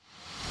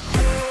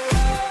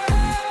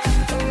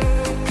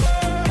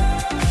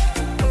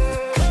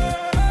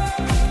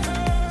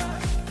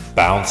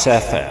Bounce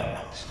FM,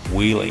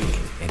 wheeling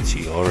into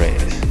your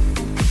ears.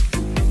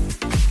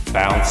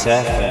 Bounce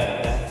FM.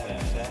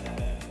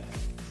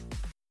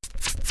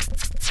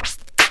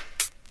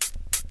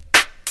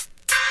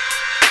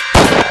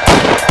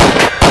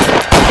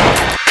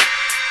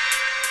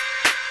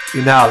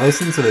 You now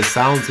listen to the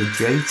sounds of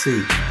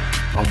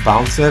JT on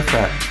Bounce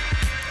FM.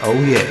 Oh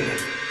yeah.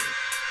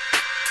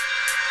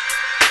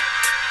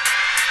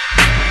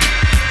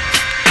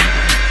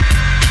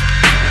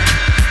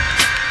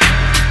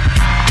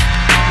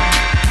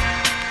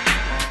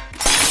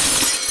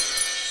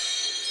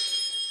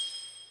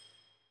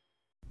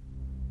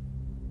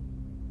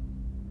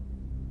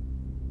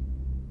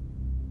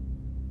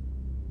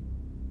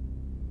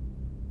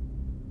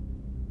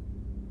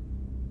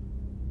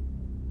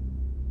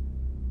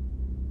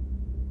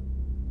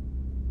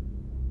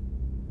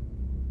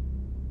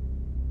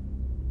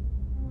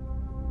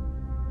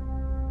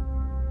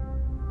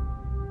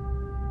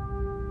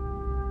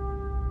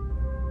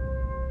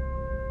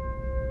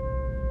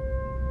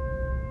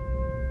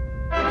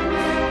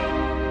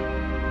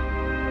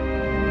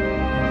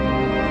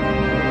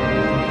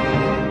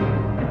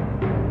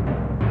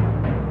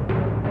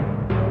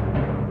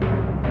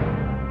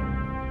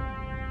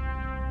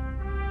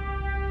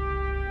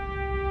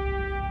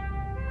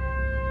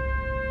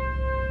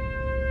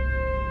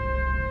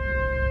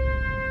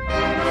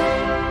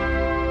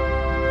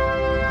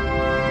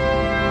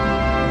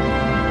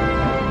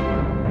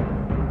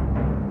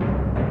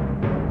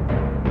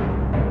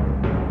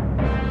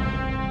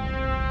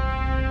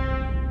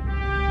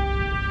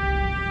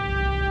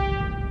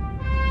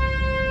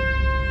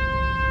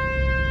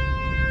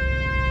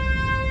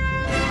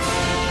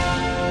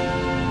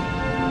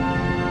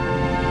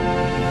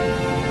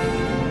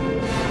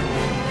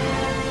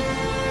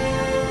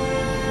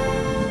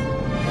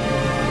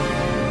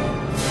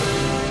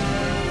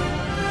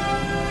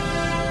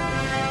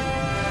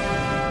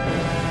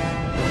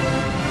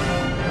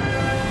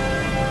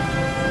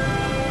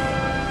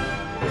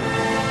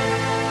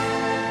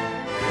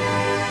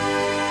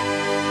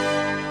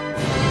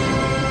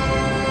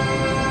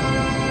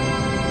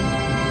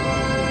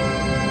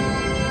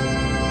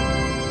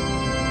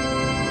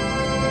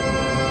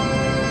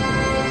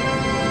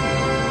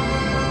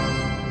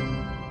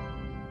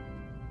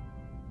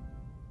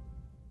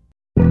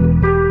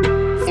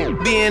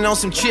 On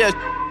some chill,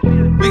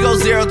 we go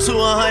 0 to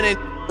 100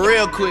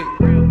 real quick.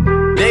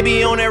 They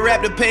be on that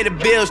rap to pay the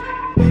bills,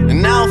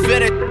 and I don't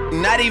feel it,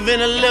 not even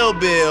a little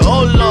bit.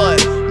 Oh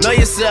Lord, know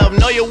yourself,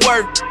 know your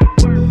worth.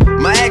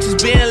 My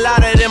actions being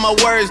louder than my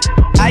words.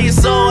 How you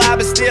so high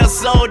but still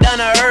so down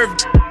to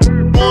earth?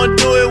 Wanna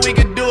do it, we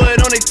could do it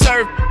on the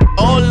turf.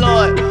 Oh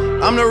Lord,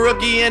 I'm the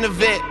rookie and the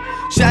vet.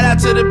 Shout out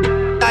to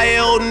the I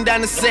ain't holding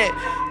down the set.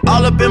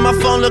 All up in my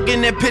phone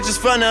looking at pictures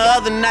from the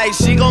other night.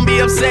 She gon' be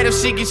upset if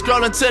she keep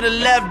scrolling to the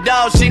left,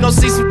 dog. She gon'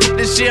 see some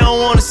that she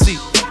don't wanna see.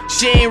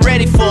 She ain't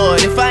ready for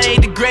it. If I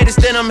ain't the greatest,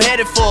 then I'm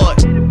headed for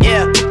it.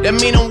 Yeah, that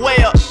mean I'm way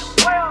up.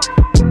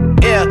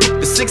 Yeah,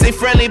 the 6 ain't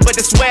friendly, but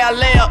that's where I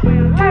lay up.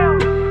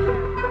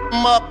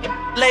 I'm up,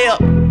 lay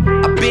up.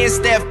 I been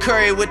Steph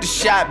Curry with the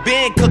shot.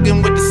 Been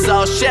cooking with the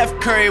sauce. Chef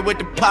Curry with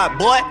the pot,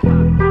 boy.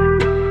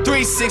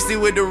 360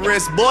 with the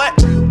wrist, boy.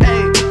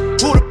 Hey,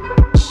 who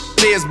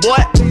the is,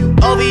 boy?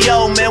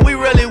 OVO, man, we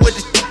really with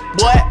the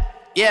boy.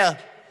 Yeah,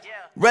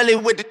 really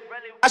with the.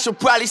 I should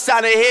probably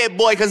sign a hit,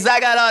 boy, cause I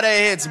got all the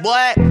hits,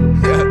 boy.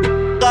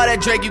 All that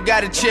Drake, you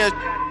gotta chill.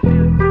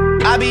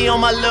 I be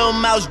on my little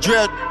mouse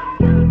drill.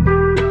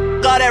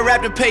 All that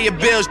rap to pay your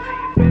bills.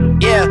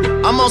 Yeah,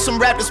 I'm on some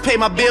rappers pay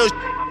my bills.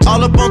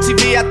 All up on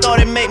TV, I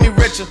thought it made me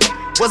richer.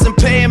 Wasn't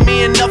paying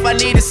me enough, I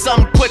needed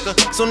something quicker.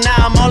 So now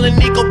I'm all in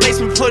Nico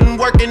basement,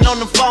 working on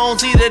the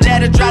phones. Either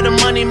that or drive the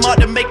money mark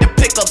to make the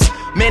pickups.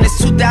 Man, it's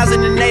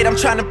 2008, I'm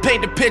trying to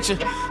paint the picture.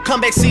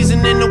 Comeback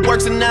season in the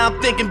works and now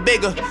I'm thinking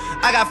bigger.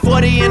 I got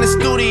 40 in the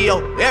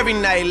studio, every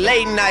night,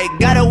 late night.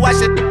 Gotta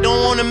watch it,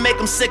 don't wanna make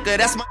them sicker.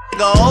 That's my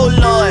nigga, oh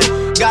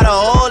Lord. Got a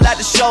whole lot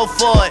to show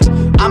for it.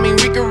 I mean,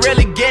 we could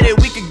really get it,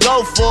 we could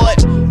go for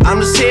it. I'm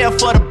just here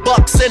for the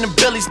bucks and the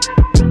billies.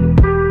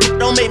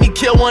 Don't make me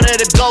kill one of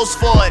the ghosts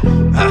for it.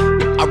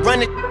 I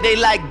run it, they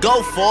like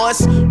go for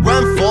us.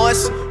 Run for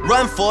us,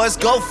 run for us,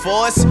 go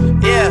for us.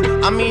 Yeah,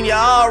 I mean you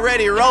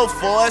already wrote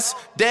for us.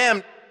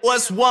 Damn,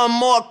 what's one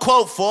more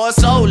quote for us?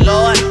 Oh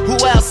Lord,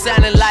 who else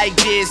sounded like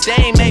this? They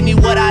ain't made me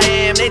what I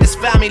am, they just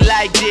found me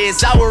like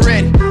this. I was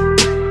ready,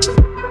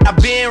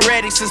 I've been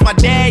ready since my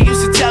dad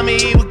used to tell me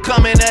he would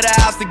come into the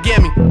house to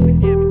get me.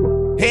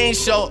 He ain't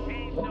show.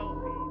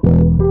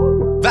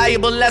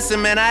 Valuable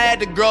lesson, man, I had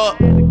to grow up.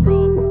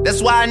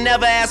 That's why I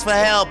never ask for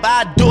help.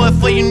 I do it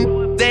for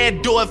you,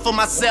 then do it for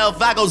myself.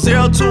 I go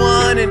 0 to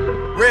 100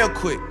 real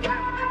quick.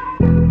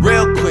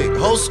 Real quick.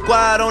 Whole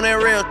squad on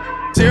that real.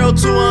 0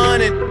 to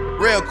 100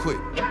 real quick.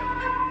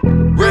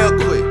 Real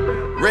quick.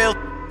 Real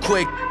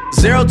quick.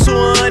 0 to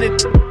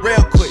 100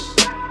 real quick.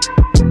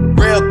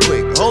 Real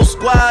quick. Whole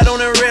squad on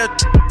that real.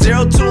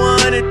 0 to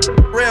 100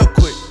 real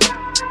quick.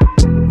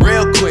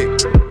 Real quick.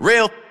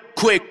 Real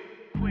quick.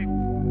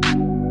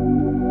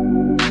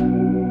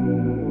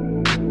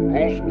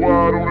 Whole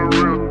squad on the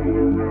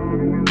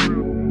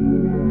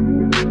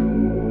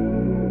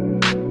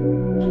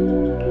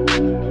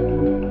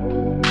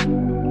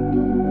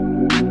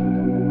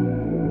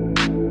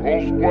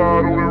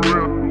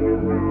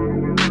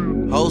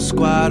Whole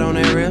squad on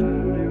that rip.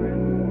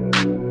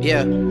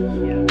 Yeah.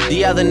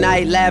 The other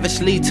night,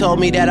 Lavishly told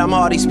me that I'm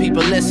all these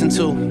people listen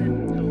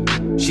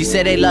to. She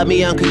said they love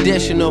me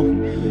unconditional.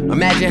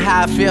 Imagine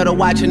how I feel to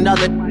watch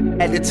another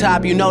at the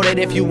top. You know that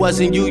if you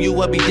wasn't you, you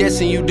would be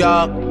dissing you,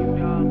 dog.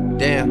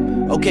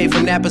 Damn. Okay,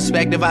 from that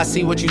perspective, I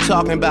see what you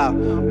talking about.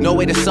 No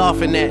way to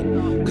soften that.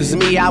 Cause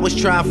me, I was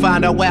trying to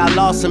find out where I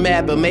lost them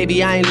at, but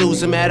maybe I ain't lose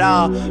them at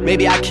all.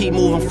 Maybe I keep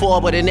moving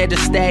forward and they're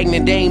just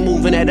stagnant, they ain't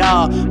moving at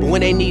all. But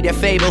when they need a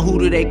favor, who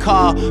do they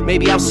call?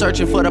 Maybe I'm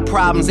searching for the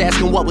problems,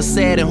 asking what was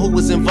said and who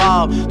was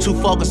involved. Too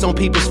focused on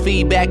people's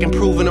feedback and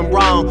proving them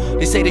wrong.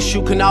 They say the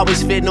shoe can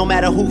always fit no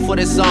matter who for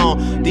this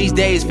song. These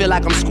days feel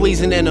like I'm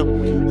squeezing in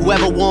them.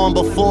 Whoever won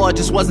before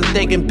just wasn't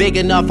thinking big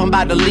enough, I'm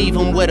about to leave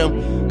them with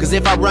them. Cause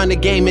if I run the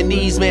game in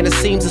these, man, it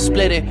seems to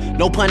split it.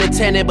 No pun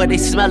intended, but they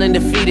smelling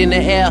defeat in the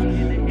air.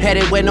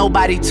 Headed where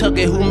nobody took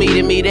it, who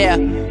meeting me there?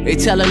 They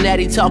tell him that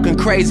he talking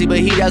crazy, but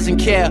he doesn't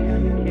care.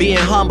 Being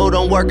humble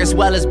don't work as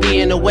well as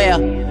being aware.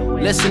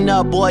 Listen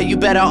up, boy, you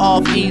better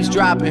off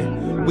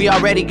eavesdropping. We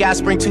already got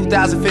spring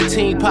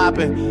 2015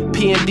 popping.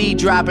 P&D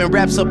dropping,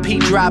 reps up P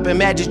dropping,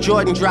 Magic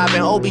Jordan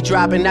dropping, Obi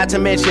dropping, not to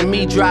mention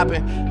me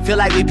dropping. Feel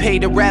like we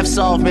paid the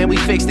refs off, man, we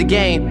fixed the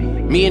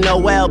game. Me and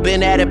Noel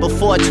been at it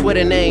before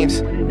Twitter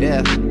names.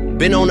 Yeah,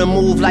 been on the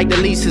move like the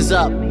lease is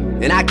up.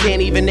 And I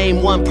can't even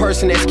name one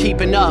person that's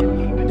keeping up.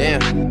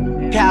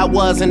 Damn, how I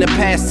was in the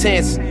past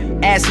tense.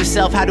 Ask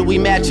yourself, how do we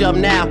match up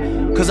now?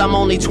 Cause I'm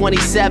only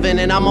 27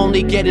 and I'm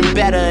only getting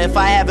better. If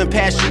I haven't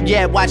passed you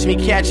yet, watch me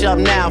catch up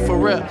now, for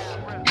real.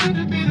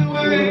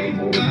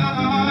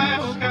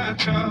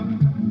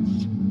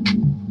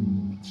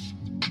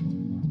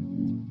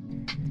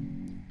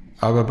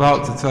 I'm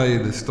about to tell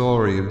you the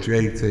story of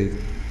JT.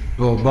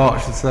 Born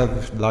March the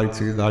 7th,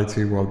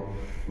 1991.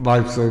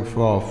 Life so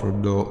far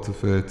from 0 to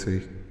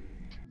 30.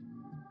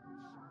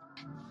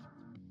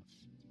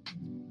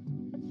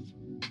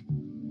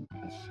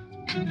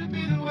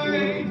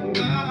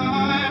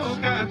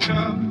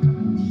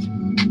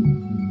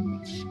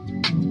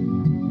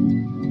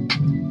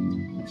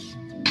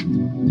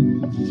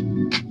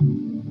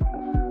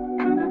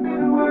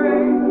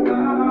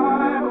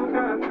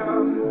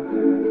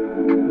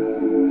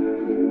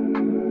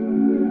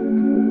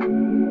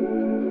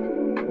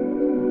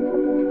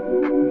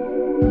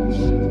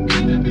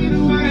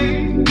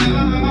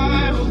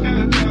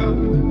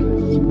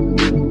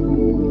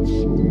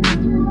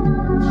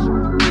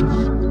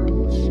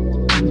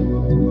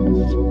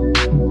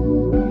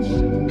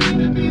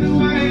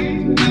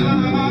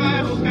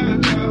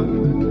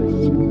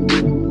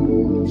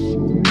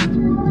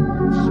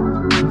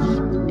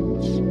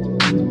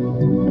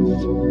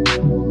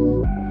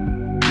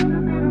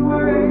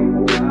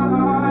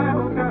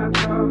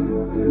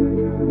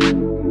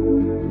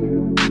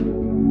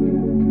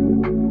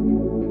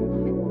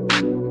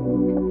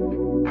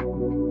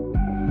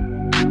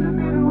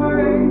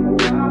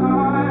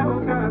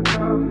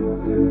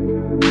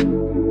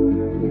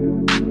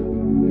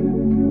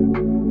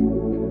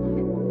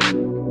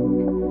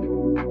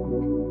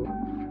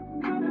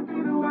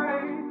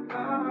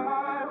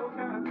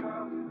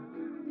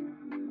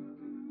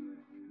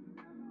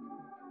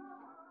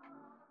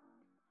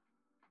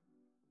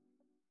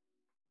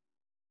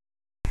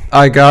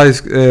 Hi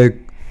guys,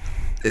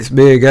 it's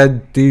me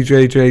again,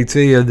 DJ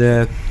JT,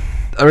 and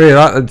I really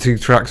like the two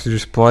tracks I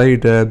just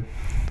played. Hope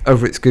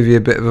it's give you a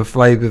bit of a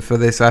flavour for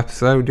this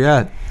episode,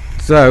 yeah.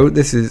 So,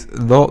 this is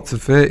 0 to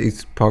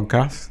 30's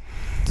podcast,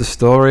 the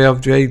story of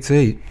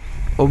JT,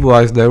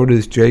 otherwise known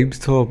as James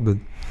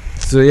Tubman.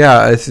 So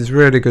yeah, this is a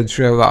really good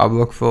show that I'm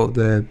looking forward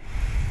to.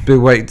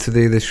 Been waiting to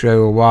do this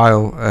show a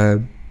while,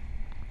 and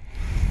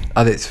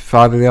it's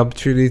finally the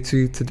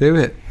opportunity to do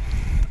it.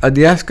 And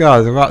yes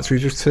guys, I've actually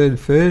just turned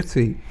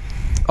 30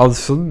 on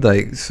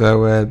Sunday,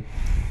 so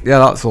yeah,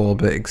 that's all a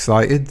bit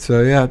exciting.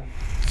 So yeah,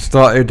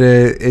 started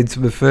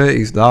into my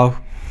 30s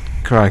now.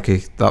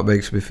 Crikey, that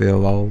makes me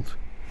feel old.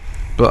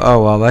 But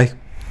oh well,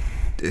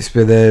 it's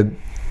been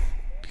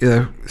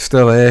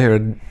still here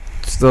and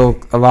still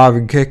alive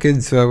and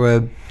kicking, so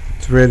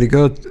it's really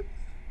good.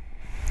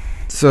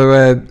 So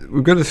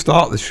we're going to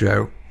start the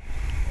show.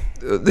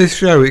 This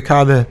show, it's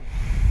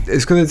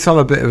going to tell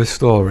a bit of a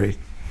story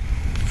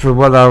from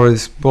when I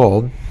was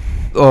born,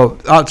 or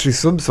actually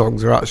some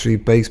songs are actually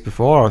based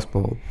before I was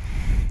born,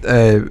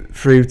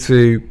 through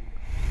to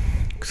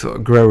sort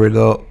of growing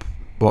up,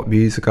 what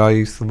music I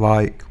used to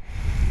like.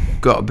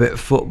 Got a bit of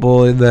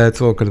football in there,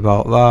 talking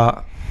about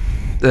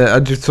that,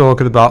 and just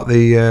talking about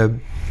the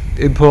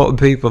important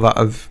people that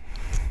have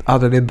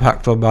had an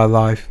impact on my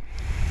life.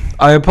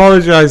 I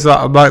apologise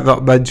that I might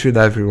not mention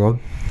everyone.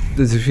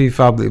 There's a few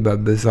family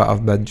members that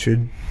I've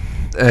mentioned,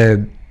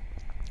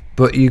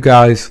 but you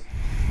guys,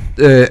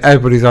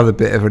 everybody's had a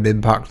bit of an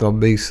impact on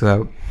me,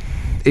 so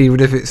even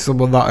if it's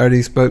someone that I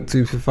only spoke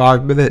to for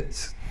 5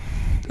 minutes,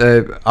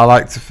 I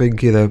like to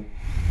think you've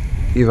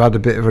had a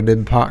bit of an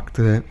impact,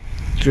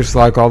 just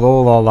like on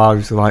all our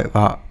lives like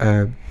that.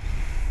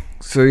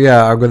 So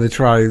yeah, I'm going to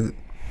try and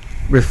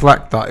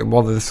reflect that in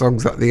one of the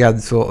songs at the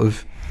end, sort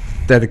of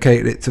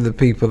dedicating it to the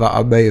people that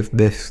I may have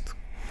missed.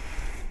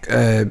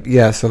 So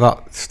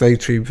that, stay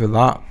tuned for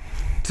that.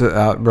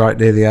 Right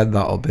near the end,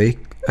 that'll be.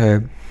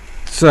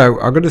 So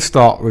I'm going to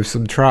start with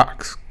some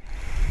tracks,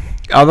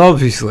 and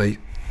obviously,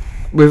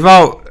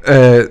 without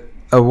a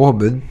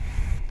woman,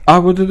 I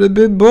wouldn't have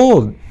been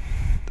born.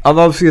 And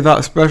obviously,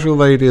 that special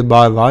lady in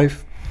my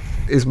life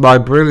is my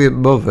brilliant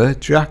mother,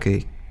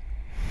 Jackie,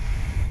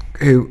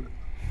 who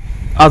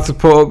had to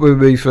put up with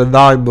me for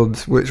 9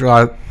 months, which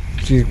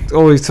she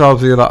always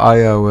tells me that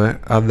I owe her,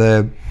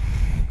 and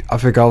I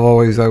think I'll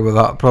always owe her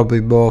that,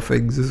 probably more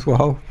things as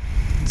well.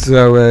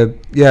 So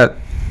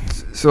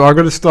so I'm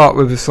going to start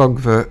with a song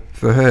for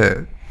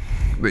her,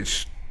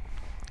 which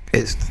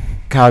it's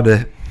kind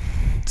of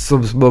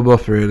sums Mum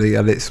up really,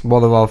 and it's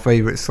one of our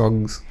favourite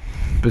songs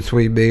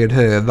between me and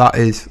her, and that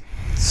is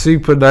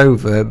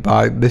Supernova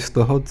by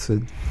Mr.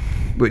 Hudson,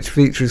 which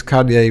features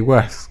Kanye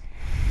West.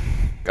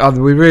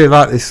 And we really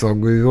like this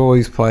song, we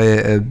always play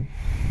it, and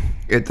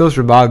it does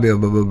remind me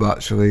of my mum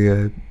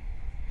actually.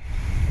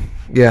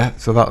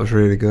 So that was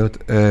really good.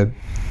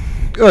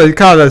 You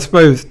kind of, I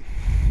suppose,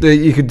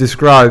 you could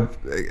describe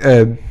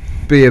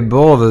being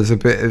born as a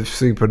bit of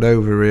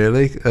supernova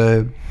really.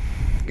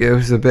 It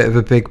was a bit of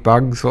a Big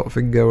Bang sort of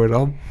thing going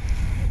on.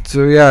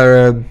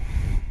 So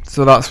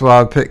so that's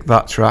why I picked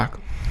that track.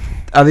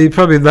 And you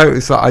probably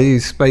noticed that I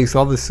used Space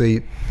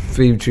Odyssey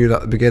theme tune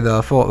at the beginning.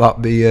 I thought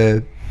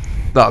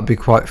that'd be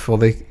quite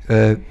funny.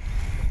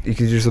 You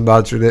can just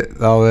imagine it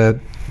now,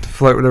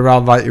 floating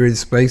around like you're in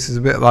space is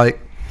a bit like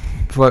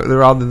floating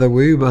around in the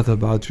womb, I'd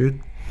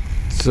imagine.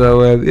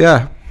 So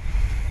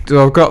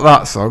so I've got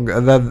that song,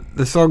 and then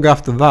the song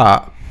after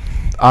that,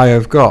 I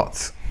have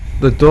got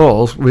The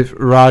Doors with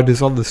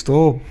Riders on the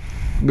Storm,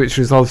 which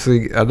is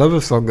obviously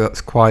another song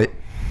that's quite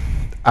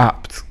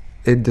apt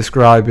in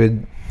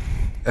describing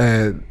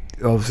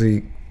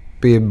obviously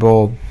being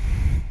born.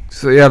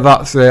 So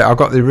that's it. I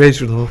got the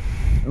original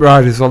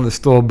Riders on the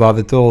Storm by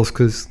The Doors,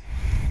 because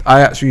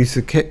I actually used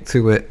to kick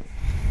to it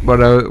when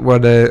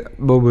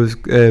Mum was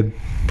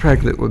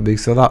pregnant with me,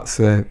 so that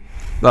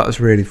was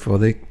really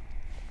funny.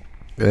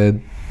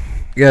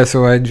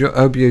 So I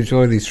hope you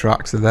enjoy these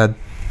tracks, and then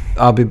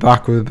I'll be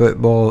back with a bit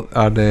more,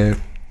 and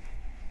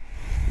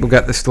we'll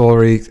get the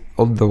story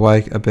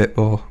underway a bit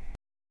more.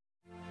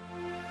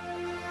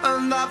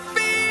 And I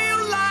feel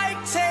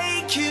like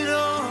taking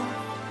on.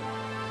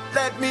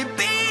 Let me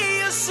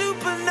be a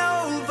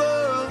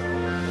supernova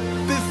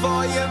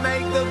before you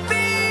make the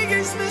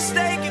biggest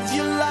mistake of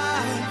your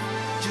life.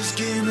 Just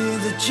give me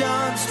the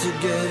chance to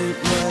get it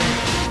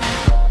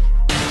right.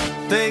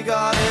 They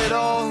got it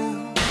all.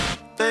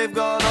 They've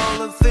got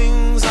all the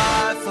things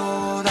I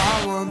thought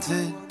I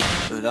wanted,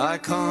 but I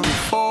can't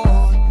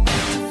afford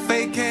to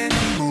fake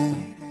anymore.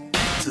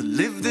 To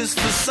live this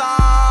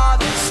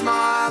facade and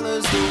smile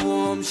as the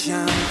warm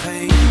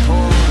champagne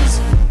pours.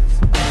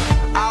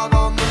 Out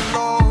on the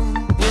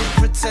lawn, we'll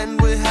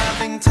pretend we're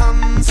having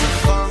tons of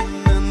fun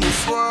in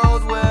this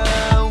world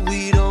where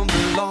we don't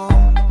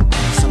belong.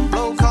 Some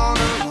bloke on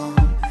her own,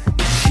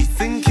 is she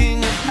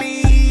thinking of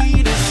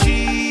me? Does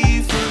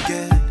she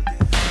forget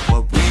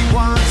what we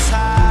once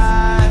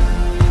had?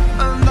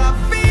 And I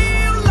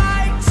feel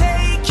like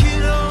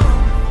taking on.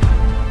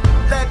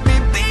 Let me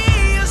be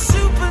a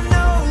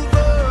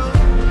supernova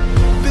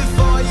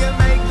before you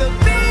make the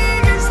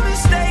biggest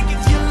mistake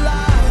of your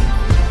life.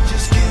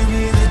 Just give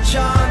me the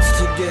chance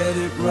to get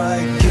it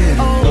right.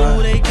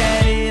 They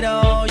get it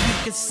all. You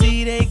can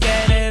see they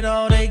get it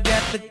all. They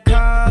got the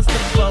cars, the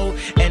boat,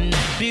 and the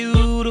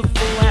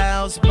beautiful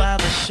house by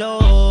the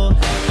shore.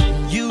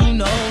 You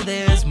know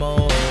there's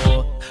more,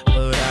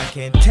 but I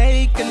can't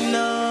take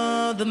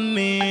another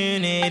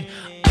minute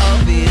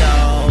of it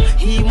all.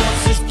 He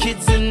wants his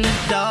kids and the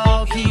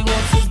dog. He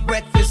wants his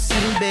breakfast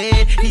in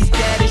bed. He's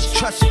got his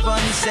trust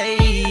fund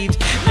saved,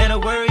 and a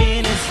worry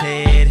in his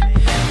head.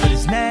 But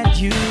it's not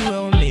you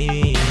or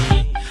me.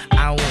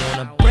 I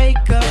wanna break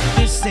up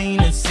this scene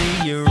and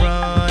see you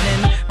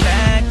running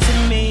back to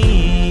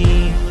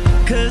me.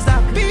 'Cause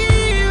I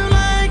feel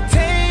like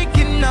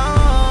taking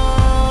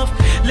off.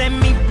 Let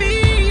me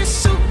be a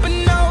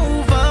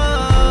supernova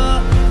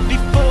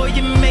before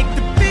you make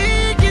the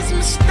biggest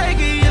mistake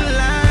of your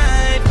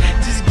life.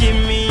 Just give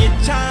me a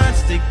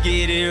chance to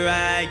get it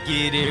right,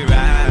 get it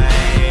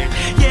right.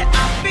 Yeah,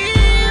 I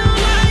feel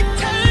like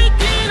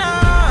taking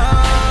off.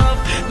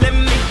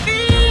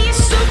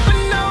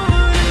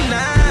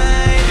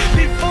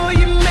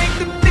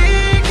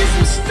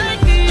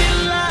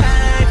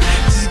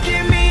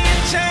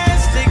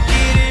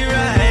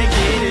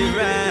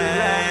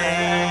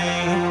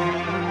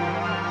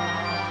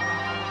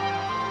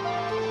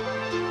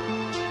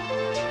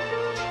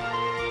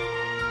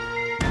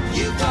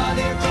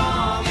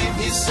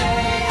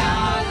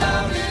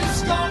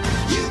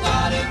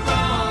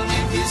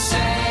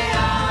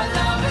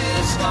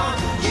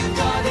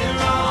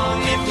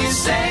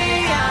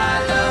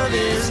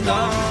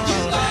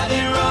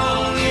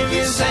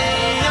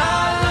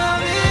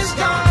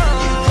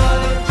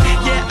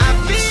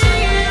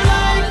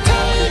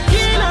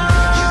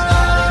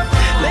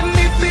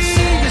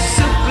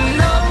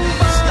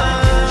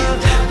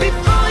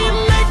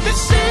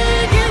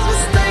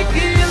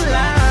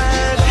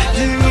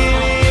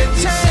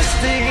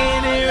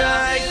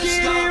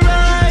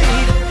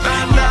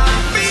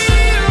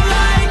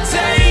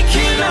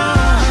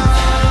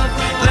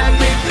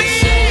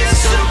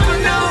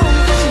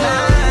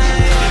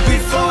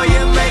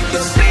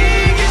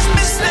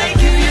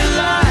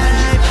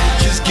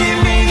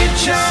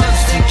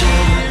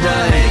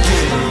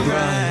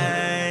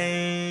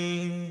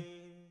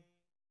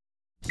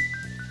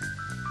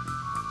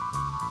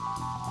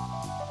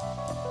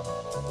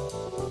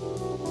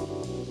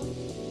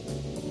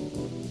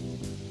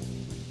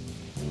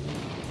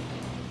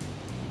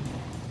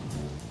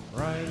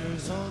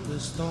 Riders on the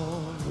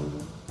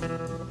storm,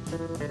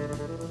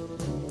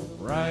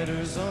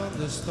 riders on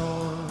the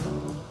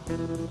storm.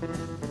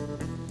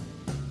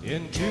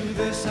 Into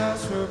this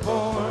house we're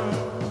born,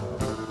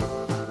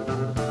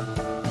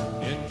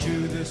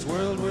 into this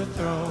world we're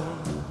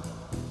thrown.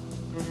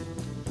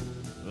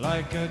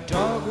 Like a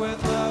dog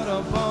without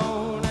a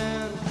bone,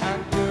 an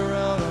actor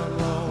out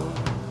alone.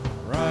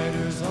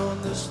 Riders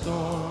on the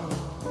storm.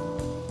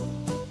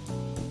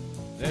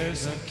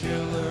 There's a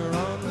killer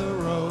on the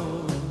road.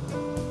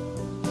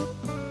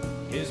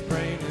 His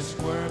brain is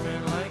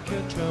squirming like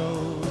a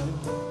toad.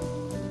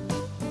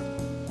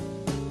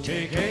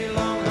 Take a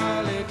long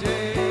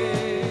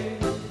holiday.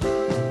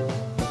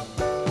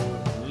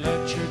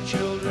 Let your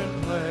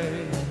children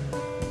play.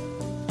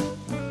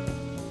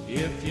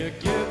 If you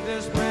give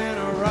this man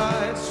a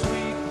ride,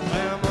 sweet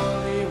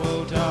family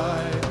will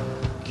die.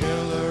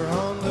 Killer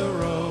on the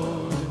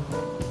road.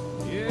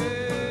 Yeah.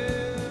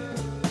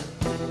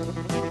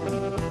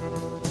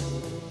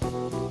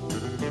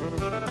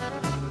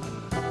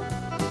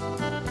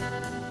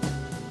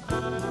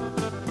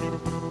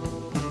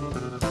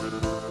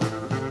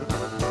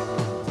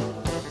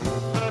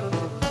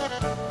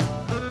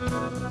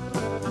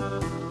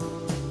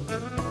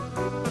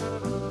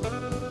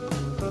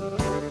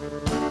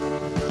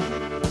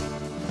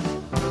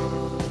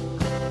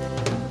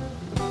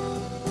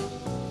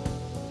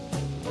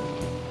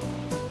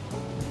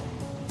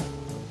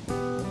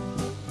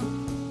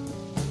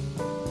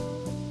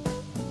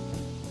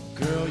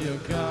 Girl, you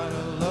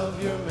gotta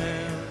love your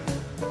man.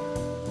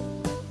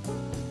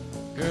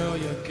 Girl,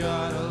 you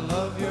gotta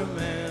love your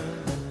man.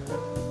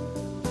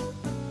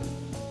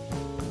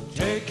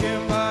 Take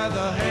him by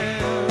the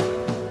hand.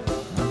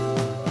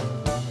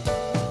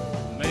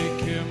 Make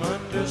him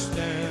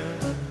understand.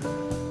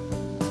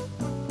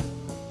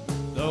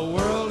 The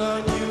world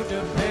on you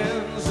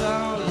depends.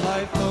 Our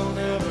life will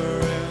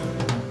never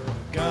end.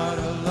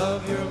 Gotta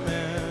love your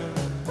man.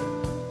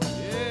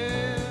 Yeah.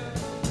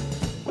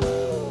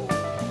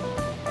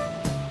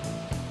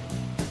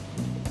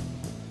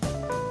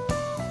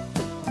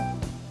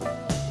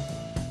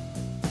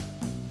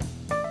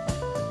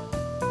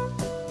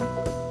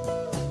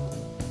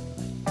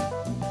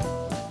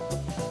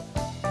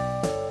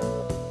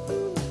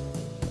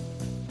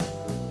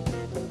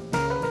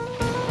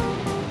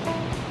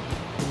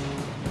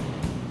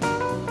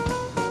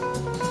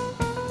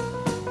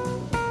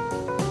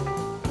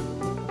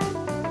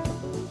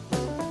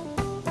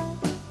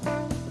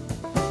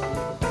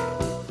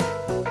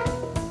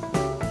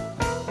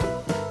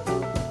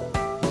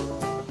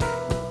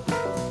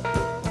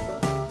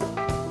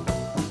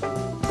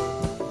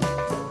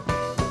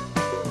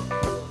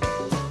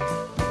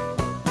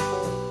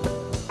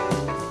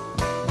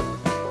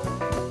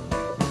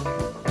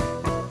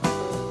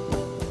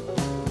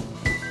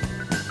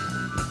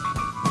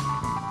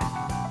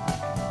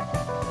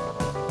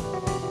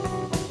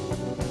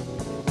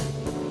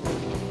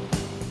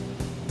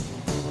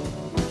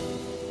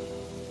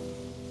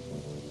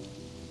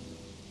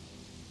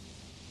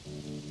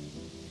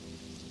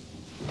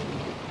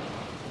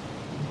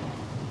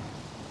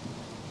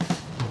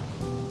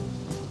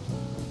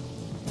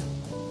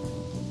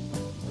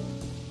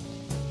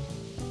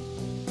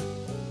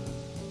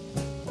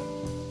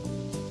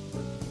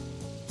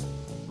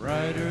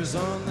 Riders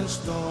on the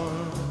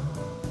storm.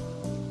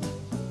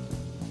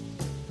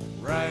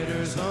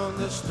 Riders on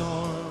the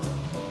storm.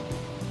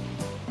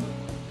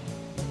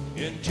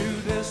 Into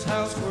this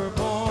house we're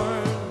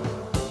born.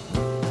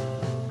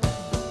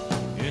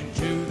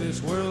 Into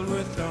this world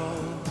we're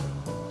thrown.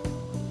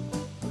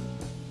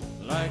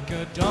 Like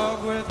a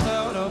dog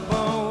without a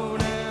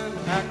bone, an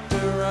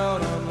actor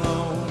out on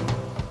loan.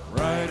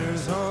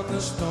 Riders on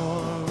the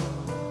storm.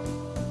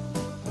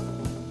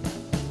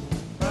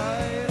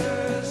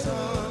 Riders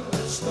on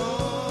the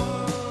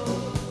storm.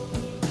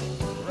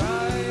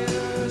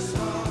 Riders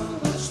on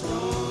the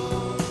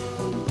storm.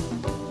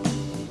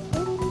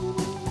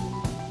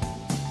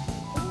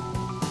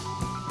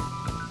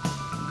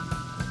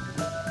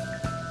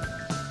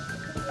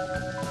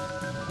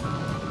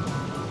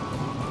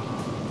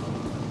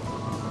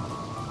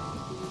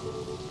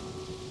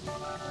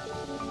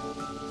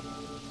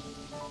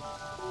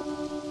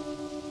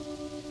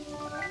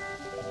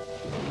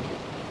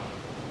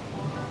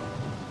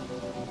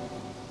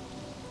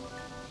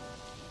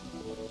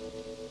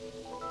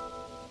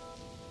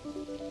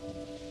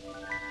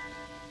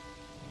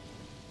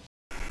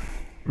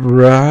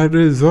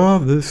 Riders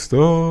on the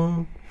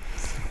storm.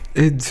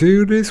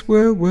 Into this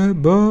world we're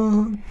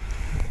born.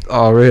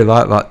 Oh, I really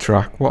like that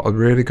track. What a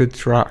really good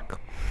track.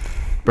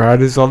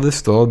 Riders on the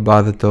Storm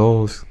by The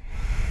Doors.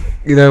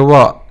 You know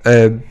what?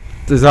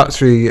 There's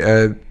actually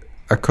a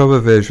cover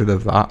version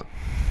of that.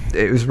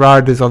 It was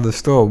Riders on the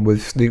Storm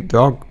with Snoop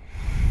Dogg.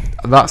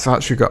 And that's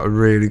actually got a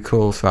really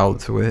cool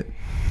sound to it.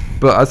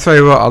 But I tell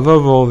you what, I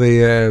love all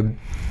the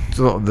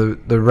sort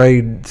of the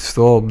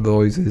rainstorm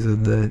noises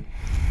and the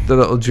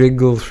little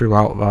jingle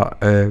throughout that.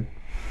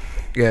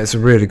 Yeah, it's a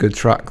really good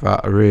track,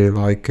 that. I really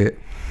like it.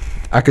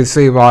 I can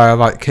see why I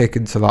like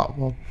kicking to that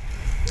one.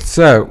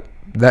 So,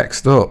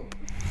 next up,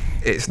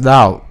 it's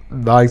now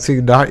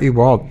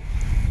 1991,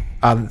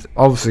 and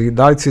obviously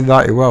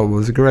 1991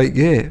 was a great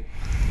year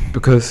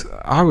because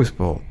I was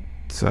born.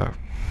 So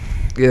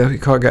you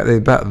can't get any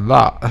better than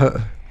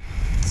that.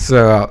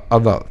 So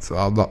I'm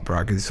not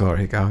bragging.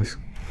 Sorry, guys.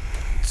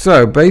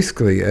 So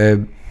basically,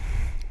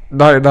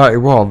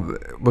 1991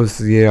 was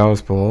the year I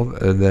was born,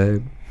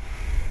 and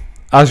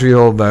as we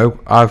all know,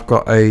 I've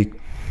got a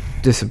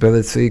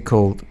disability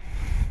called,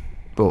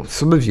 well,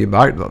 some of you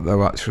might not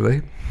know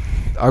actually,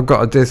 I've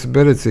got a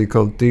disability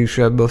called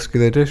Duchenne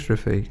muscular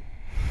dystrophy,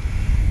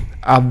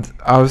 and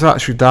I was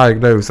actually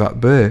diagnosed at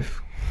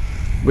birth,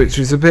 which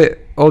is a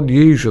bit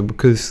unusual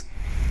because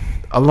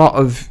a lot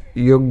of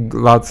young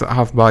lads that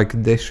have my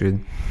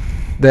condition,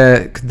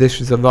 their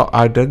conditions are not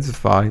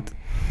identified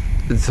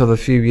until a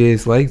few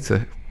years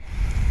later.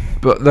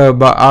 But no,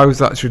 I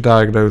was actually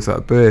diagnosed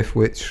at birth,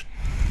 which,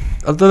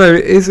 I don't know,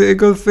 is it a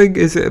good thing,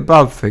 is it a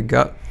bad thing?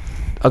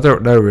 I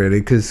don't know really,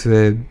 because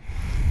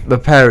my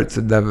parents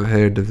had never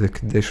heard of the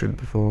condition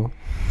before.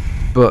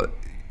 But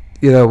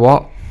you know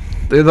what,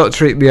 they're not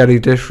treating me any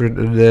different,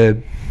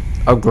 and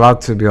I'm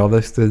glad, to be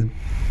honest. And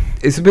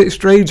it's a bit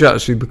strange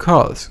actually,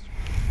 because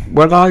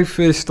when I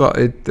first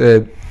started,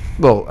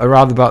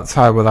 around about the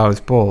time when I was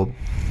born,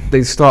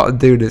 they started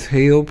doing this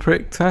heel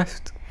prick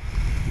test,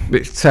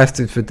 which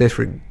tested for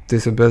different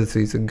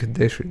disabilities and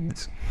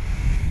conditions.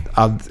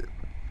 And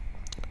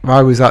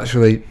I was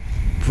actually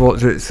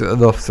fortunate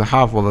enough to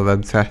have one of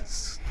them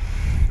tests,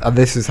 and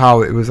this is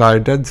how it was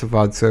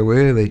identified so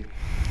early.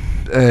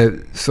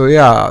 So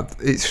yeah,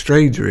 it's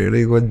strange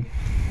really when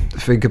you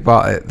think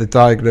about it. The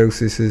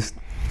diagnosis is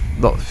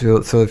not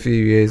until a few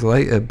years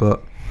later,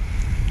 but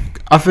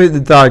I think the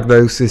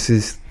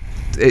diagnosis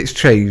it's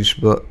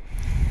changed, but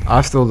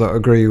I still don't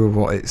agree with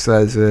what it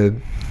says.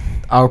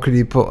 How can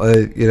you put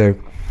a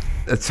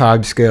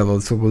time scale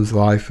on someone's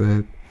life?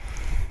 And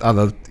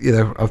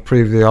I've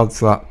proved the odds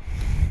that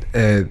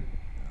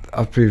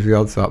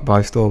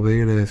by still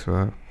being here.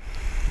 So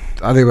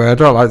anyway, I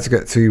don't like to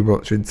get too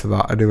much into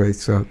that. Anyway,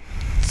 so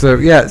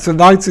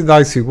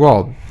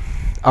 1991,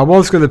 I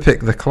was going to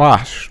pick The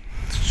Clash.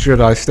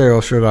 Should I stay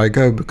or should I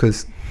go?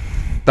 Because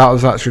that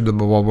was actually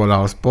number one when I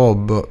was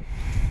born, but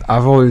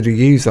I've already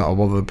used that on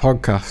one of the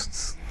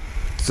podcasts.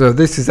 So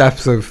this is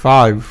episode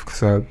 5,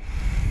 so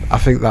I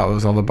think that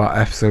was on about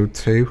episode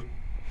 2.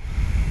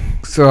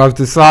 So I've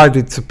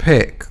decided to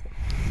pick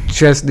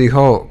Chesney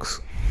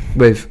Hawkes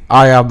with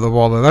I Am the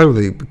One and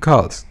Only,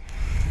 because,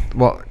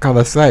 what can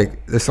I say,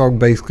 the song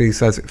basically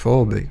says it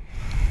for me.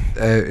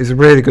 It's a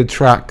really good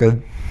track,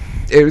 and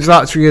it was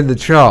actually in the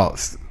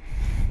charts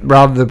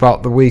round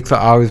about the week that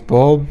I was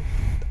born.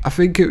 I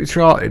think it was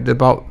charted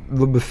about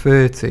number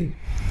 30,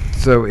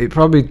 so it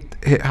probably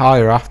hit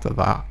higher after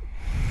that.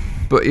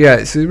 But yeah,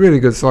 it's a really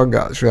good song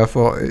actually. I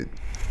thought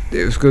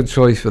it was a good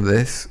choice for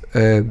this.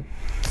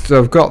 So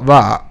I've got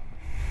that,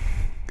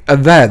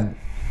 and then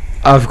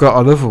I've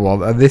got another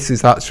one, and this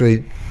is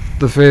actually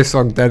the first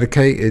song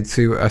dedicated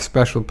to a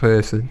special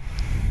person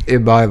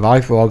in my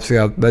life. Well, obviously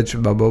I've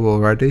mentioned my mum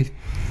already.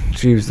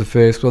 She was the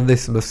first one.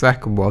 This is my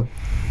second one.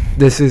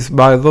 This is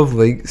my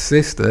lovely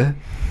sister,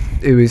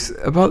 who is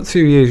about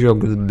 2 years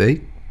younger than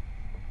me,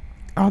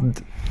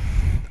 and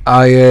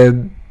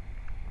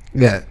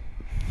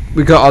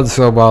we got on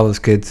so well as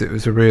kids. It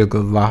was a real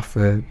good laugh.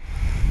 We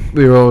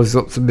were always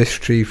up to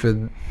mischief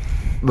and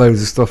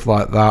loads of stuff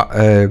like that.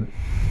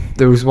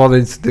 There was one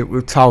incident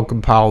with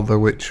talcum powder,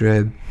 which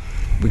we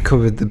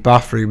covered the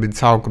bathroom in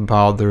talcum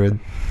powder, and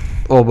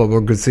all my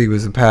mum could see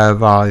was a pair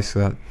of eyes.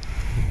 So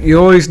you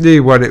always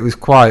knew when it was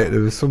quiet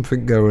there was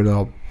something going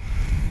on.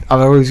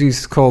 And I always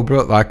used to call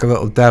Brooke like a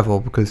little devil,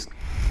 because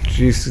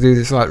she used to do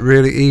this like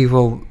really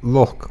evil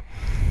look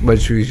when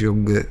she was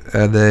younger,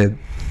 and it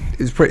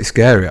was pretty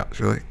scary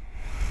actually.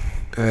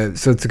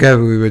 So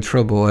together we were in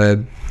trouble.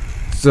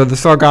 So the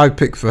song I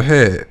picked for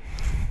her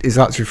is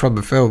actually from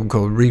a film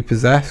called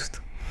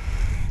Repossessed,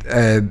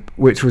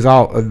 which was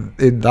out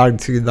in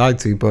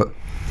 1990, but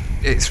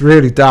it's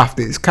really daft.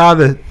 It's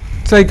kind of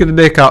taking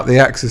the mick out of The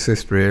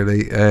Exorcist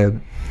really.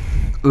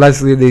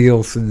 Leslie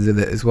Nielsen's in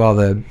it as well,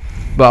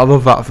 but I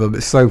love that film.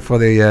 It's so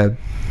funny.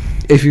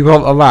 If you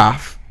want a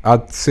laugh,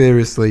 I'd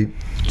seriously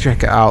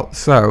check it out.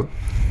 So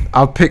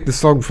I'll pick the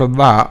song from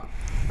that,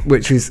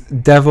 which is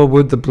Devil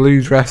with the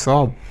Blue Dress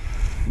On,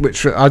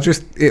 which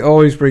it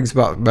always brings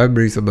back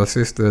memories of my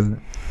sister, and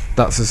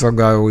that's the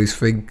song I always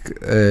think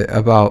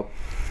about.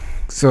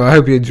 So I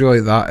hope you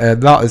enjoy that.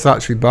 And that is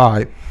actually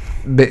by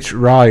Mitch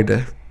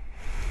Ryder,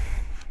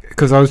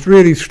 because I was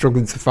really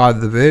struggling to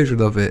find the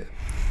version of it,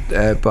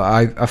 but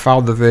I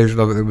found the version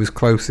of it that was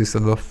closest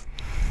enough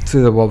to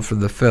the one from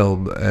the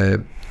film.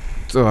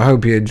 So I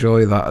hope you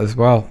enjoy that as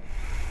well.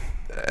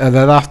 And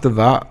then after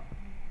that,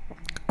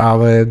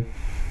 I'll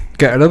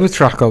get another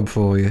track on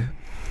for you.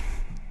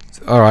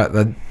 Alright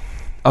then,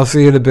 I'll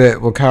see you in a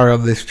bit. We'll carry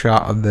on this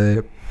chat,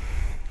 and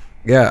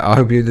I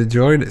hope you're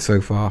enjoying it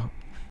so far.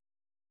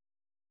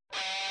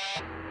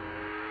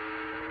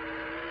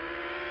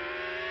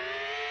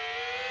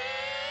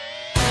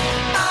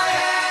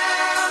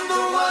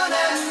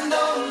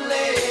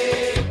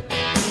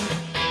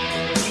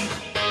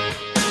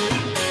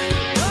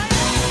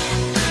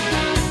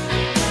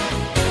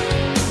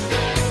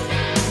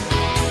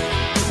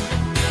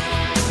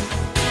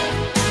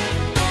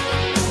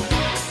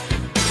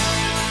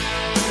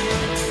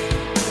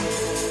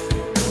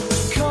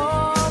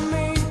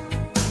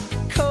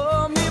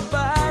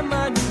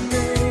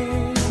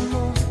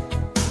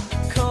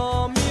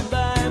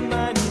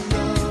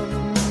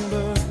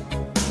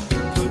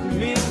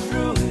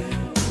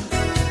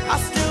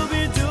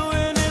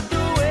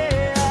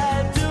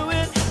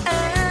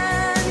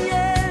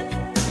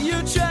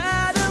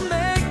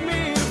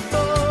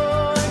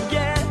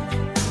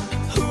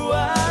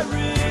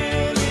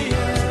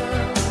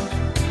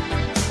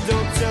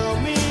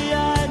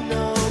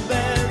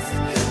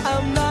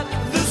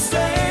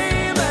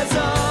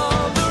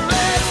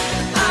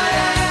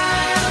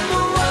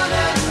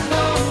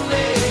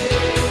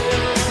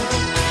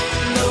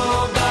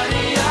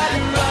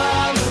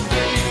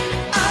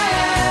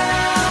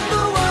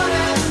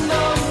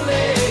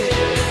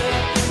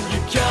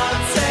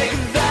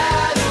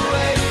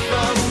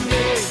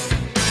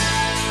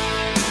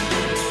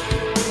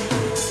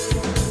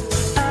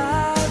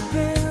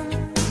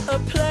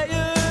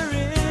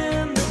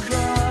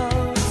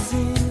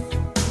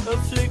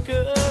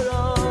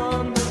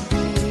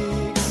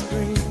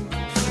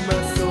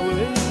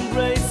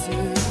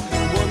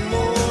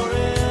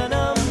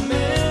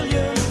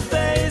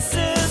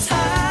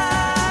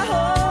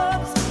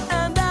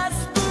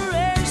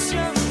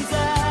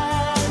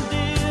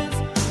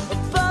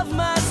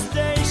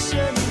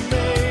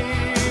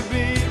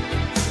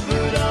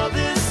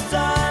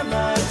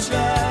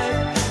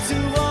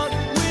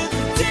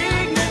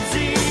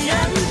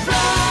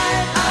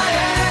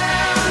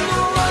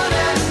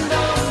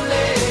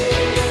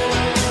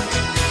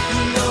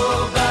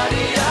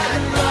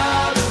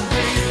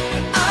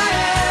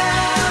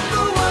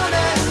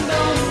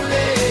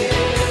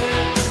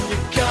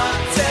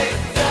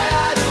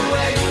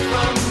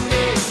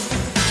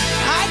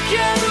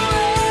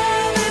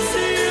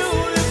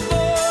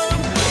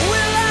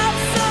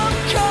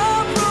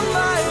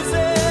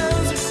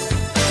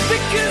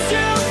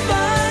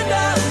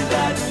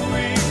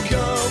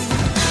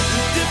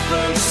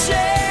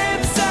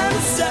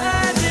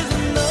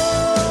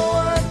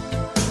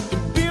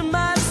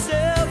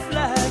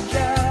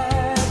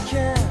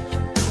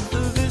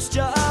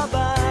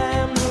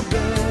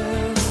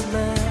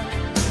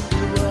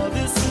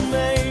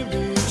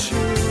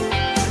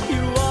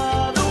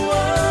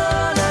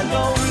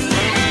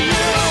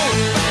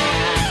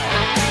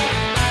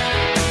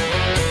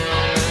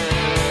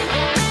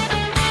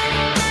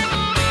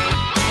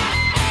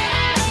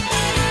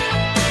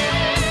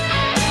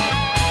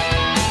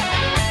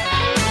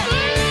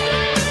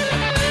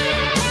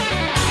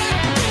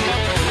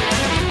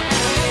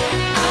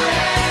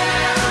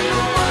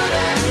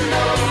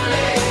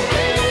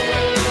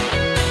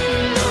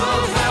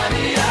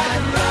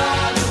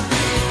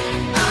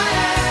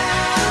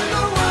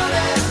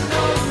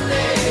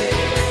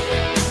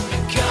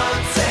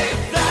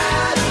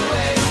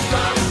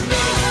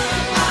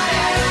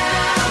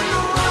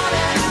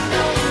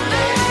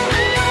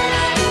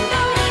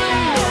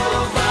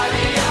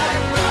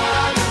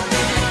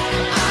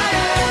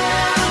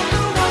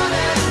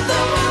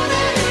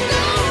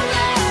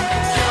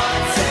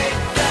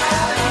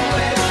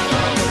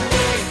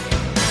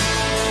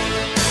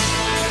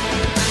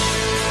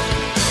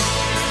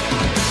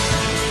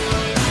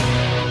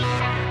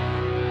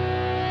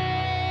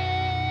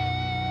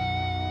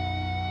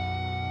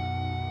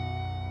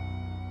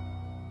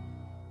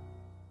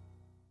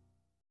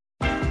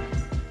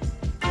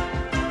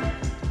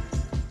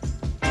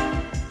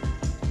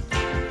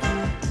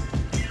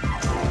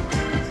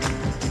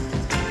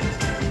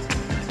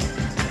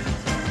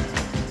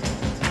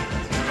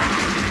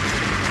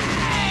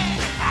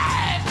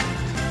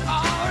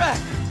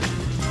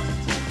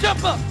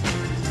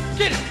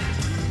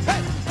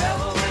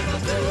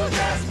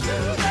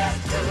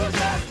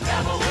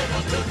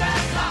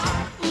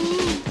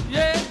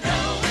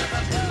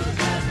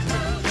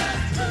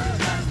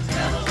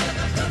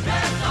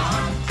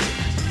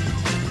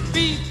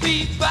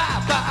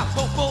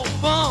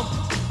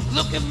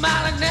 at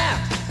Molly now,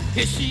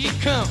 here she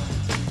comes.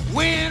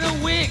 Wearing a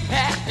wig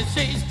hat and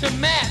shades to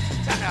match.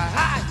 Got her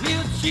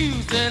high-heeled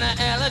shoes and an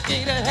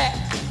alligator hat.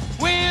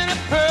 Wearing her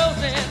pearls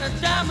and a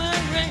diamond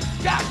ring.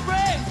 Got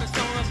bracelets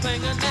on her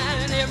finger now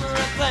and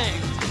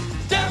everything.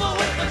 Devil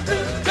with the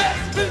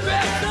blue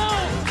dress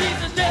on. She's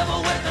the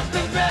devil with the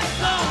blue dress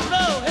on.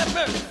 Lord have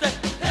mercy.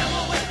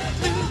 Devil with the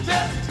blue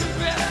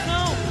dress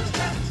on.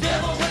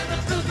 Devil with the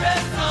blue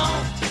dress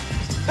on.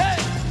 Hey,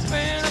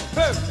 wearing a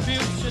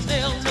perfume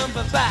Chanel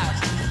number 5.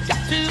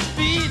 Got to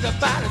be the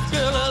finest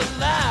girl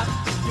alive.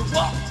 You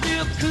walk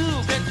real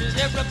cool, catches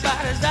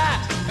everybody's eye.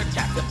 I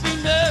got to be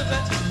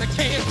nervous, I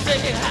can't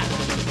say hi.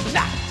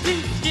 Not too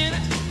skinny,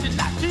 she's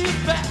not too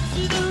fat.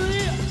 She's a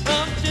real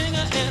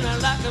humdinger and I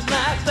like her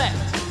like that.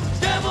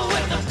 Devil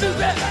with the blue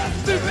dress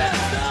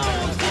on.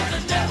 She's the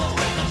devil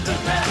with the blue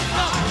dress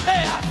on.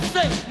 Hey, I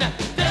say now,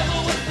 devil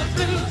with the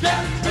blue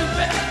dress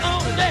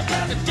on. Yeah,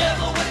 the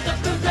devil with the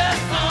blue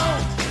dress on.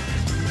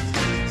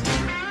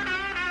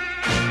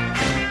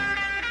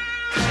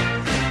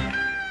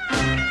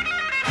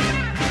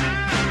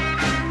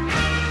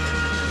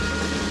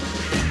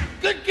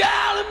 Good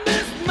golly,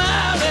 Miss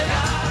Molly.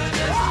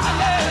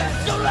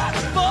 Yeah, so like a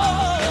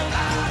ball.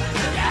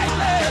 Yeah,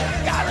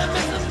 golly,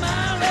 Miss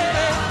Molly.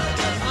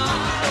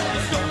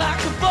 So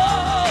like a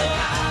ball.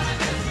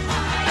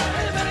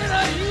 Anybody in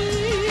the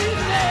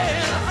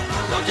evening,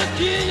 don't you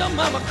give your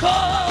mama a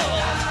call.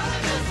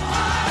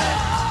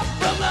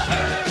 From the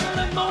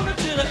early morning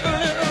to the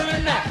early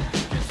night,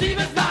 you see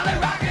Miss Molly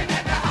rocking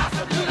at the house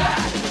of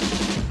tonight.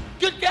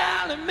 Good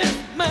golly, Miss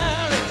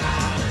Molly.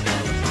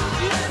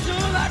 You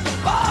sure like a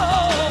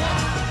ball.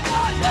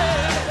 Oh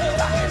yeah,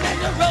 rockin' and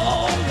you're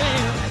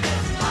rolling.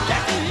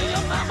 Got to hear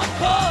your mama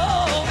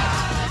call.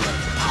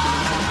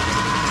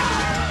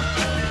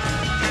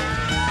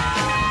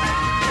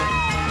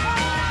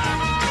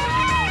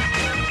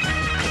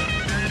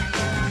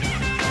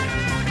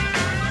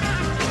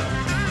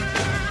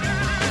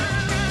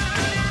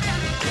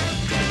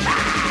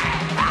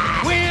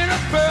 Wearing a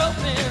pearl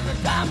and a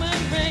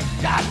diamond ring.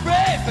 Got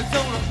bracelets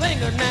on her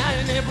finger now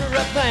and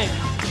everything.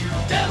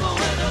 Devil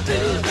with a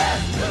blue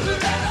dress on.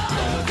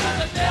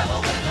 The devil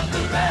with the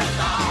blue dress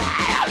on.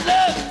 I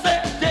love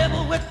that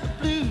devil with the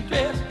blue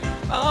dress.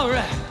 All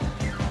right,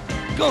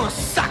 gonna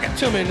sock it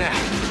to me now.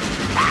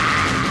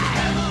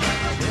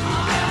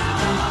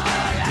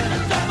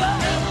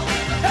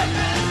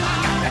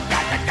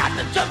 Got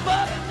to jump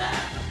up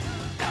now.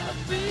 Got to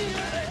feel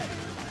it.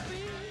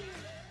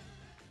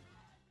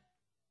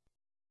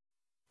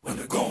 When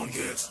the going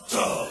gets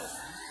tough,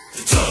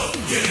 the tough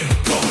get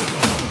going.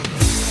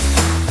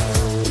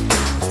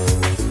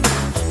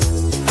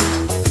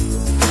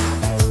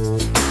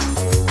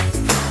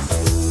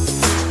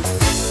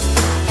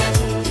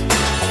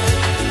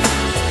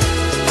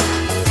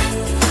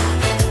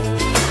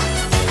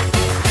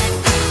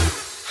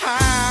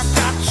 I've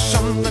got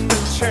something to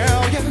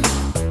tell you.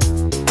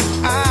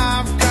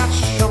 I've got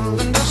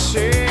something to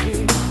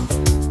say.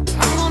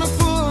 I'm gonna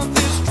put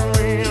this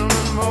dream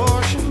in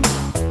motion.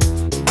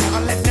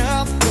 Never let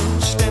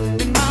nothing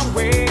stand in my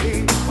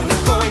way. When the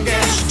going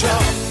gets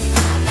tough,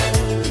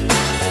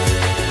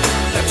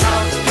 the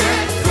tough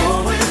get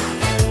going.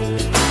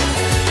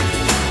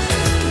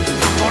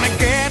 I'm gonna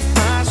get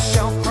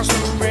myself across the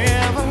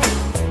river.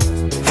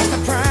 That's the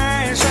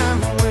price I'm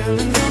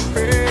willing to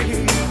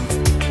pay.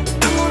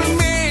 I'm gonna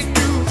make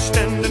you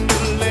stand and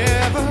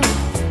deliver,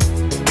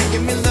 and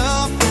give me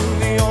love in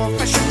the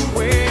old-fashioned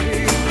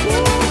way.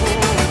 Whoa.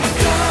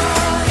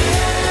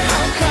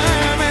 I'll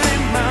climb any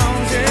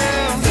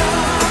mountain.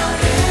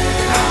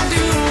 I'll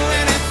do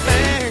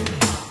anything.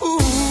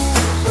 Ooh,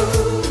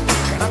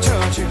 can I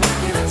touch you?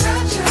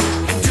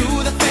 And do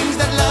the things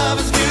that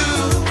lovers do.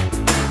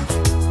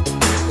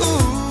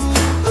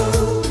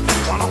 Ooh,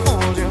 wanna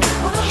hold you.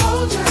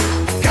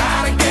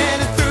 Gotta get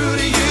it through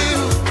to you.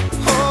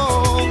 Oh,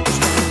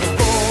 when the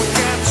going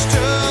gets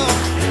tough,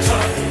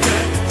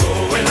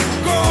 when the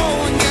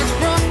going gets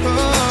rough,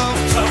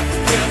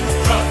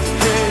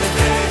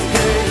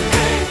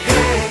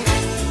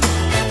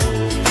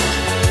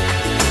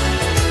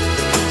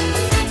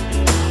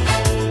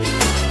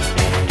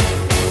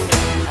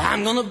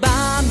 I'm gonna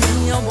buy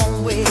me a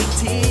one-way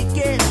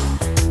ticket.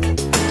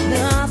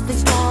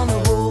 Nothing's gonna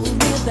hold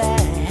me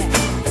back.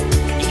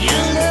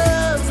 Your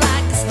love's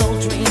like a slow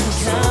dream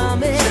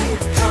coming,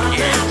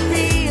 and I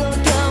feel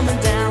it coming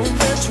down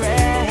the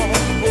track.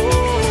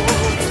 Oh,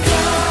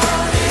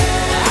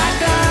 I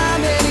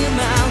climb any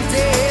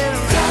mountain.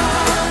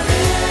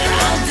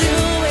 I'll do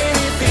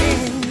anything.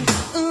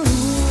 Ooh,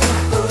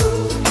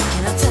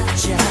 can I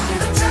touch ya?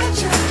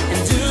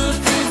 And do the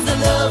things that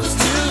lovers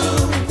do.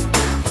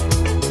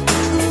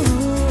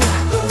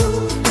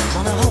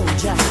 Wanna hold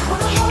ya.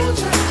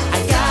 I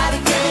gotta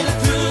get it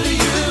through to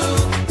you.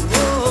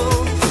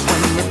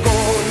 when the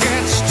going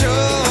gets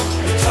tough,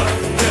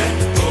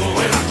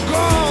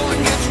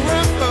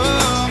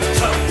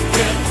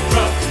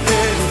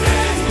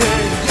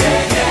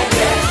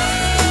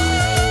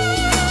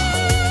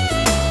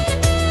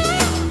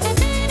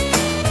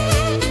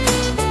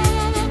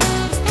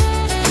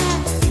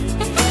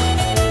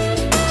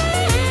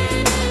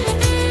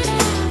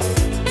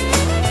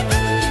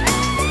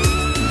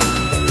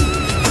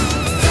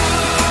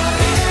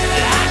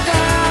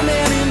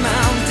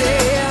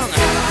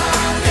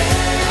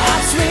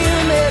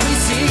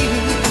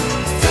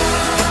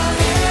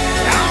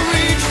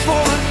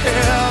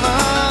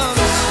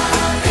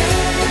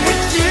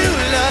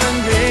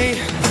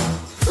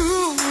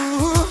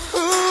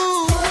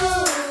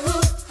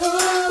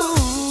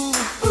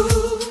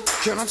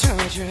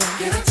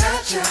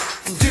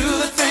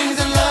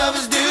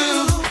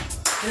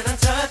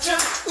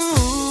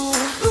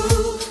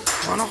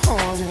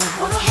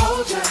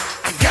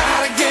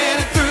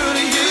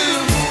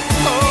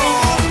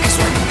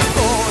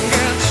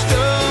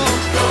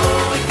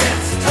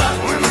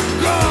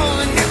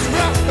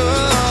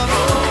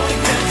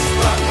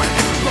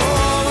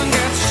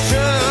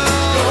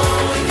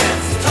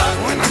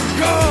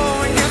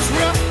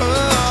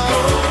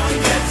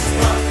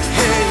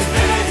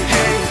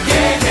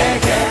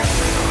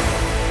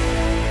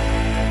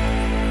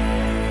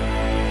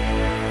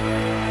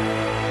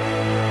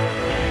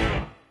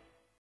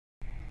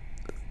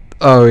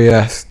 Oh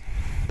yes,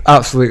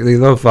 absolutely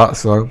love that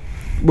song.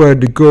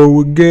 When the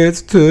going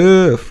gets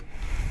tough.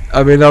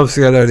 I mean,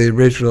 obviously I know the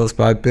original's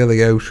by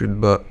Billy Ocean,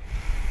 but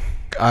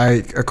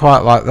I quite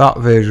like that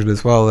version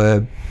as well,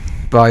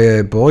 by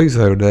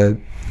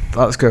Boyzone.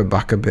 That's going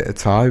back a bit of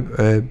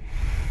time.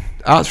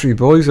 Actually,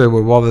 Boyzone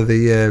were one of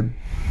the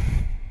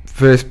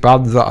first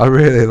bands that I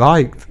really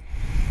liked.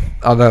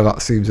 I know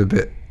that seems a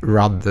bit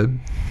random,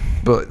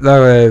 but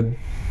no,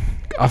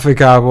 I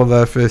think one of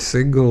their first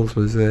singles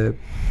was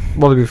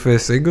one of my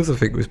first singles. I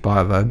think was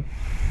by them.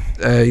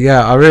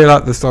 Yeah, I really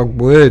like the song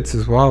 "Words"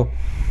 as well.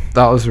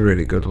 That was a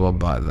really good one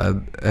by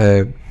them.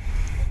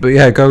 But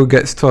yeah, Go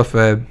Gets Tough.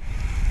 That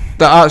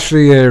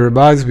actually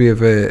reminds me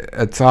of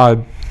a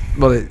time.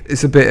 Well,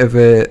 it's a bit of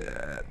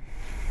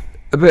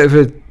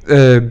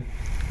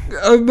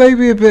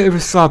maybe a bit of a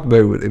sad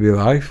moment in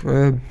my life.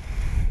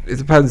 It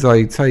depends how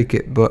you take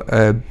it, but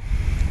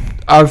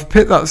I've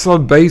picked that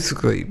song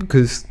basically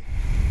because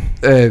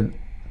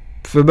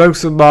for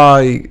most of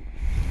my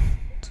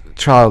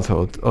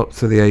childhood, up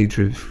to the age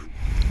of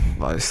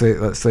let's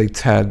say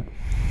 10,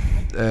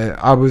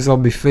 I was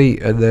on my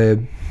feet, and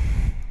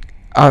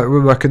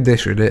with my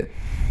condition it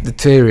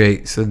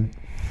deteriorates, and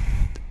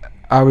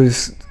I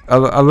was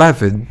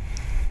 11,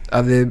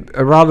 and then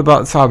around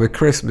about the time of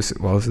Christmas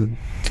it was, and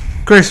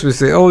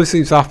Christmas, it always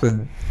seems to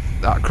happen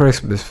at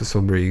Christmas for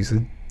some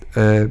reason.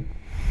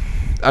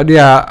 And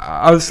yeah,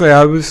 I would say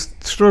I was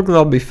struggling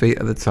on my feet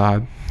at the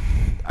time.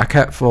 I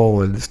kept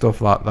falling and stuff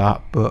like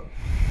that, but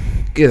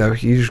you know,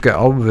 you just get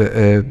on with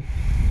it.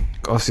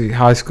 Obviously,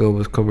 high school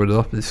was coming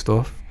up and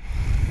stuff.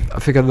 I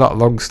think I'm not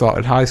long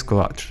started high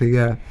school actually.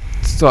 Yeah,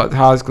 started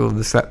high school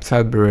in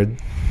September,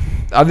 and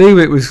I knew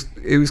it was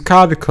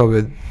kind of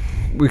coming.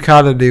 We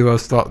kind of knew I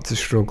was starting to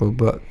struggle,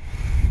 but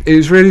it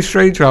was really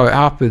strange how it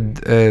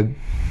happened.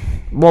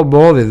 One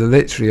morning,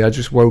 literally, I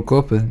just woke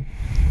up and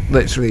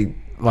literally,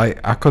 like,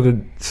 I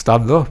couldn't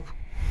stand up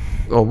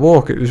or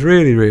walk. It was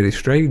really, really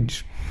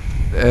strange.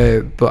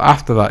 But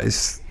after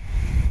that,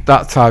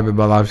 that time in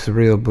my life's a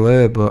real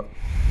blur. But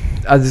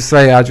as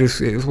I say,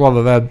 it was one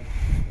of them.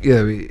 You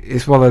know,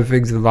 it's one of the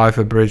things in life,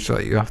 a bridge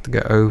that you have to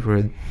get over,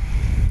 and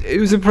it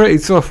was a pretty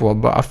tough one.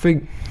 But I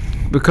think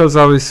because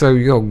I was so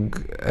young,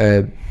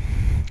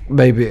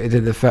 maybe it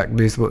didn't affect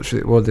me as much as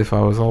it would if I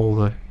was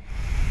older.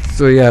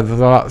 So yeah,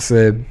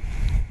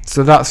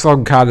 so that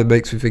song kind of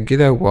makes me think, you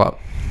know what,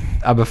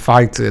 I'm a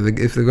fighter, and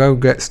if the going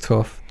gets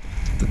tough,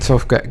 the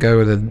tough get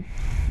going, and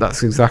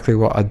that's exactly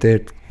what I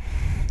did.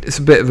 It's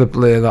a bit of a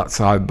blur that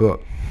time,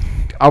 but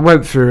I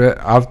went through it,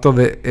 I've done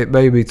it, it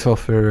made me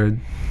tougher,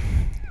 and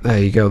there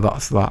you go,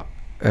 that's that.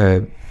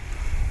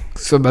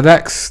 So my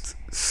next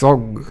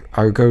song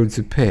I'm going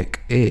to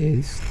pick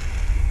is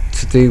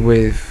to do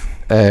with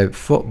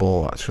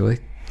football, actually.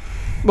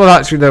 Well,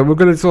 actually, no, we're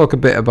going to talk a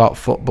bit about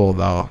football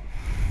now.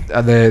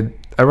 And then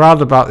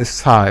around about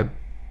this time,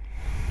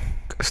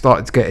 I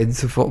started to get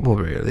into football,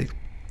 really.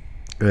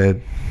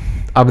 I'm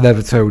an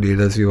Evertonian,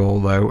 as you all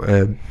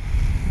know.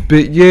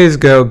 But years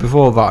ago,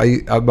 before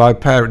that, my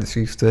parents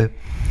used to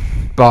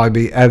buy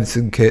me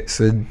Everton kits,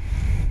 and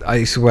I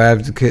used to wear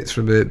Everton kits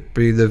from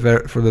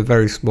a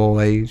very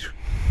small age.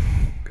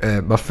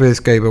 My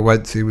first game I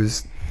went to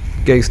was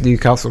against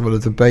Newcastle when I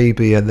was a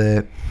baby,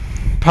 and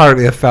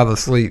apparently I fell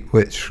asleep,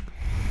 which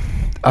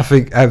I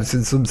think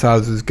Everton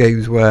sometimes was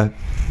games where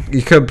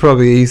you can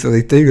probably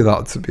easily do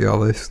that, to be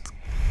honest.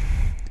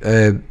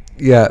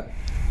 Yeah,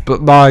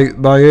 but my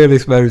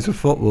earliest memories of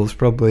football is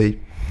probably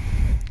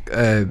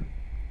I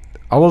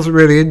wasn't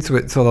really into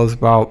it until I was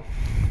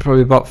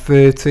probably about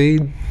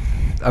 13.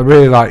 I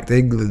really liked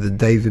England and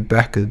David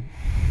Beckham,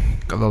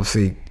 and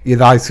obviously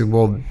United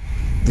won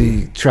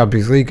the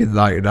Champions League in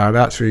 '99.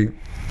 I actually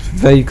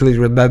vaguely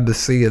remember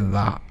seeing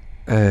that.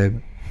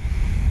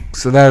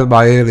 So they're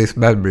my earliest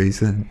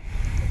memories,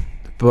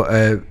 but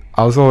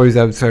I was always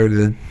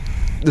Evertonian.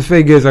 The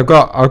thing is, I've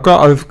got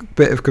a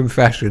bit of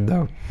confession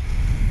though.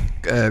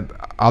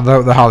 I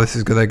don't know how this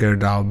is going to go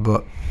down,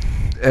 but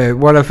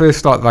when I first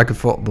started liking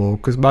football,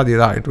 because Man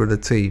United were the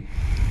team,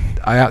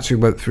 I actually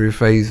went through a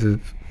phase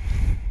of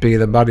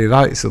being a Man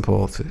United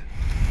supporter.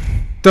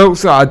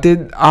 I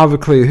didn't have a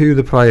clue who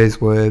the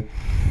players were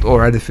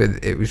or anything.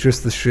 It was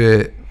just the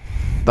shirt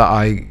that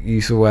I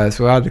used to wear,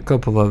 so I had a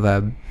couple of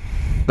them.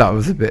 That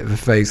was a bit of a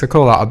phase. I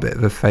call that a bit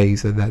of a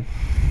phase, and then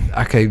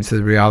I came to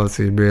the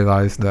reality and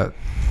realised that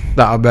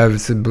I'm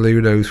Everton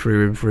Blue Nose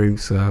through and through.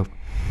 So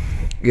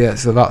yeah,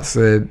 so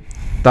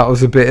that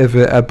was a bit of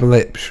a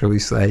blip, shall we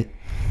say,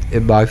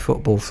 in my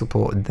football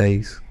supporting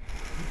days.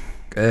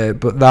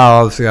 But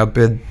now obviously I've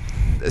been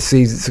a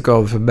season to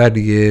go for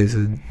many years,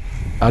 and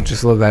I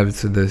just love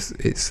Everton.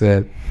 It's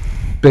a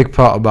big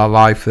part of my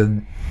life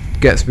and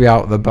gets me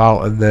out and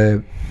about,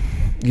 and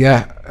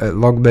yeah,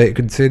 long may it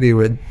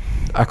continue, and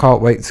I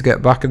can't wait to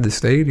get back in the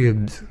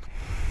stadiums.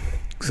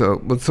 So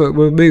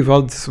we'll move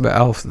on to something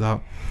else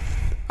now.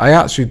 I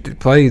actually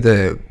played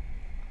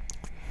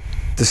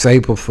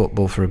disabled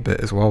football for a bit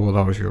as well when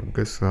I was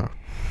younger, so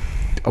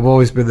I've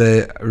always been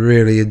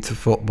really into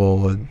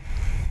football, and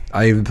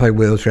I even play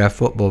wheelchair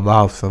football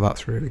now, so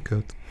that's really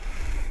good.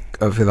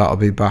 hopefully that'll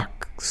be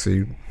back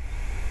soon.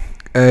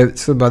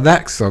 So my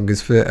next song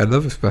is for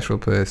another special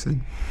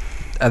person,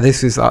 and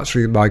this is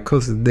actually my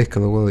cousin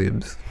Nicola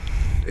Williams,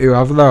 who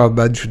I've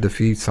mentioned a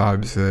few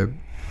times.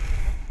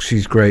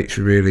 She's great,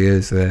 she really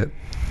is.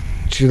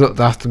 She looked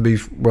after me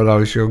when I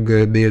was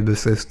younger, me and my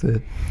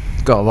sister.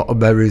 Got a lot of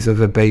memories of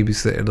her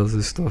babysitting us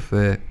and stuff.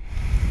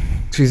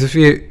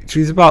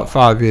 She's about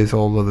 5 years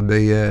older than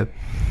me,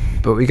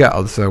 but we get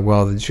on so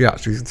well, and she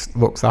actually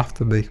looks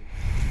after me.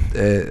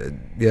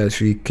 Yeah,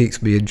 she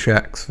keeps me in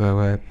check.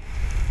 So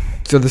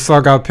the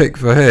song I picked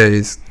for her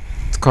it's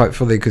quite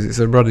funny because it's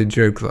a running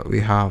joke that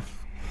we have.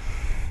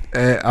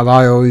 And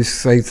I always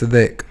say to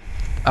Nick,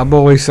 I'm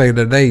always saying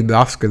her name,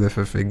 asking her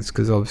for things,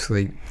 because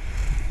obviously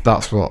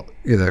that's what,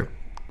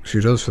 she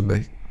does for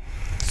me.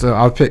 So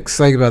I picked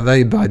Say My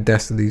Name by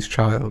Destiny's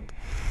Child.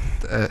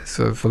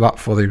 So for that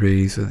funny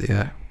reason,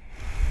 yeah.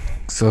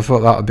 So I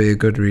thought that would be a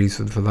good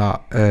reason for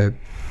that.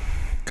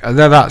 And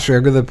then actually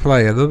I'm going to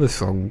play another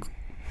song,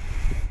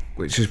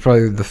 which is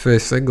probably the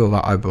first single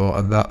that I bought,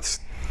 and that's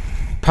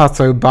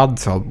Pato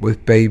Banton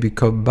with Baby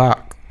Come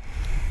Back.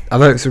 I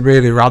know it's a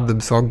really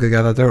random song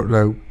again, I don't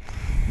know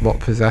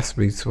what possessed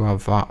me to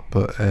have that,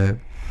 but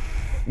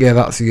yeah,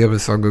 that's the other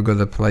song I'm going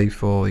to play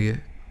for you.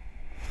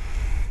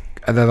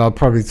 And then I'll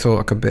probably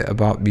talk a bit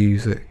about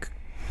music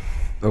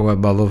and where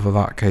my love of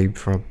that came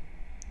from.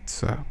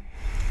 So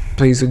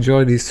please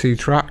enjoy these two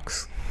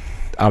tracks,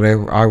 and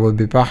I will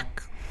be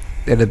back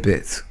in a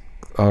bit.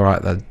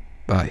 Alright then,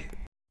 bye.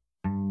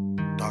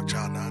 Dark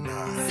Child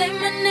 99.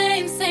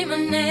 Say my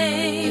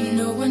name. If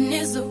no one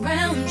is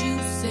around you,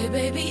 say,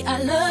 baby,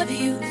 I love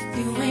you. If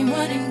you ain't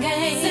running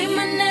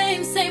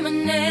game, say my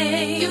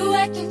name. You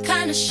acting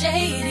kinda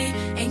shady,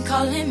 ain't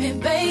calling me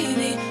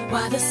baby.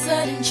 Why the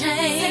sudden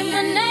change?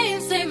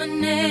 Say my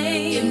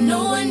name. If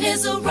no one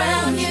is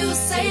around you,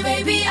 say,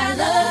 baby, I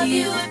love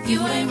you. If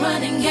you ain't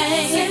running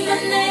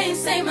game,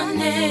 say my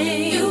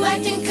name. You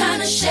acting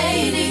kinda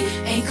shady,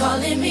 ain't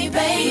calling me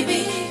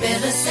baby.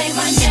 Better say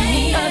my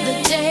name. The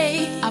other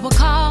day, I would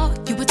call,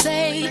 you would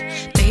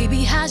say,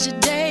 baby, how's your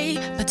day?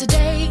 But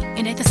today,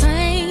 it ain't the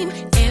same.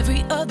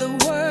 Every other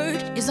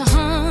word is a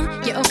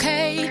yeah,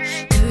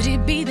 okay. Could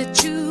it be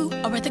that you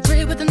are at the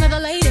crib with another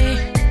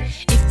lady?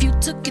 If you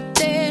took it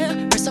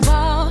there, first of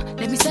all,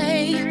 let me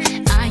say,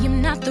 I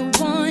am not the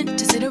one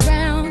to sit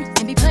around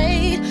and be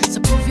played. So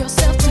prove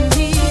yourself to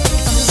me.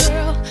 If I'm the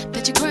girl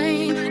that you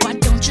claim, why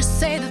don't you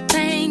say the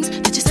things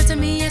that you said to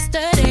me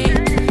yesterday?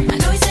 I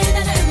know you say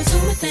that I was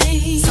doing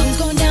things. Something's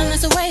going down,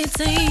 that's the way it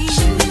seems.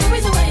 Shouldn't be the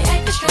reason why you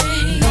acting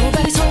strange.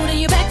 Nobody's holding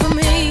you back from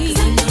me.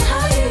 'Cause I know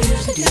how you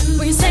used to do.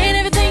 When you're saying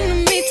everything to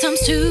me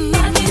times two.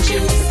 Why can't you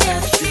just tell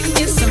the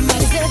truth? If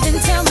somebody's dead, then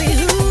tell me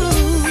who.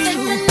 Say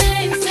my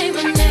name. Say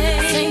my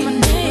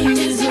name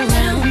is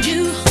around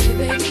you. Say,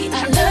 baby,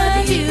 I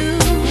love you.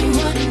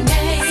 Running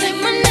game. Say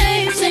my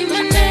name.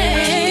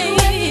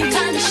 You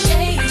kinda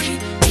shady,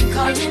 ain't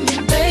calling me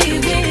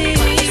baby.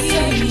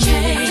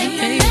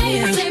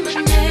 Say my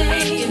name.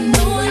 If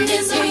no one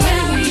is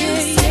around you,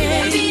 say,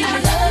 baby, I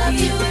love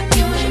you. If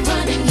you ain't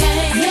running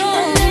game.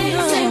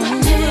 Say my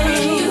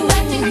name. You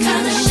acting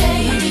kinda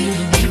shady,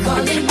 ain't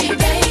calling me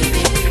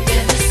baby.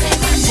 Better say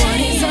my name. What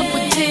is up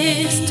with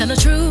this? Tell the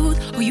truth,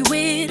 who you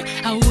with?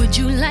 How would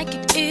you like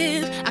it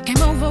if I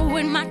came over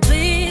with my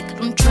clique?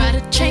 Don't try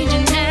to change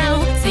it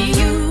now. Say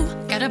you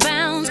gotta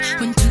bounce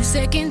when 2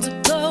 seconds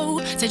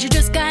ago said you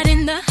just got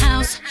in the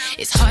house.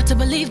 It's hard to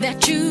believe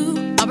that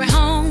you are at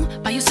home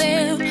by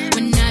yourself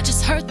when I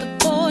just heard the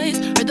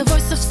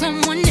voice of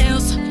someone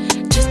else.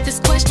 Just this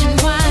question,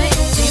 why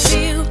do you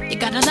feel you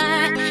gotta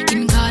lie?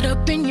 Getting caught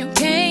up in your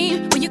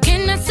game when you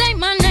cannot say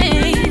my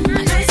name.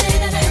 I know you say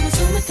that I was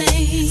doing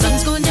things.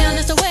 Something's going down,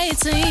 that's the way it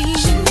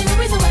seems. Shouldn't be the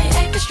reason why you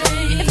acting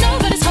strange. If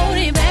nobody's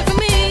holding you back from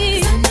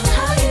me, 'cause I know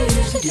how you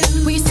used to do.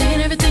 When you're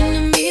saying everything to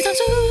me times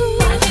two.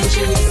 Why can't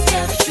you just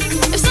tell the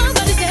truth? If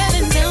somebody's dead,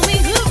 then tell me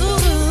who.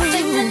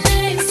 Say my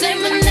name.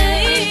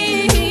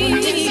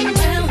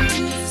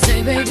 Say,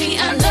 baby,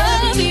 I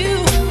love you.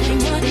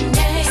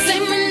 Say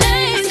my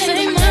name.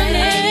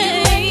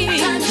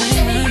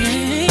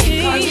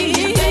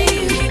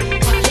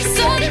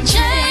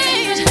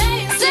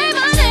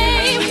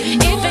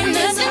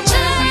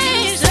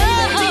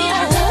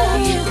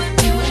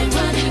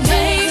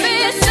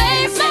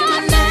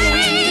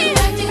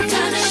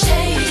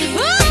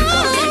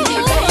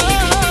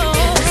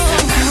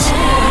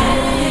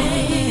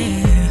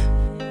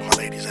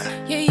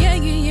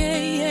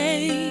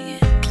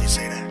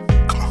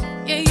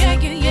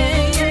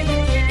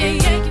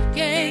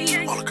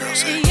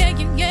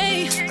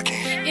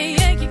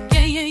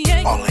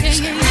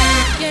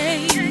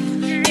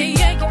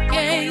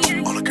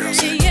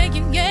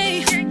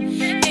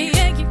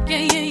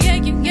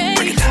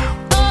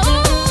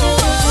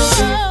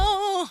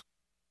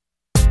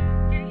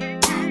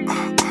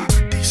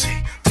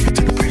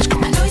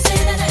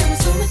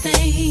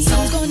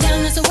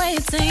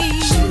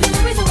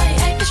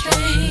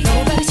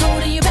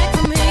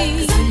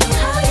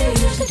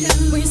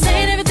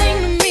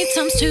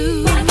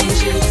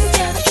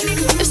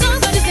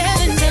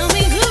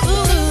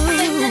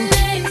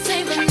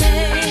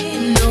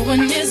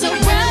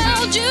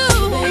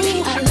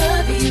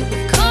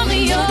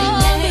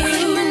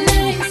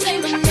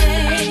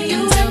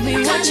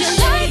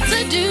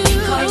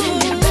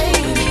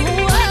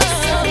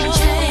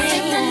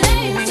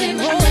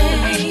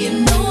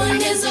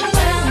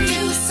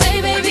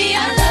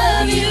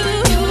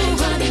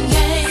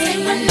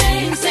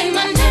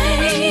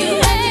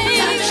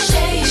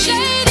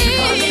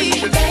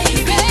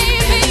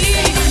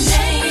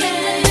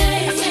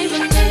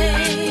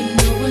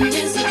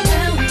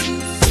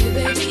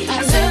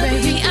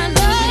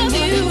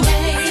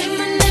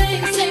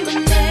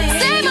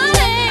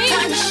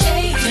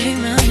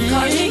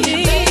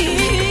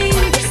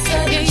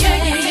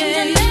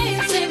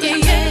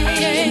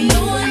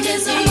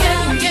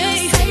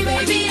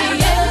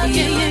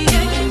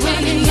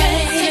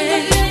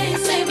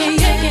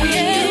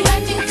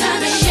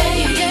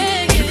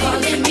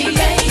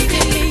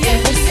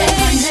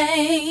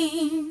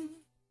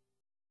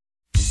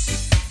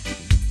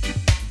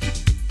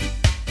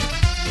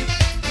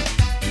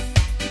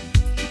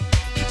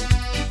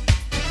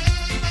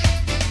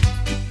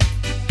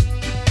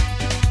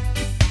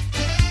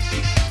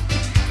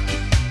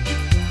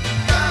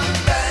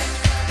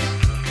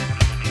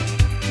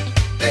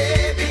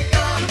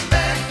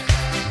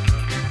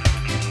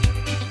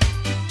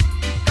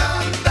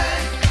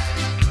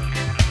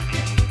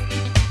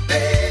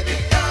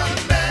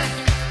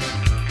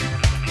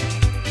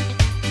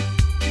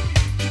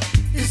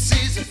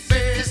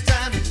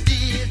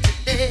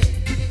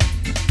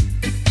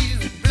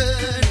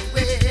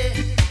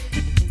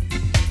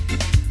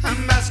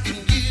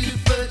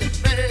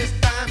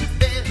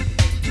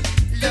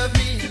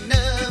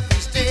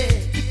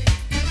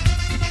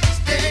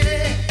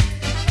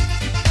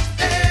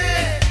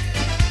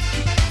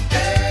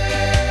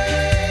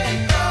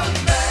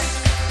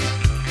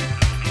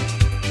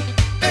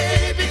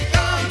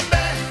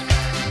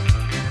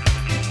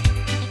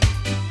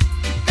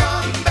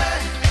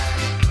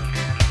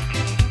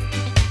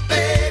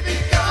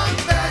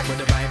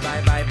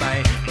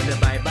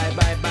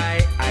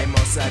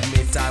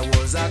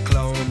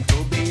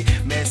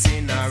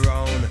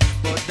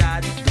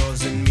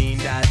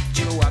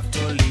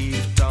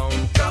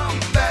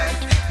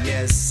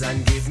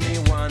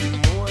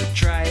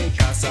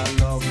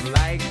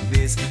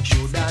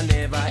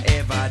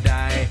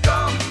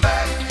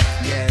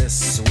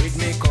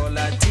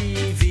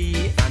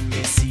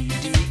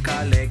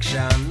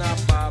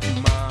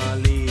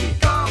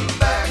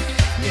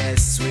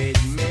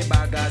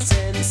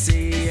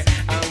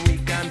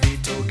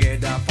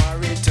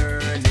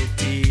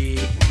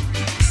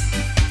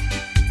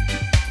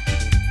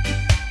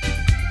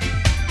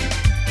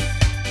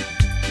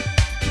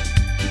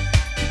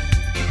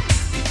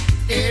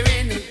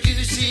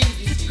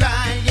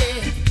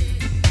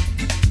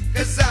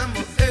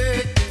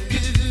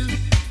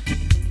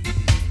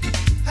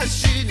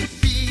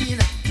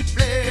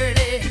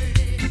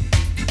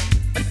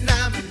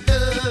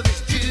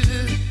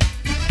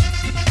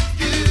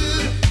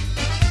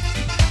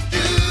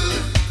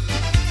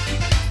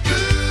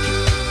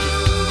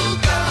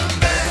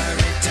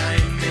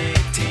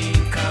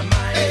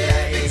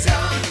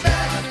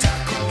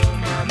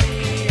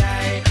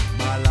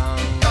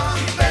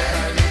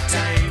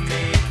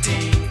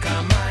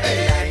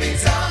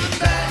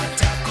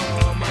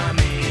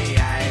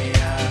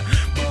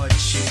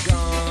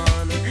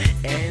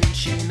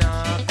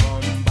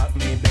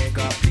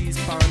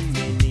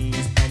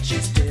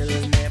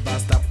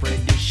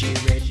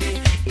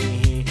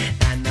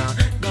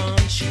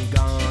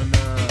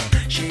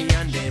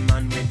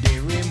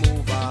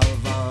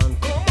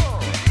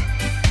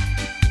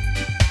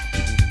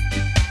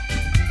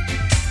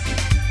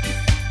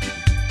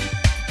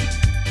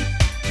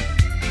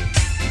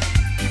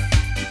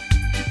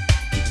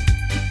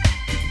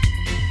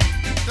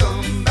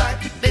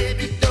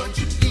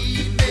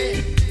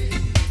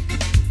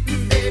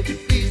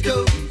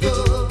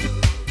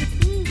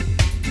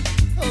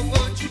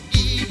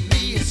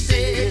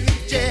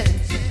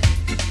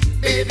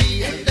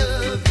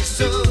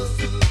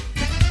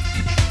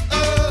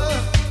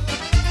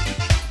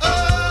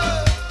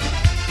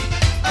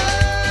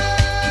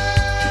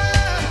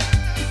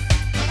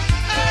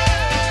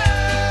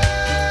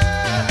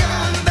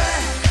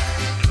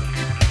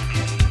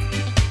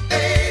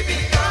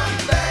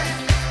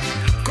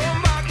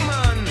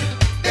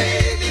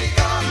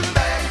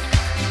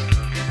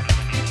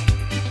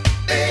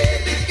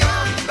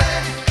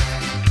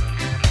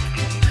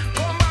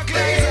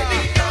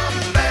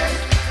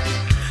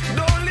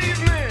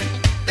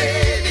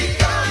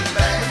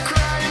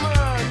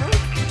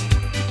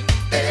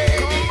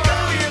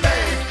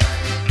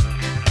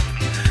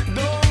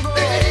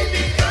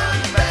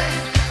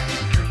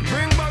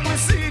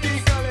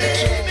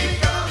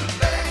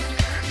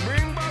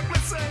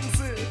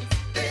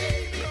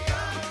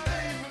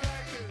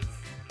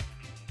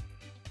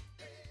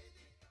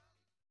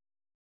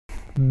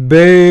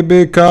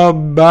 Baby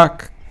Come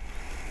Back.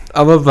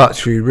 I love that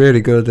tune,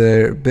 really good,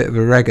 bit of a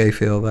reggae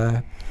feel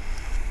there.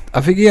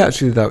 I think he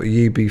actually did that with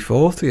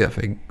UB40, I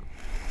think.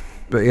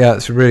 But yeah,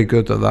 it's really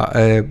good on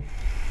that.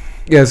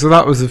 Yeah, so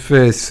that was the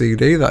first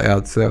CD that I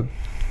had, so I'm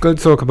going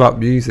to talk about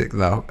music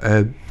now.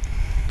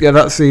 Yeah,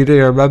 that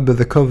CD, I remember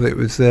the cover, it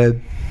was, there's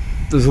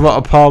a lot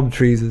of palm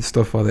trees and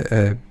stuff on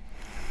it.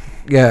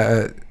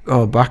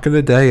 Back in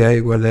the day,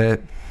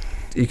 when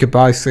you could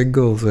buy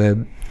singles,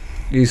 you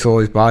used to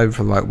always buy them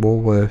from like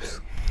Woolworths.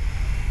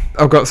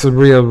 I've got some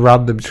real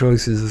random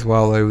choices as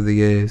well over the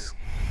years.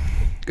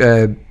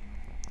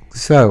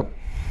 So,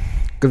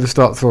 going to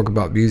start talking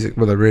about music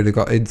when I really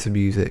got into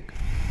music.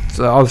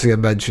 So obviously I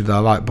mentioned I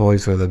like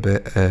Boyzone a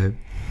bit, a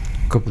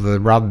couple of the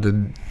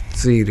random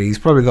CDs,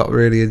 probably not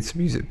really into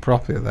music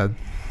properly then,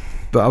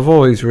 but I've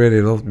always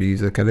really loved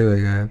music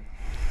anyway,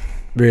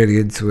 really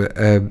into it,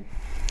 and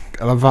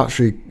I've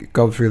actually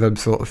gone through them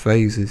sort of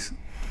phases.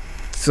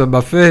 So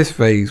my first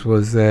phase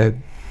was the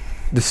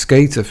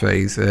skater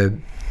phase. I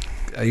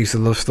used to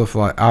love stuff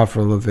like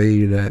Avril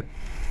Lavigne.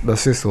 My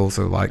sister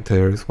also liked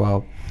her as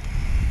well.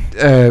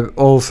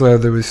 Also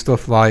there was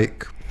stuff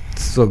like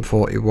Sum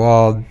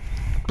 41,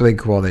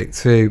 Blink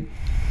 182,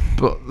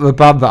 but the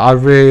band that I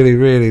really,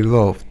 really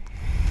loved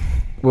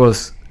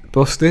was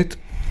Busted.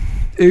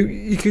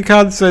 You can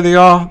kind of say they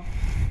are a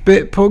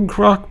bit punk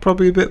rock,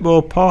 probably a bit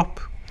more pop,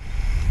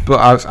 but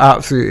I was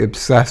absolutely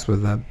obsessed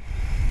with them.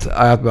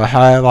 I had my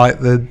hair like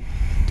them.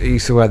 I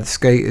used to wear the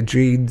skater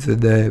jeans,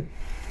 and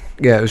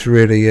yeah, it was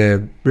really,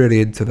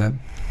 really into them.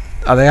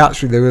 And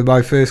they were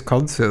my first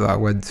concert that I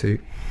went to,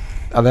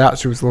 and I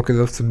actually was lucky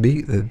enough to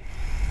meet them.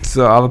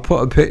 So I'll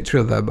put a picture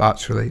of them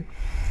actually.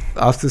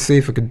 I have to see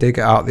if I can dig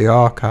it out of the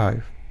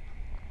archive.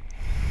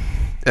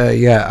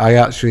 I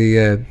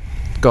actually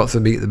got to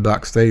meet them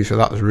backstage, so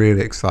that was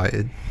really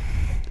exciting.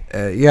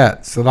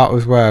 So that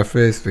was where I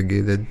first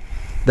figured, and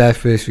their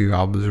first few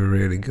albums were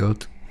really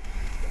good.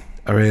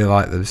 I really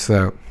like them,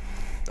 so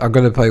I'm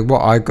going to play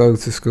What I Go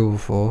to School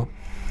For,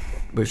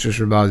 which just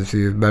reminds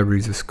me of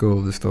memories of school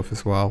and stuff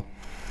as well.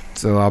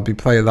 So I'll be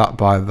playing that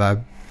by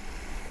them.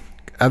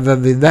 And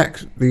then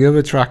the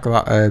other track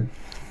that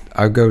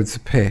I'm going to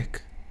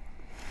pick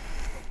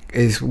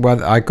is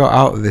when I got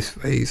out of this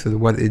phase and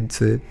went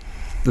into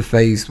the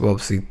phase, well,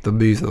 obviously the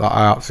music that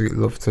I absolutely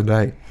love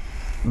today,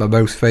 my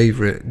most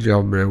favourite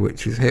genre,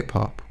 which is hip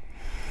hop.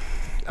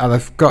 And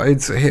I've got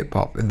into hip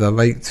hop in the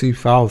late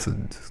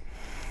 2000s,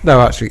 no,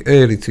 actually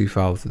early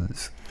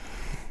 2000s,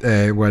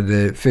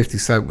 when 50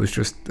 Cent was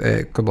just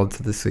come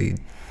onto the scene.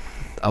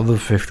 I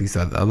love 50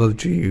 Cent, I love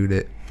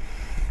G-Unit,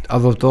 I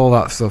loved all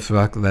that stuff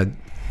back then.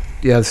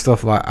 Yeah,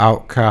 stuff like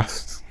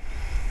Outkast,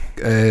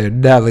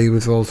 Nelly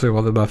was also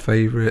one of my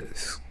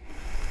favourites.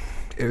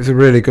 It was a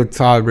really good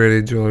time, really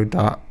enjoyed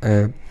that.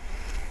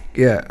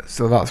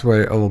 So that's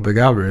where it all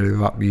began, really,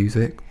 that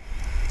music.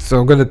 So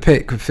I'm going to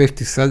pick a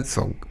 50 Cent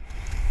song,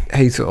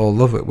 Hate It or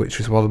Love It, which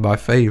was one of my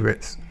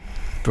favourites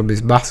from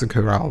his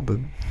Massacre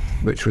album,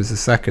 which was the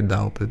second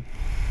album.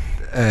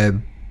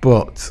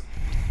 But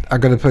I'm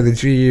going to play the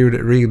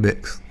G-Unit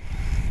remix.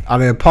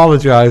 And I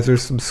apologise,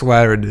 there's some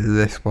swearing in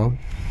this one,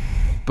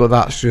 but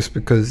that's just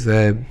because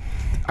I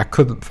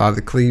couldn't find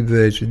the clean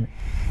version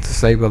to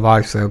save my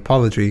life, so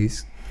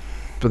apologies.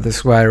 But the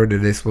swearing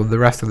in this one, the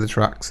rest of the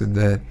tracks in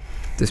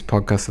this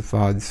podcast are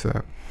fine,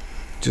 so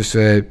just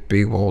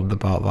be warned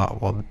about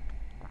that one.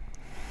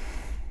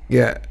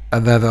 Yeah,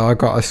 and then I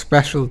got a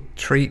special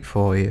treat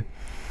for you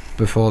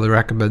before the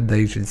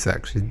recommendation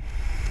section.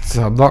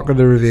 So I'm not going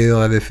to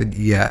reveal anything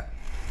yet,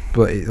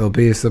 but it'll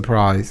be a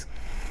surprise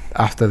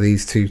after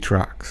these two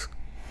tracks.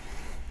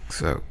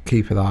 So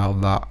keep an eye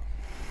on that.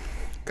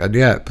 And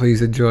yeah,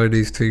 please enjoy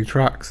these two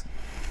tracks.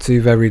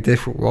 Two very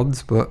different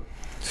ones, but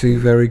two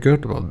very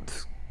good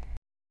ones.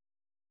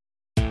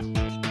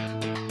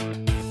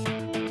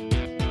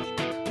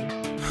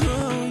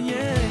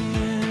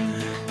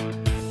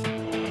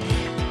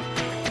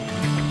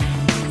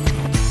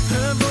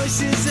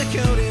 Voices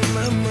echoed in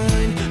my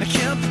mind. I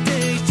count the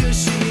days till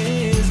she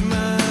is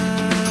mine.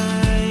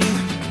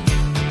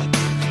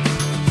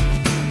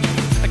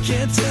 I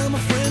can't tell my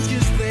friends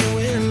cause they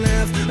will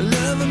laugh. I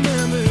love a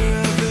member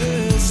of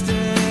her staff.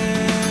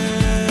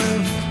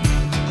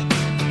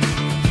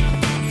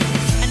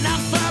 And I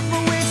fought my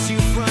way to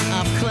front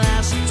of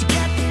class to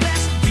get the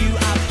best view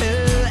of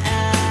her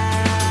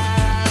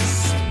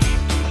ass.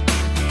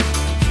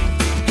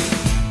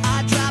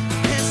 I dropped the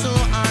pencil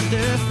on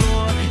the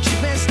floor. She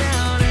bends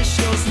down and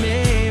shows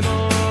me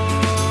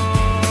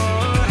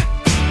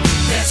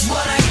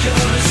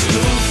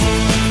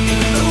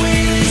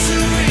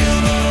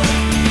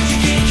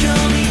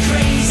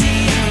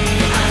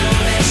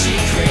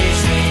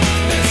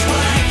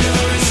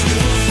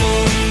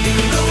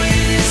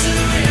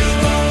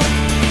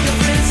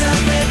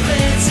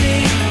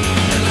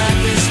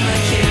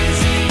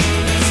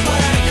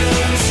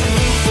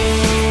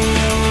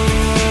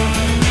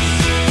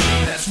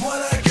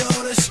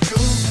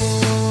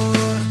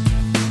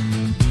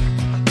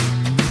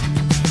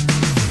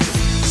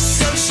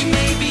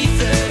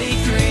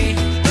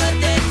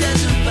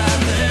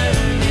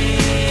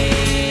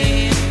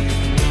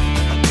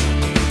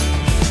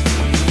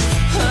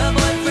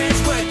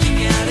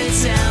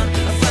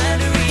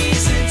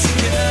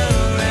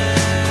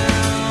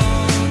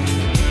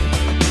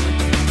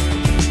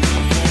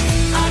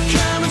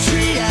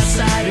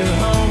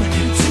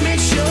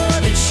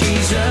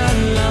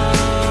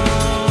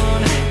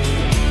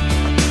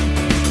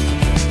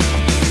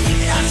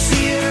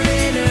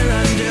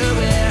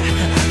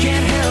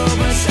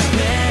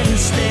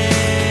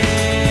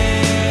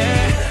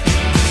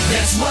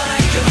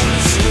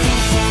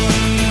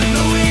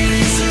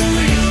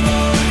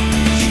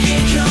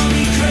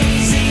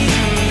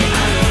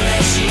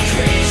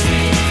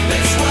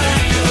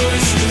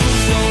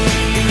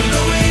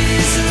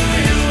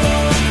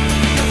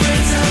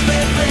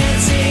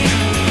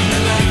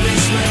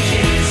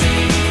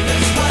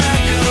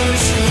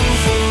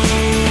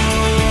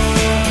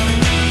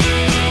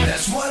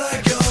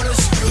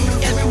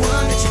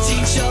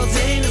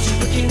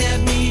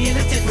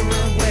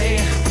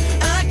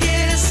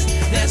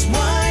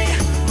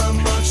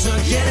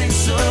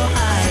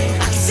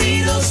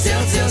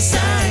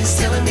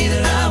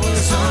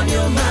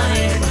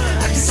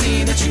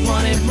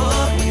wanted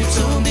more when you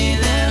told me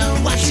that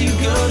I'm what you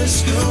go to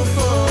school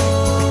for.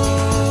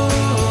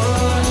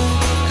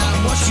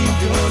 I'm what you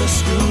go to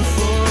school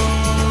for.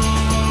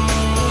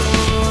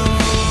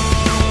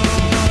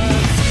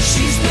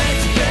 She's back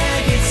to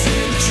back, it's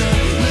in the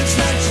trunk. Looks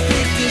like she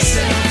picked this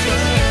out for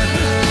her.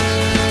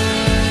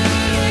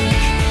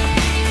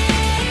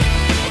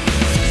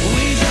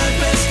 We drive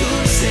past school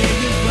to say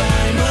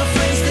goodbye. My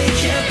friends, they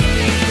can't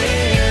believe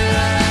their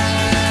eyes.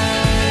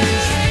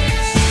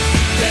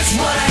 That's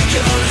what I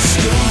go to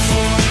school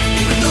for.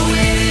 Even though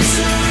it is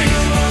a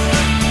real war.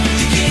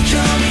 You can't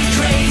call me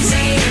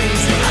crazy.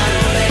 I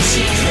know that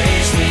she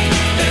craves me.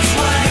 That's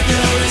what I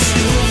go to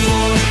school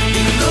for.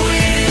 Even though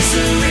it is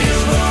a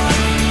real war.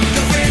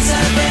 The friends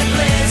I've had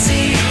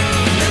plenty.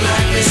 They're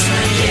like Miss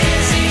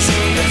Mackenzie's.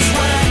 That's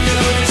what I go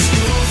to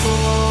school for.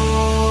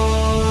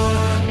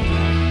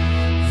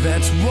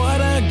 That's what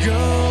I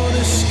go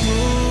to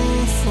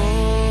school for.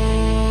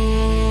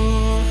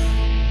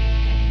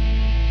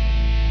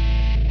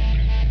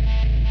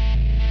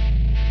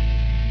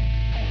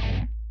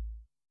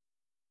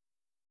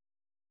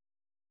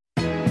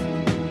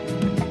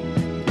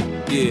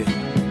 Yeah,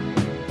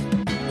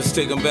 let's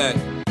take them back.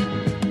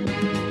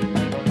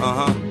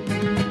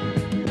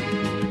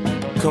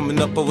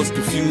 Coming up, I was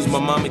confused. My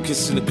mommy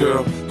kissing a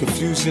girl.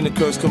 Confusion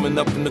occurs coming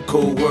up in the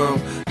cold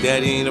world.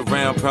 Daddy ain't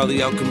around,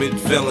 probably out committing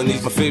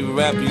felonies. My favorite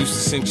rapper used to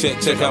sing,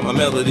 check out my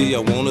melody. I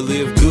wanna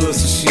live good,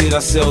 so shit, I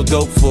sell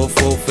dope for a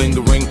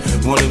 4-finger ring.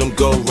 One of them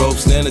gold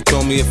ropes. Nana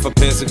told me if I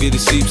pass, I get a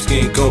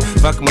sheepskin coat.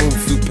 If I can move a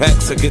few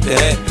packs, I get the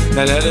hat.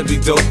 Now that'd be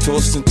dope.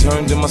 Tossed and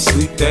turned in my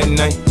sleep that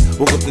night.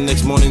 Woke up the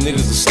next morning,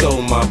 niggas have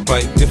stole my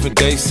bike. Different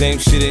day, same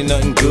shit, ain't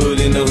nothing good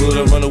in the hood.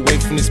 I run away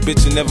from this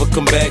bitch and never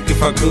come back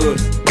if I could.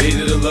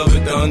 Hated to love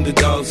it, the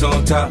underdogs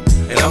on top.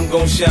 And I'm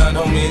gon' shine,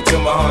 homie,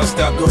 until my heart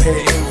stop. Go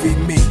ahead, envy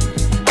me.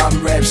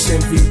 I'm Raps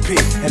MVP,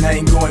 and I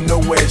ain't going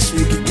nowhere, so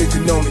you can get to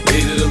know me.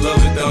 Hated to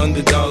love it, the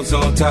underdogs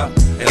on top.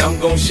 And I'm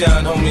gon'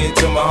 shine, homie,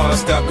 until my heart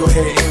stop. Go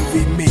ahead,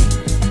 envy me.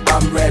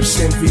 I'm Raps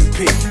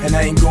MVP, and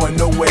I ain't going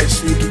nowhere,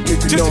 so you can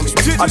get to know me.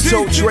 I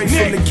told Dre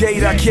from the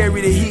gate, I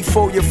carry the heat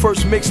for you.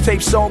 First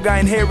mixtape song, I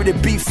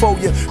inherited beef for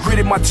you.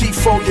 Gritted my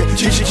teeth for you,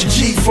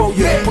 G for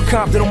you. Put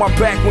Compton on my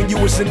back when you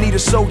was in need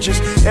of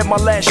soldiers. At my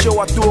last show,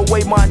 I threw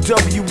away my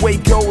NWA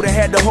gold and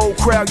had the whole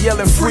crowd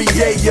yelling free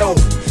yayo.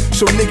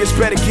 So niggas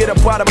better get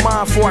up out of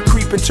mine before I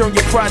creep and turn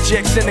your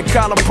projects into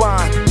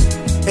Columbine.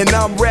 And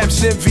I'm Raps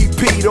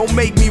MVP, don't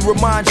make me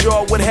remind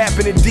y'all what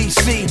happened in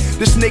DC.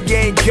 This nigga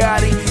ain't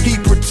got it, he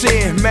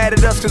pretend. Mad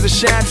at us cause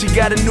Ashanti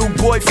got a new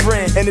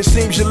boyfriend. And it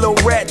seems your little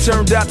rat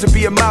turned out to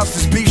be a mouse.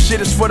 This beef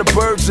shit is for the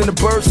birds and the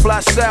birds fly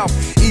south.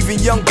 Even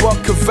Young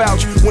Buck could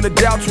vouch when the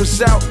doubts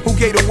was out. Who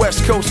gave the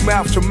West Coast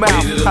mouth to mouth?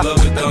 Hated to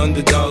love it, the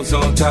underdogs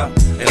on top.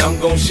 And I'm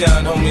gon'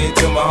 shine, homie,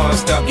 until my heart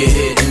stop. Get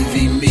ahead,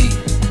 envy me.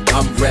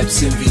 I'm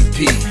Raps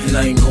MVP, and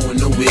I ain't going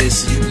nowhere,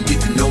 so you can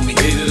get to know me.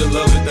 Hated to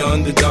love it, the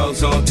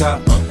underdogs on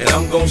top. And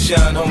I'm gon'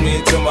 shine, homie,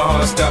 until my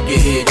heart stop. Get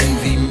ahead,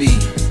 envy me.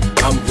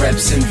 I'm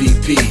Raps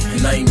MVP,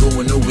 and I ain't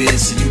going nowhere,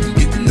 so you can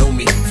get to know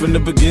me. From the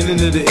beginning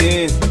to the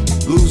end,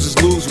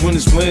 losers lose,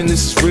 winners win.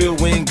 This is real,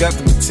 we ain't got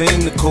to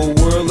pretend. The cold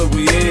world that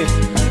we in,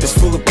 it's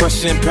full of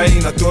pressure and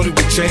pain. I thought it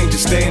would change,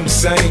 it's staying the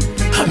same.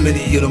 How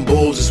many of them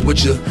balls is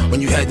with you?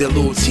 When you had that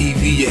little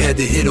TV, you had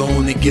to hit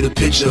on and get a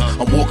picture.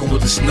 I'm walking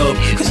with a snub,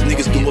 cause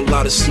niggas do a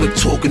lot of slick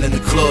talking in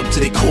the club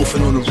till they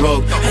coughing on the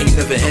rug. I ain't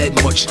never had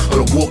much, but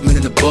a Walkman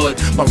in the bud.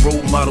 My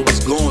role model was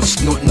gone,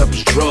 snorting up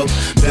his drug.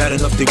 Bad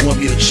enough they want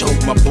me to choke.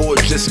 My boy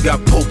just got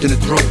poked in the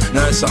throat.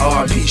 Now it's a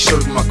RIP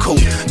shirt in my coat.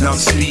 Now I'm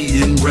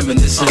speeding,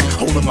 reminiscing,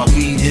 holding my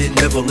weed in,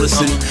 never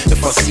listen.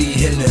 If I see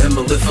him, then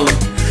I'ma lift him.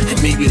 And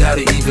maybe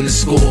that'll even the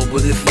score,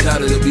 but if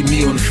not, it'll be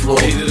me on the floor.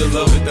 Hated to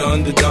love it, the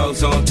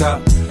underdogs on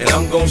top. And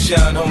I'm gon'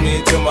 shine, homie,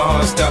 until my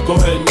heart stop. Go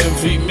ahead and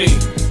envy me.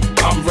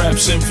 I'm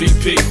Raps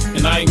MVP,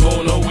 and I ain't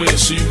going nowhere,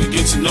 so you can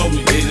get to know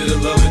me. Hated to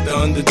love it, the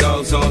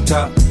underdogs on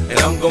top. And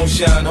I'm gon'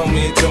 shine,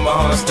 homie, until my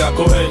heart stop.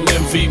 Go ahead and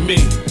envy me.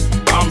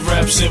 I'm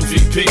Raps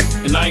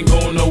MVP, and I ain't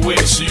going nowhere,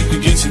 so you can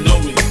get to know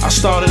me. I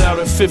started out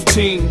at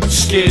 15,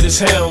 scared as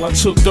hell. I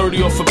took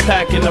 30 off a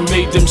pack and I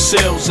made them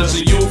sales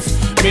as a youth.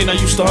 Man, I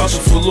used to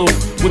hustle for loot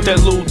with that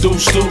little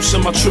deuce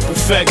and my triple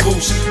fat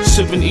goose.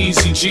 Sipping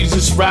easy,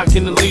 Jesus,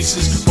 rocking the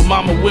leases. But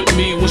mama with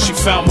me when she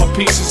found my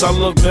pieces. I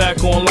look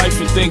back on life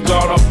and thank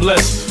God I'm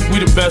blessed. We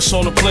the best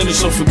on the planet,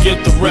 so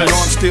forget the rest. You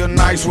know I'm still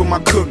nice with my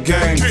cook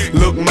game.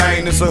 Look,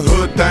 man, it's a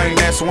hood thing.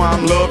 That's why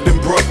I'm loved in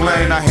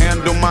Brooklyn. I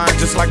handle mine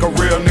just like a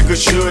real nigga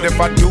should.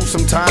 If I do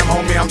some time,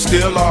 homie, I'm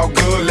still all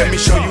good. Let me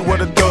show you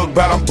what a thug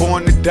bout. I'm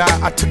born to die.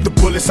 I took the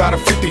bullets out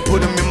of 50,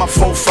 put them in my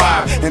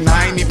 4-5. And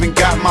I ain't even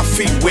got my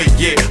feet wet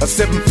yet. A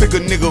 7-figure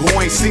nigga who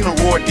ain't seen a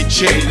royalty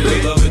check. Hated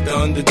to love it, the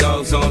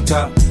underdogs on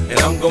top. And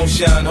I'm gon'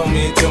 shine,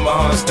 homie, until my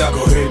heart stop.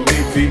 Go ahead and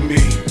envy me.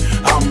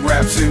 I'm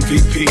Raps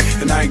MVP,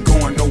 and I ain't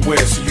going nowhere,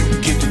 so you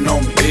can get to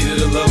know me. Hated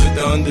to love it,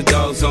 the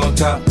underdogs on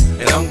top.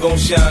 And I'm gon'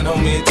 shine,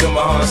 homie, until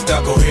my heart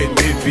stop. Go ahead and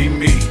envy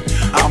me.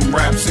 I'm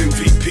Raps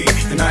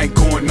MVP, and I ain't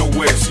going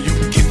nowhere, so you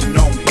can get to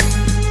know me.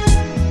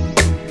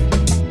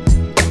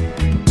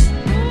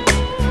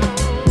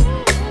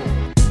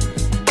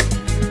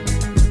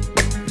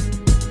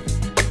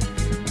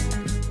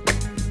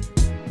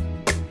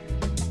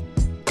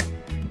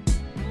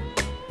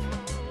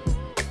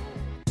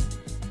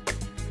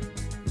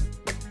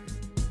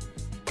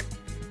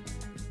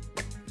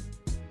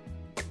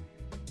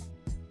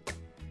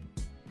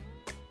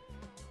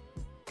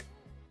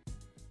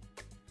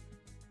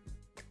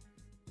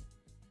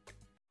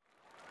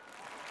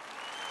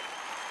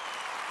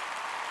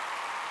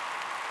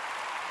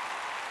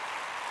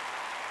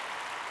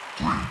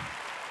 2,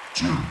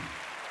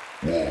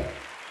 1,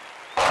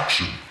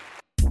 action.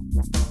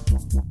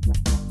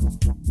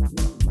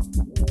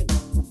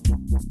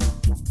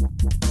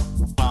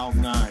 Cloud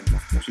 9,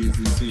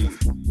 GZT.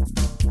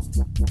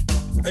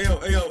 Hey yo,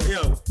 hey yo, hey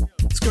yo.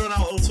 It's going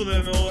out to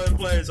them all them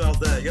players out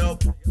there, yo.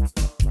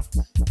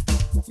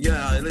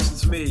 Yeah, listen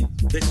to me.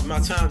 This is my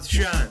time to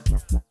shine.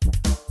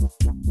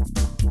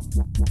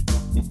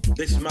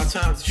 This is my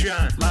time to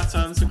shine. My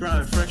time to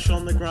grind, fresh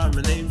on the grind.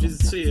 My name's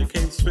GZT, I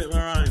came to spit my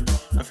rhyme.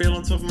 I feel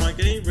on top of my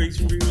game,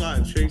 racing dream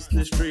life, chasing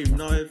this dream.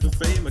 Not here for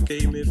fame, I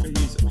came here for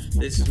music.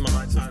 This is my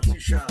time to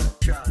shine,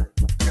 shine,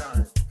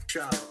 shine,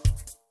 shine.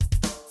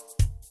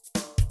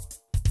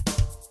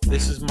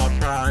 This is my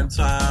prime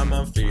time,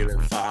 I'm feeling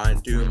fine.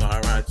 Do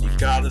my right, you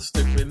gotta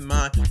stick with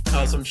mine,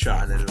 cause I'm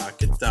shining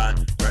like a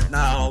dime. Right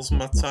now's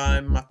my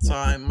time, my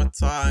time, my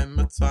time,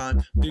 my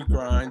time. To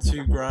grind,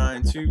 to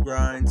grind, to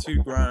grind, to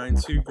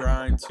grind, to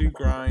grind, to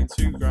grind,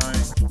 to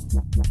grind.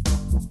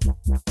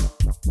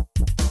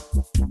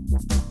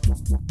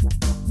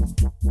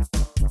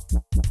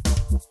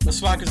 The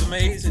swag is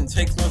amazing,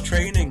 takes no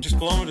training, just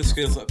blown with the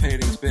skills that pay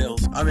these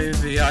bills. I'm in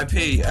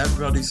VIP,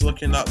 everybody's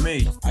looking at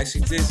me. I see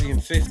Dizzy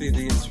and 50,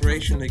 the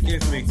inspiration they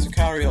give me to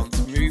carry on,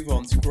 to move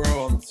on, to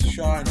grow on, to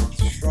shine on,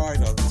 to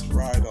stride on, to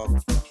ride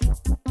on.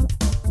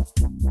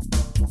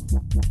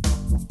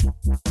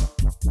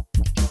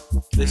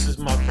 This is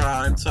my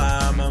prime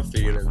time, I'm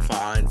feeling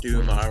fine.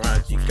 Do my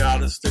right, you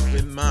gotta stick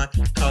with mine,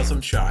 cause I'm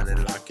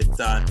shining like a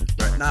dime.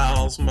 Right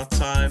now's my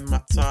time,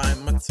 my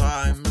time, my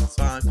time, my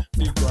time.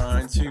 To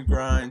grind, to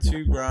grind,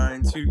 to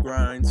grind, to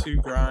grind, to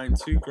grind,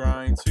 to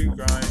grind, to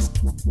grind.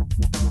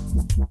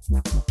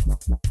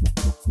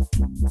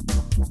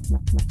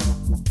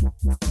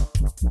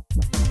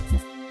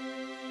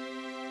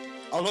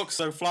 I look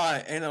so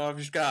fly, ain't no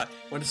average guy.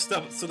 When I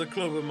step up to the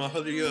club with my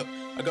hoodie up,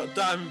 I got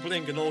diamond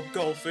bling and all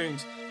gold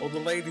things. All the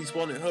ladies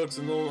wanting hugs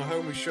and all the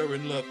homies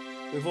showing love.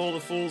 With all the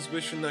fools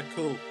wishing they're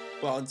cool,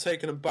 but I'm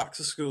taking them back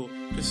to school.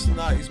 Cause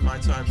tonight is my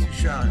time to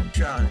shine,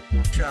 shine,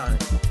 shine,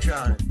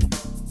 shine.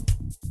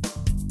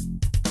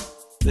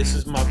 This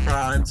is my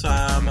prime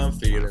time, I'm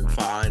feeling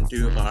fine.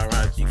 Do my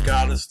right, you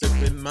gotta stick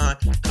with mine,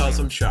 cause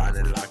I'm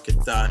shining like a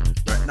dime.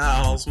 Right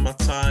now's my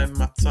time,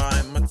 my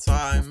time, my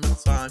time, my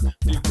time.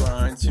 To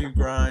grind, to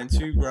grind,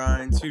 to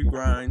grind, to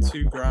grind,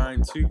 to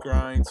grind, to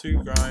grind,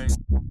 to grind.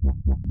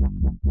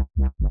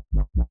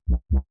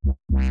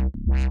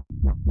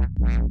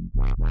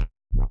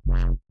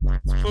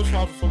 To push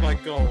harder for my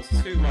goals,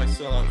 to my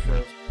sellout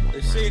shows.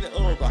 They've seen it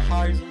all, the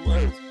highs and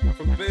lows.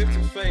 From birth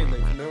to fame,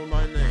 they've known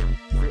my name.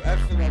 Through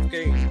everything I've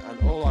gained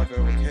and all I've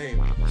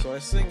overcame. So I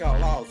sing out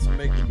loud to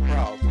make them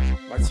proud.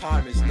 My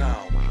time is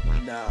now,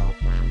 now,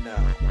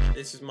 now.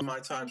 This is my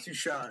time to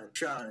shine,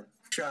 shine,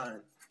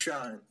 shine,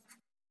 shine.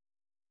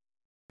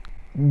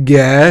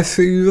 Guess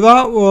who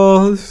that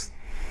was?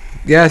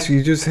 Yes,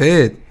 you just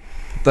heard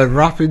the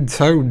rapping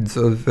tones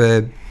of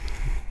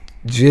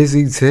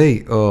Jizzy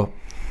T, or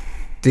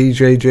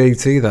DJ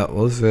JT, that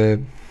was.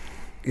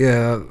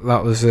 Yeah,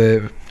 that was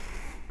a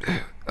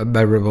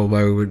memorable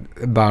moment.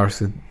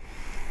 Embarrassing.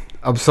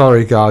 I'm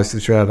sorry, guys, to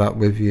share that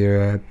with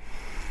you.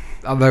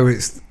 I know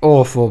it's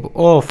awful,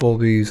 awful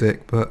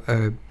music, but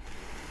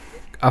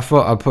I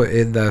thought I'd put it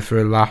in there for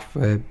a laugh.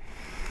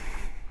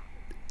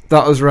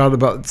 That was around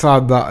about the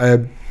time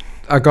that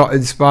I got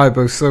inspired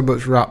by so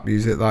much rap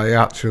music that I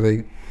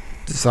actually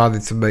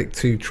decided to make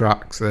 2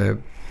 tracks.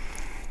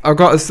 I've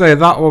got to say,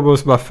 that one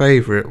was my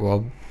favourite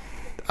one.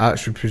 I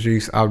actually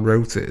produced and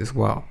wrote it as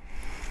well.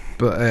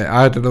 But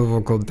I had another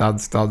one called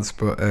Dance Dance,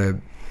 but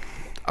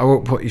I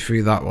won't put you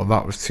through that one.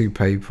 That was too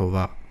painful,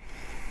 that.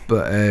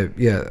 But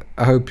yeah,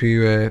 I hope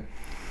you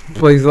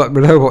please let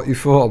me know what you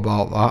thought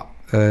about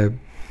that.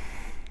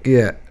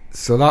 Yeah,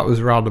 so that was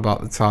around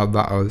about the time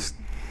that I was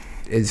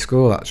in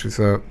school, actually.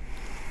 So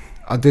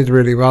I did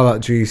really well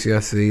at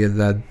GCSE and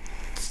then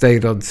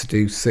stayed on to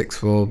do 6th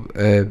form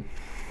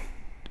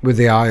with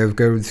the eye of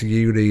going to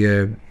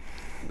uni,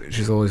 which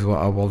is always what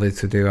I wanted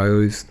to do. I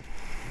always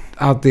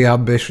had the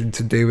ambition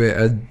to do it,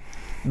 and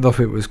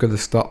nothing was going to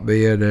stop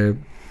me.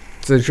 And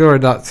so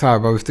during that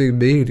time I was doing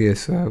media,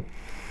 so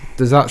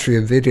there's actually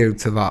a video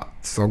to that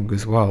song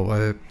as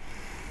well,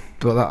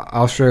 but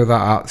I'll show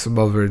that at some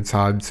other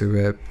time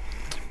to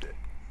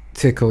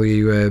tickle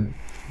you.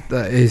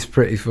 That is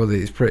pretty funny.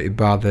 It's pretty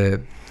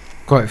bad,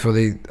 quite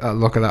funny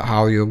looking at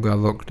how young I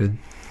looked and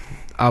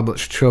how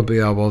much chubby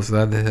I was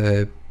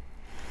then,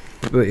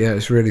 but yeah,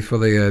 it's really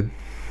funny.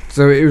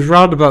 So it was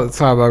round about the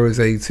time I was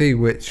 18,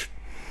 which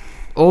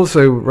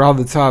also around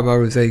the time I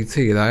was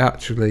 18 I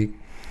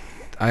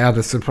had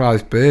a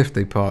surprise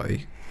birthday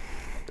party,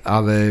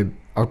 and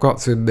I've got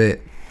to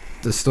admit,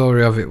 the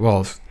story of it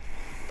was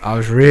I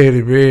was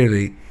really,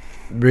 really,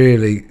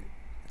 really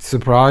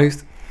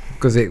surprised,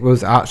 because it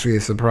was actually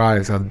a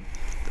surprise and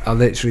I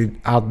literally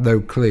had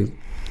no clue.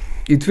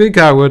 You'd think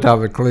I would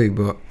have a clue,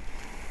 but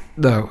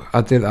no,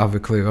 I didn't have a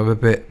clue.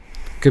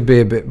 Could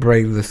be a bit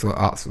brainless like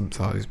that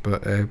sometimes,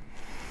 but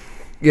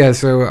yeah,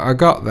 so I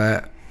got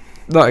there,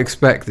 not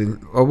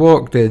expecting. I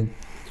walked in,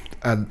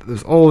 and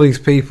there's all these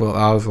people, and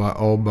I was like,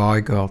 oh my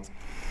god.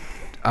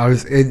 I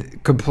was in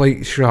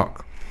complete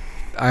shock.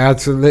 I had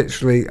to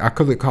literally, I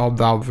couldn't calm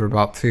down for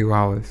about 2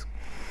 hours.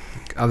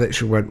 I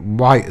literally went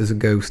white as a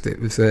ghost.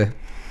 It was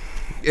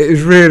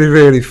really,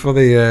 really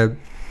funny,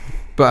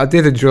 but I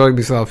did enjoy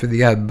myself in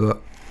the end, but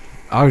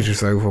I was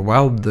just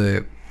overwhelmed.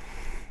 It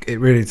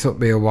really took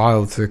me a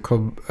while to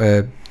come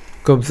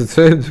to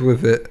terms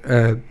with it,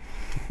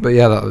 but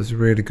yeah, that was a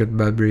really good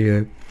memory.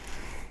 A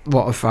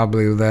lot of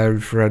family were there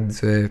and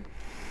friends. My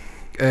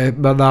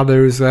nana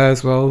was there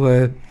as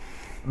well.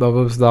 My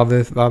mum's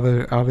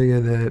nana Annie,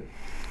 and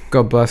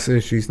God bless her,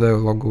 she's no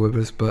longer with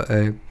us, but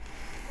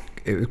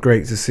it was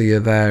great to see her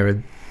there.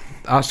 And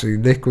actually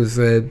Nick was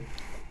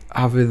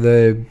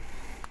having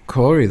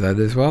Corey then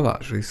as well,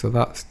 actually, so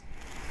that's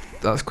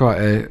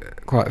quite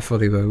a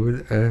funny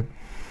moment.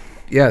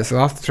 Yeah, so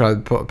I have to try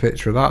and put a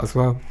picture of that as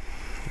well.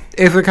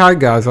 If I can,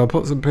 guys, I'll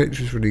put some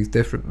pictures from these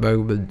different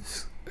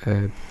moments,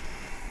 and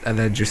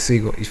then just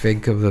see what you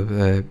think of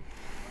them.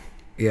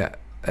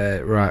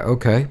 Right,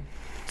 okay.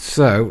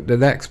 So the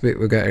next bit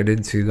we're getting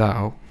into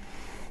now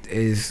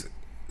is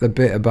the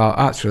bit about,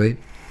 actually,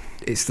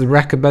 it's the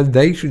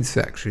recommendation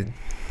section.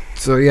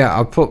 So yeah,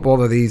 I put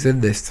one of these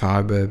in this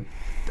time.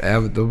 I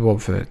haven't done one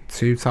for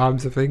 2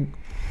 times, I think.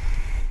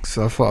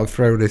 So I thought I'd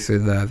throw this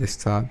in there this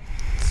time.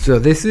 So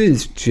this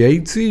is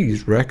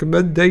JT's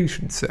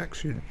recommendation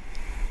section.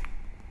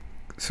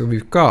 So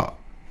we've got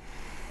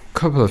a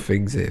couple of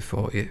things here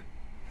for you.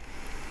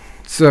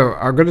 So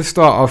I'm going to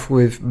start off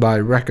with my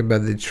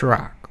recommended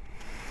track,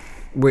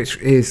 which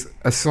is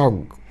a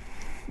song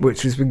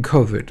which has been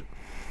covered,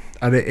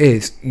 and it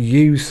is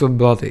You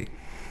Somebody,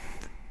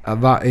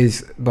 and that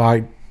is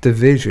by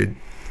Division.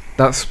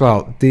 That's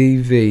spelled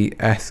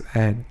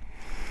DVSN.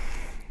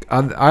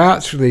 And I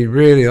actually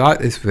really like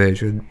this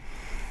version.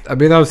 I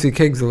mean, obviously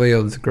Kings of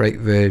Leon's a great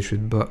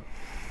version, but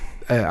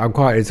I'm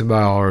quite into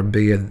my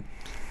R&B, and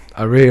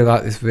I really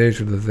like this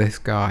version of this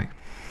guy.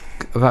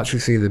 I've actually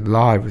seen him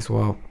live as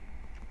well.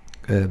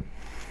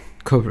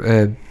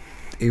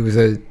 He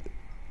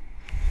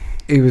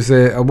was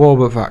a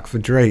warm-up act for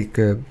Drake.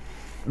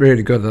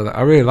 Really good.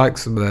 I really like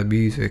some of their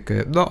music.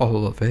 Not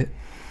all of it,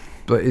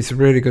 but it's a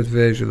really good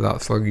version of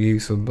that song, You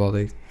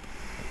Somebody.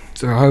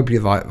 So I hope you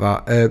like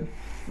that.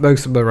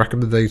 Most of my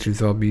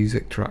recommendations are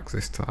music tracks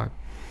this time.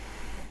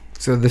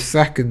 So the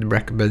second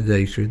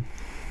recommendation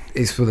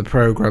is for the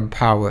program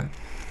Power,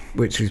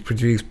 which is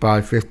produced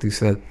by 50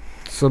 Cent.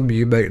 Some of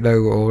you may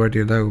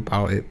already know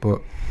about it,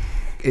 but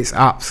it's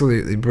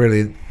absolutely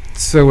brilliant.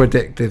 So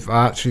addictive.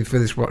 I actually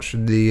finished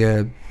watching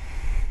the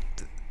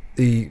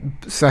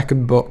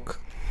second book.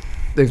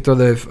 They've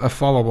done a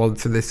follow-on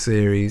to this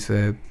series.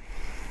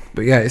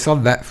 But yeah, it's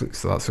on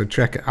Netflix, so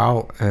check it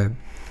out.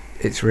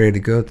 It's really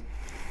good.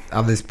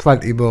 And there's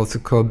plenty more to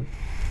come.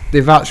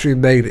 They've actually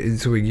made it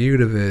into a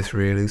universe,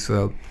 really,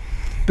 so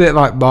a bit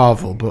like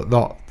Marvel, but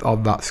not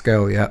on that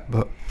scale yet.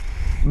 But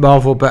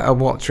Marvel better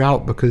watch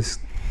out, because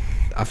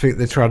I think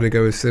they're trying to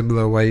go a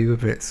similar way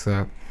with it,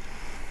 so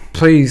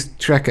please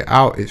check it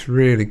out. It's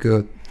really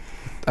good.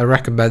 I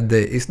recommend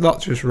it. It's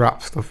not just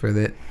rap stuff in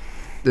it.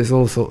 There's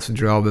all sorts of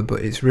drama,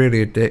 but it's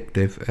really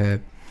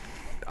addictive.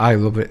 I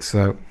love it,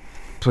 so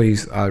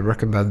please, I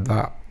recommend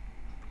that.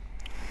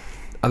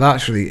 And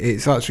actually,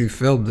 it's actually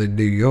filmed in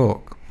New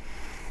York.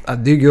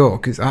 And New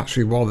York is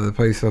actually one of the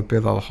places I've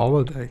been on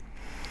holiday.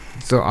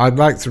 So I'd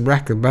like to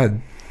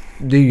recommend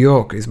New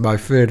York is my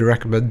third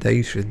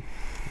recommendation.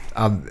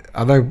 And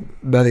I know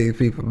many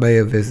people may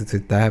have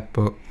visited there,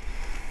 but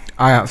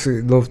I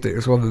absolutely loved it. It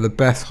was one of the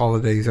best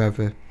holidays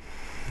ever.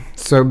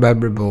 So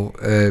memorable.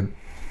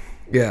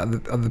 Yeah, and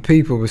the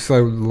people were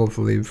so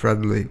lovely and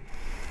friendly.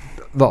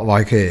 Not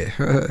like here.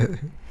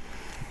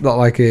 Not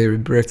like here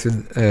in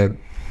Britain.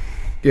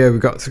 Yeah, we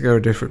got to go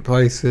to different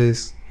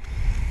places.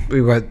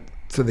 We went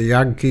to the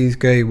Yankees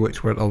game,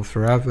 which went on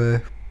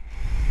forever.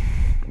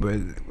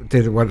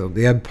 We went on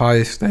the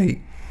Empire State.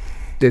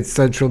 Did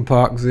Central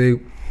Park Zoo.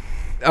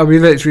 And we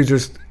literally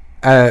just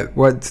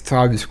went to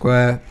Times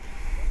Square.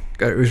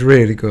 It was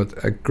really good.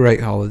 A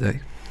great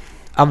holiday.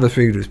 And the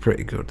food was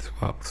pretty good as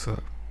well.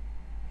 So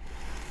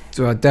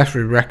I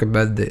definitely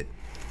recommend it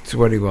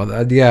to anyone.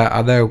 And yeah,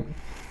 I know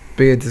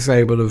being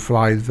disabled and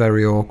flying is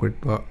very awkward,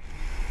 but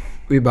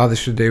we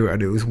managed to do it,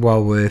 and it was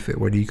well worth it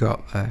when you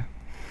got there.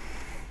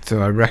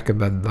 So I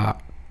recommend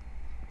that.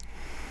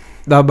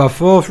 Now my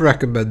fourth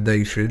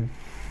recommendation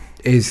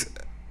is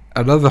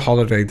another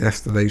holiday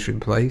destination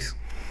place,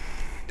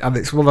 and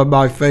it's one of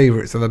my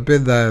favourites, and I've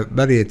been there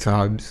many a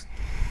times.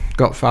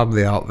 Got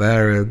family out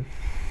there, and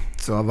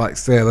so I'd like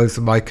to say hello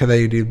to my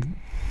Canadian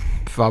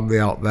family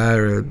out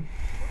there, and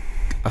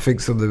I think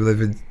some of them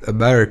live in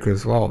America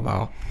as well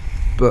now.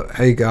 But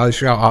hey guys,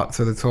 shout out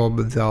to the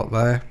Tormans out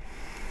there.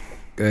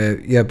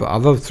 Yeah, but I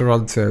love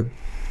Toronto.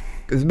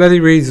 There's many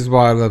reasons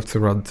why I love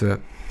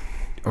Toronto.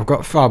 I've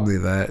got family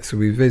there, so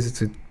we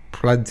visited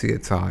plenty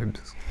of times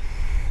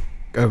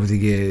over the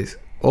years.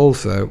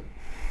 Also,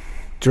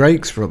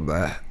 Drake's from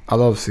there,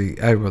 and obviously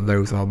everyone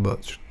knows how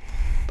much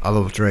I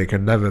love Drake. I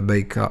never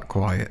make that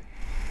quiet.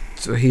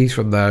 So he's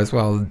from there as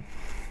well. And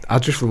I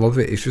just love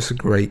it. It's just a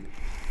great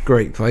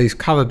place.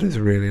 Canada's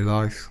really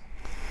nice.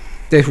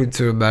 Different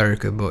to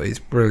America, but it's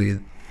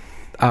brilliant.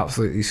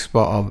 Absolutely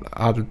spot on.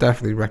 I'd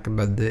definitely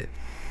recommend it.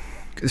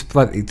 There's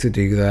plenty to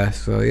do there,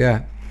 so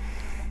yeah.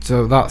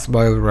 So that's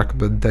my other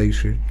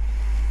recommendation.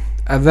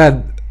 And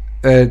then,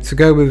 to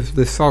go with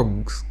the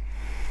songs,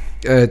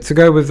 to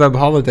go with them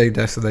holiday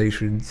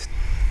destinations,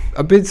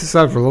 I've been to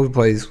several other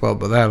places as well,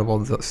 but they're the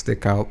ones that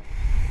stick out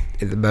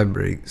in the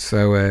memory.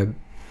 So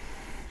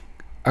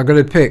I'm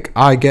going to pick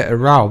I Get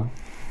Around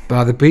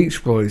by the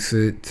Beach Boys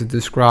to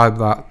describe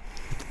that.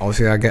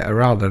 Obviously I get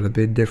around and I've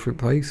been different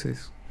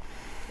places.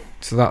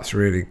 So that's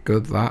really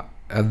good, that.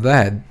 And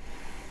then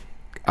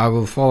I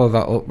will follow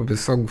that up with a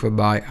song from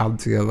my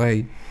Auntie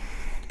Elaine,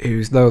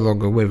 who's no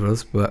longer with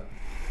us, but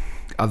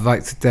I'd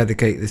like to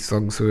dedicate this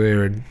song to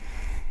her and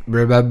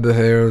remember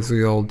her as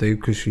we all do,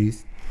 because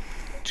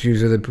she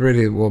was a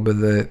brilliant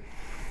woman,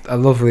 a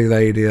lovely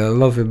lady, a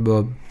loving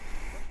mum,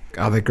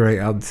 and a great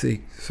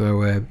auntie.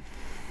 So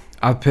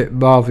I picked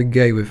Marvin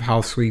Gaye with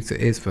How Sweet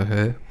It Is for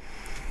her,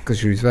 because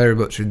she was very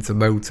much into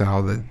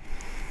Motown, and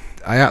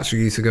I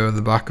actually used to go in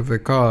the back of her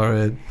car,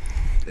 and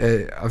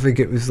I think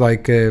it was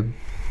like a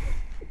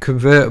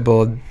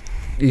convertible, and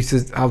used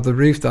to have the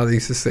roof down. I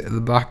used to sit in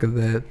the back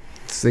and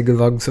sing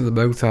along to the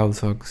Motown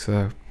song.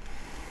 So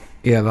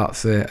yeah,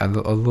 that's a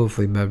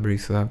lovely memory.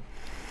 So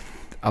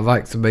I'd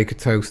like to make a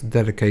toast and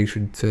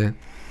dedication to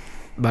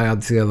my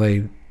Auntie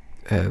Elaine.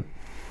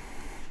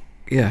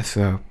 Yeah,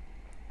 so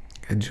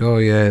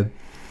enjoy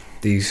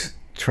these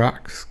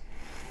tracks.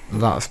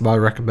 That's my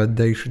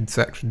recommendation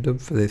section done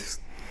for this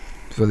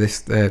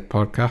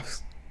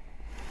podcast,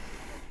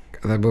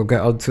 and then we'll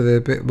get on to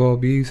a bit more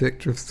music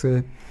just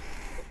to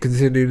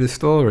continue the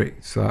story.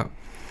 So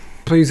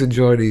please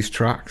enjoy these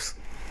tracks.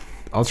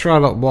 I'll try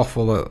not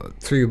waffle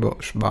too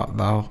much about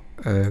now.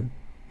 We'll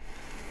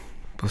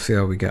see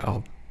how we get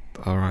on.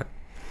 Alright.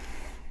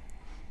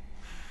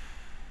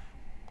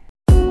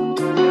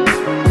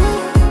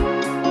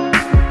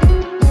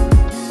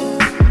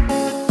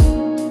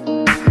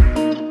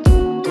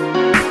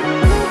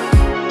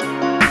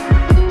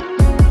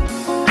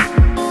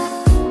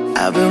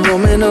 I've been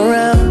roaming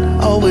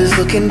around, always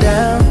looking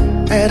down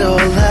at all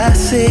I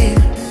see.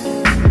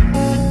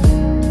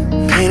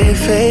 Painted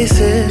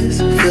faces,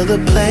 fill the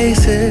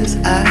places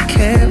I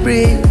can't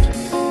reach.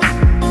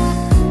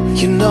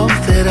 You know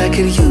that I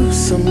could use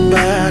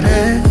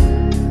somebody.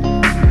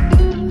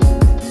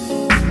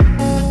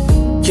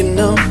 You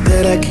know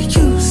that I could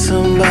use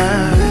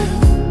somebody.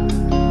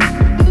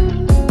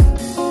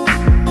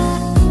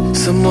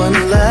 Someone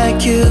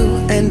like you,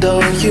 and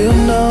all you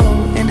know,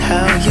 and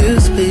how you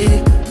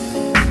speak.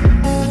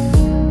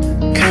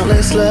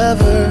 Countless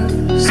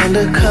lovers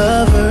under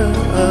cover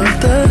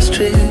of the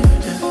street.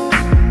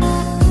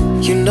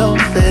 You know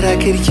that I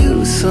could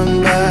use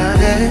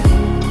somebody.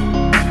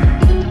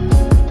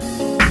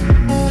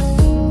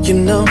 You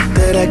know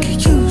that I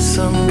could use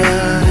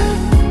somebody.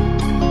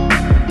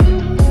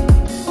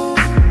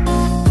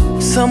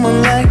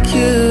 Someone like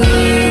you.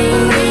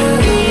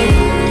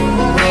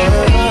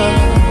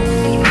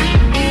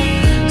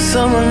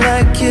 Someone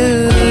like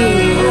you.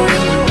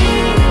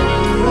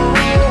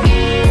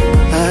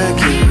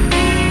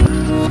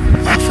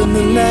 In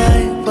the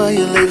night, while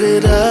you leave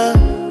it up,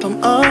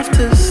 I'm off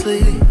to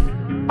sleep.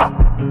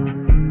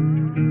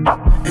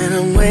 And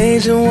I'm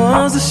waging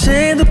wars to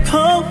shade the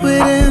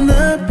poet and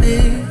the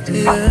beat,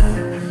 yeah.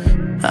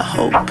 I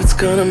hope it's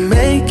gonna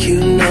make you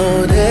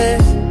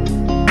notice.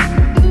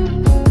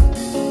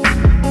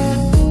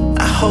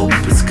 I hope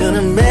it's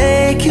gonna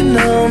make you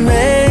notice.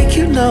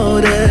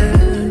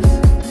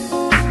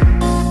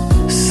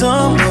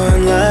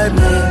 Someone like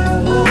me.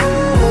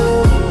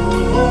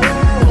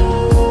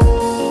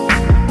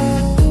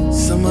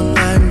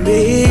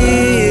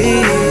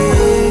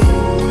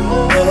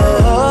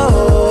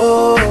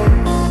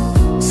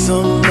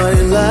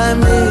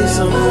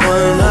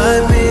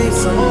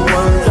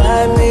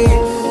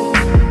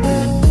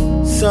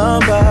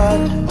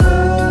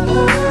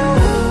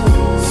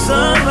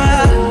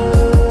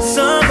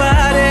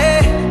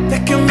 Somebody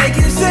that can make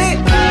you say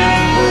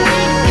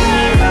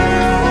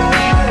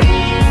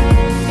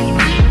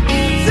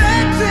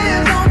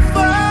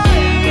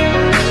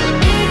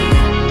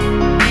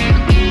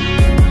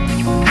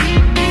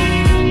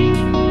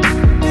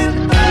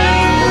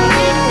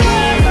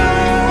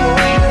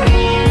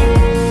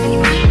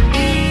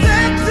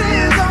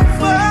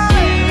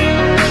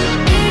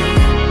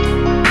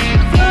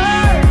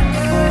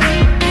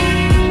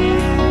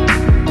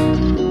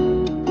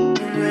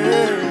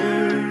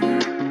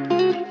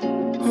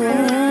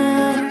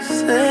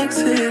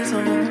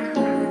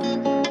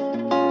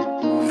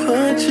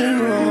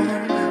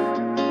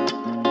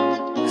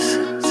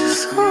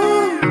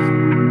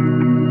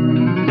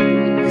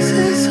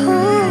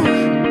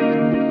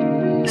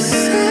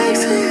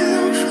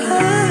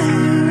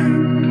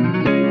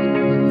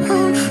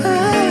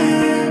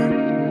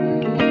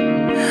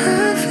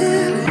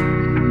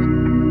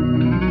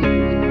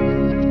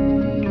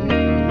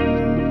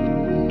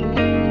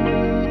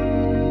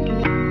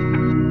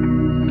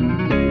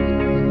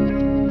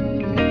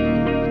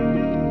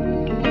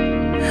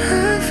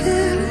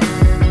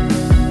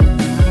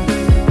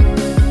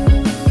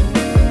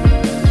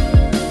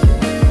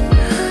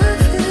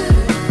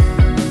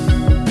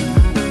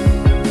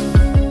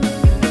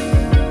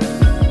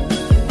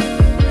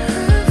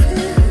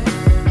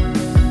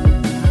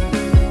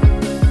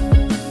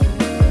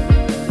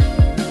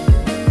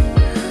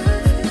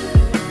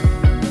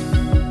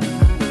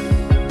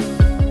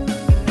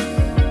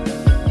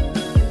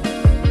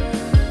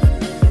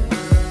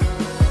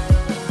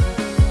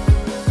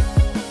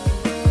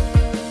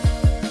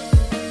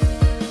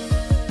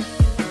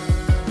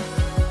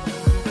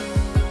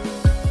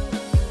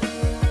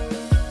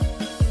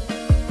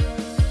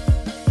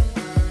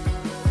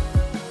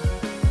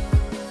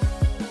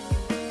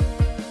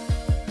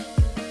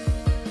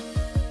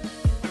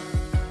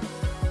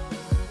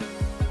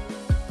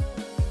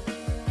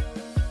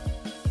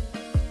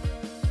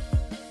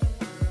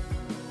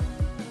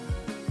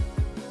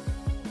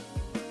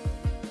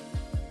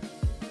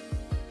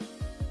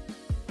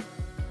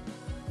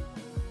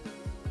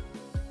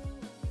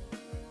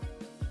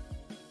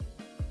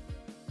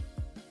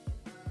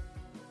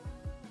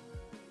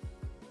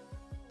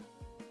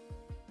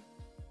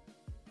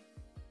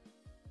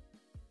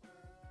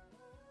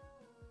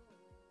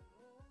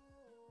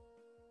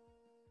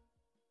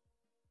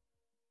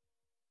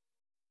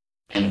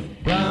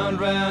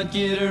around,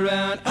 get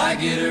around, I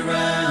get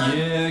around,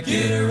 yeah,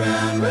 get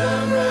around,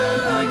 round,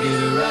 round, I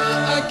get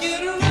around, I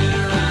get around,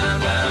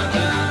 round, round,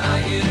 round,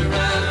 I get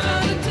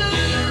around,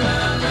 get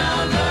around,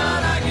 round,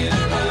 round, I get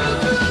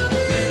around,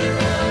 get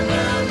around,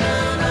 round,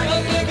 round, I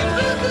get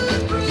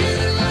around, get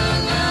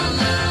around, round,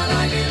 round,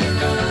 I get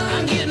around.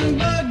 I'm getting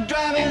bugged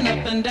driving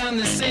up and down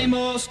the same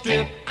old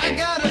strip. I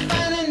gotta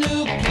find a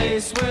new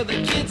place where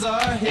the kids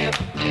are hip.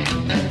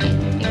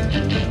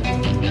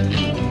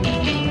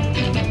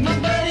 My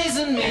buddies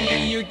and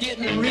me, you're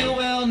getting real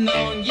well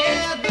known.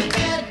 Yeah, the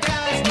bad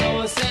guys know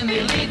us and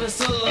they leave us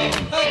alone.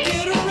 I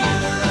get around,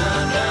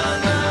 round,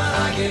 round, round,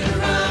 I get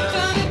around,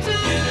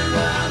 get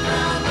around,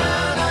 round,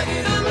 round, I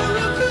get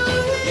around,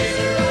 get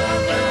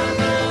around, round,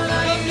 round,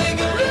 I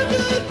get around,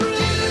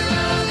 get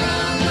around,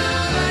 round,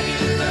 round, I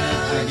get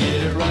around, I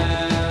get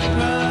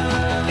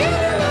around,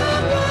 get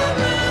around,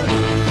 round, round.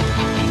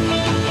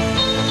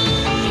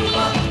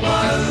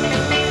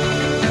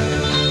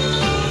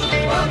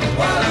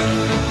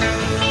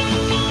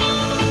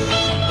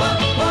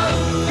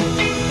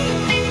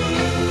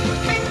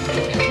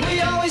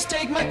 We always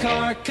take my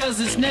car 'cause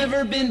it's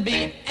never been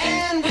beat,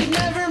 and we've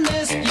never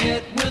missed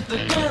yet with the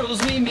girls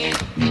we meet.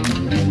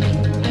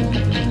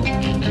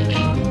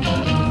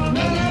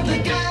 None of the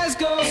guys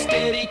go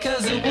steady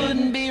 'cause it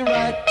wouldn't be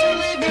right to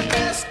leave your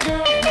best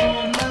girl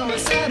home on a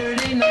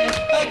Saturday night.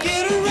 I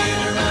get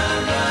around,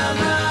 round, round,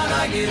 round,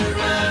 I get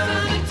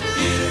around,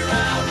 get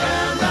around,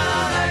 round,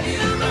 round, I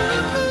get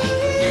around,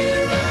 get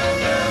around,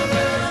 round,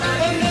 round,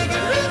 I get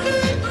around,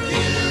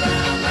 get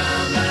around,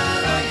 round,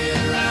 round, I get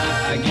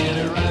around, I get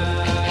around,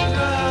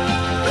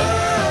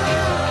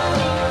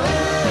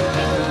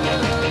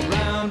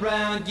 round,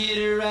 round, get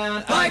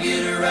around, I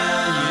get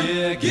around,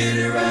 yeah, get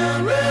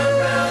around, round,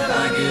 round,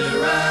 I get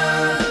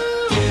around,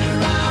 get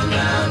around,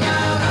 round,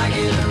 round, I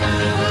get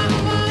around,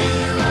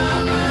 get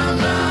around,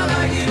 round, round,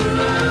 I get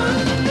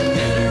around, get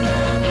around, round, round, I get around, get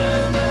around,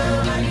 round,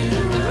 round, I get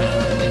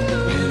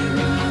around, get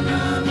around,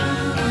 round, round,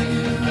 I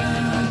get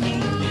around,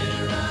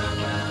 get around,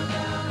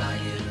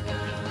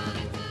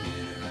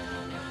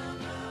 round,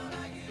 round, I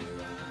get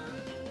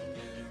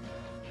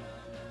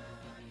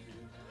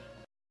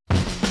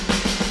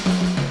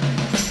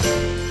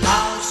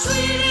How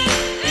sweet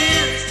it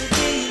is to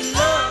be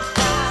loved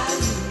by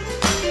you,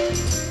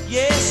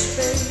 yes,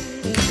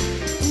 baby.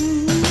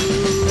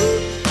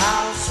 Ooh,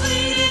 how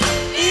sweet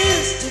it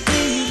is to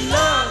be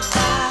loved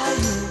by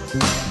you.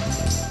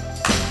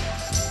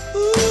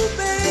 Ooh,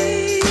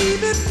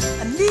 baby,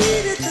 I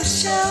needed the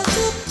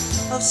shelter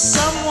of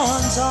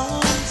someone's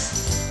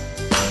arms,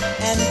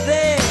 and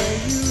there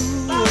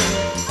you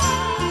were.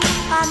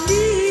 I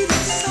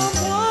needed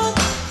someone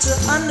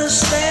to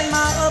understand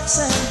my ups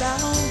and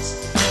downs,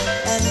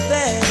 and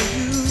there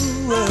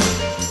you were.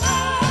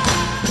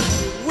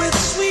 With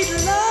sweet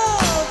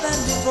love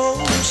and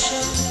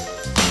devotion,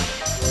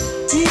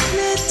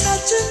 deeply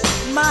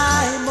touching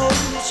my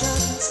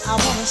emotions. I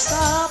wanna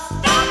stop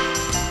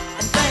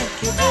and thank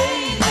you,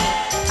 baby.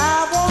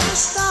 I wanna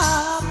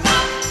stop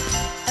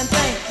and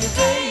thank you,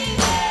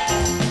 baby.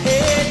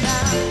 Hey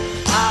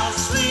now, how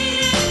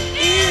sweet it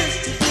is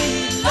to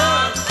be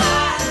loved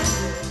by you.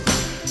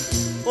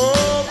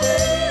 Oh,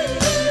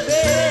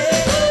 baby,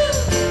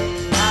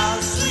 how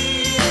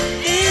sweet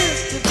it is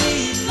to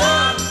be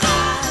loved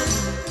by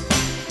you.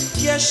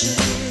 Yes, it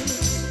is.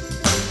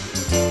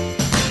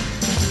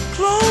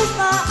 Close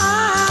my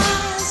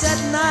eyes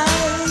at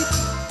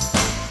night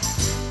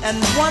and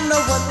wonder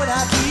what would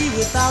I be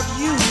without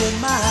you in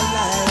my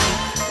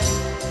life.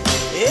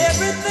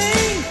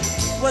 Everything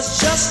was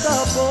just a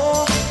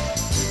bore.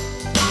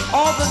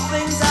 All the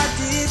things I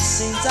did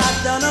seems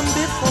I've done them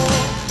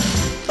before.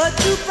 But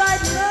you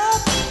brighten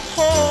up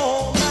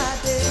all my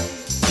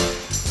days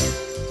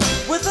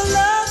with a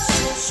love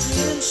so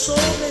sweet in so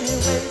many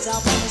ways. I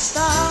wanna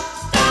stop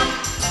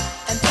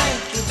and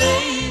thank you,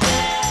 baby.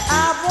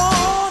 I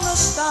wanna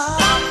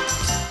stop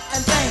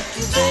and thank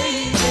you,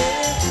 baby.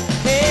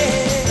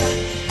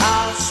 Hey,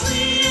 how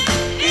sweet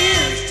it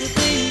is to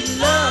be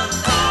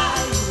loved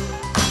by you.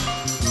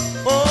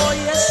 Oh,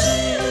 yes,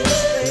 it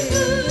is,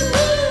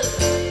 baby.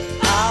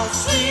 How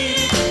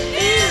sweet it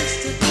is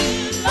to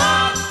be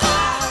loved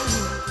by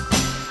you.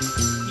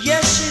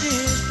 Yes, it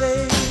is,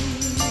 baby.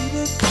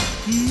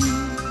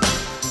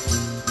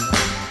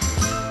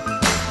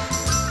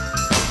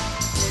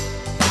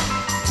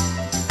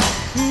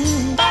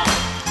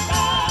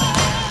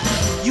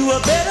 You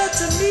are better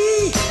to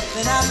me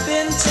than I've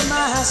been to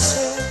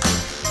myself.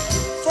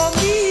 For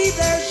me,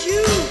 there's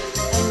you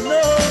and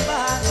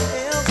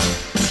nobody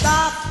else.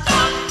 Stop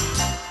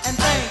and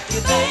thank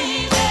you,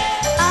 baby.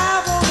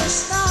 I wanna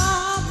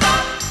stop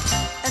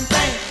and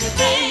thank you,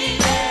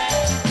 baby.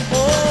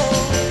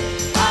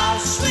 Oh, how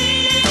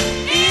sweet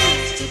it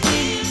is to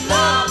be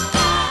loved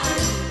by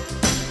you.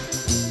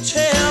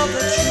 Tell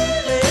the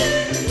truth,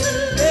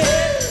 baby.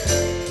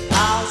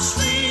 How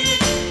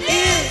sweet it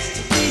is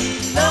to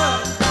be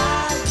loved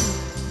by you.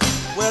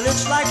 Well,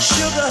 it's like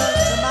sugar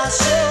to my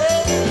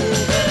soul.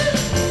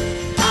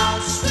 How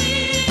sweet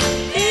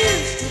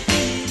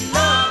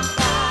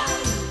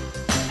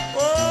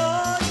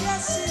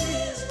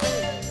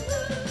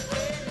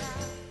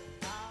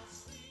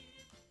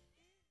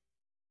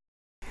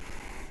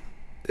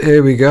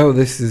here we go.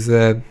 This is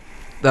that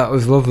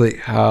was lovely.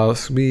 How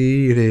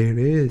sweet it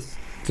is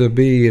to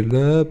be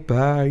loved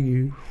by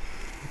you.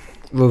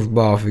 Love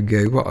Marvin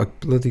Gaye. What a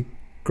bloody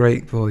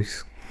great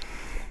voice.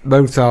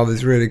 Motown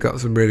has really got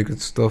some really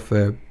good stuff.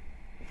 I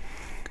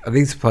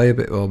need to play a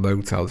bit more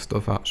Motown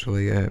stuff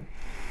actually,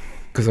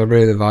 because I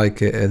really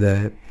like it,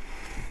 and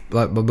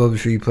like my mum,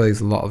 she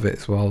plays a lot of it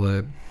as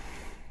well.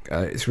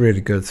 It's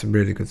really good, some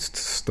really good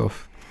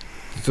stuff.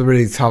 Some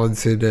really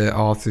talented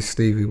artists,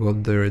 Stevie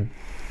Wonder and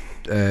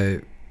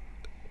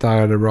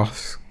Diana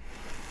Ross,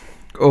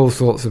 all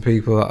sorts of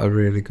people that are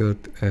really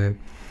good.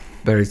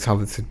 Very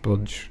talented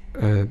bunch.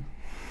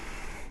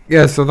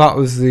 Yeah, so that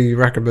was the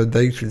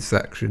recommendation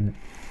section.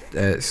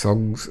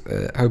 Songs.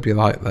 Hope you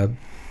like them.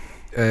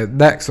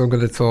 Next I'm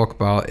going to talk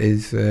about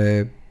is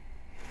I'm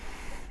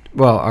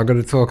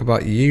going to talk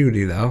about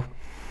uni now.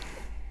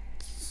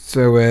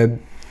 So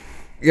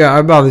yeah,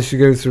 I managed to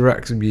go to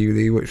Wrexham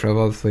Uni, which I've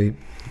obviously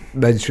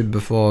mentioned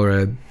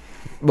before.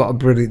 What a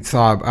brilliant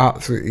time.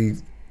 Absolutely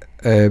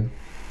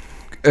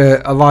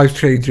a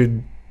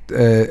life-changing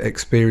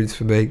experience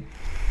for me.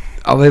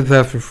 I lived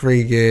there for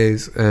 3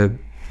 years, and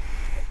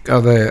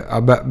I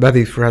met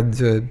many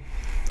friends, and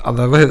I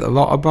learned a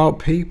lot about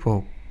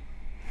people.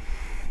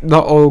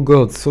 Not all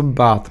good, some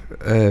bad,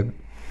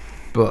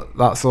 but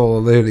that's all a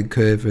learning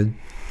curve, and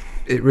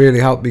it really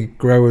helped me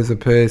grow as a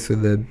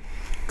person.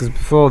 Because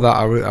before that,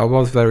 I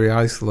was very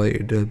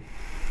isolated, and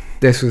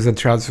this was a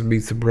chance for me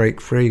to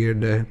break free,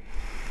 and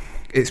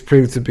it's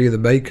proved to be the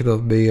making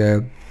of me.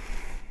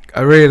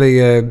 I really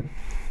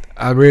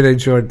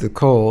enjoyed the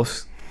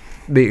course,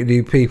 meeting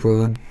new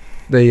people, and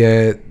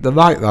the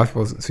nightlife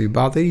wasn't too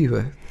bad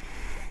either.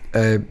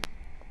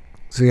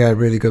 So yeah,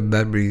 really good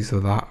memories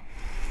of that.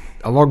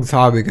 A long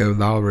time ago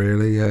now,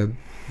 really,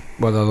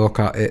 when I look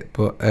at it,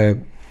 but I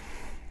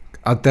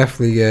would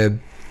definitely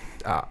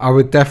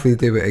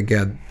do it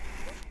again.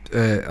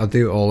 I'll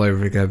do it all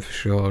over again for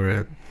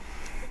sure.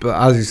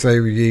 But as you say,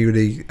 with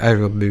uni,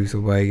 everyone moves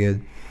away,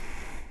 and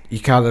you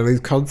kind of lose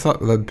contact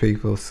with them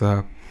people.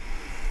 So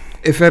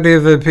if any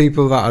of the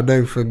people that I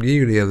know from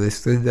uni are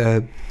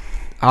listening,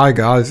 hi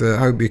guys, I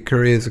hope your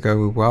careers are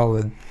going well,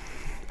 and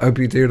hope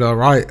you're doing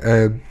alright.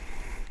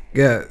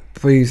 Yeah,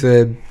 please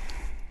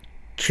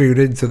tune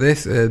into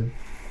this.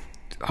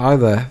 Hi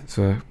there.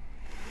 So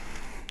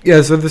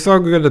yeah, so the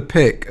song I'm going to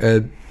pick,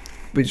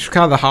 which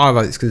kind of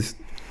highlights, because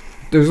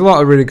there's a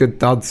lot of really good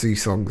dancey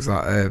songs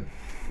that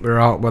were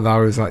out when I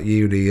was at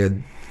uni,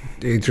 and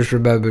you just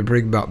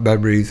bring back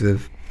memories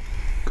of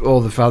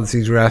all the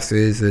fancy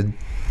dresses and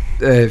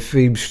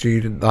themed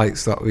student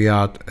nights that we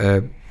had.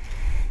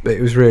 It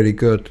was really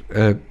good.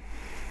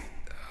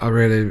 I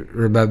really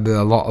remember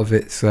a lot of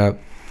it. So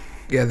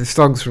yeah, the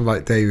songs from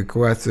like David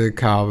Guetta,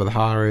 Calvin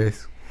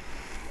Harris,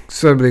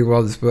 so many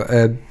ones, but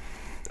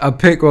I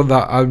pick one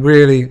that I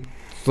really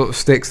sort of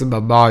sticks in my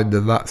mind,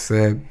 and that's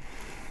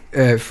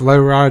Flow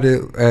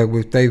Rider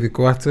with David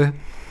Guetta,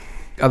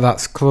 and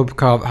that's Club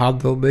Can't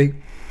Handle Me.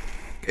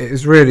 It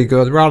was really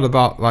good. Around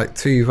about like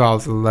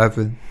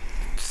 2011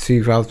 to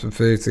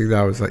 2013,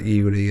 I was at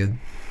uni, and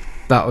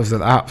that was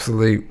an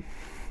absolute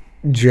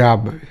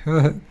jam.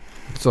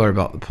 Sorry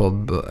about the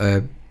pun,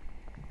 but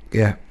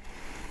yeah,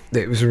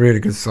 it was a really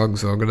good song,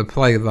 so I'm going to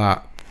play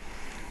that.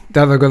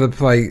 Then I'm going to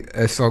play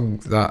a song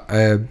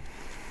that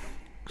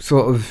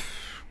sort of,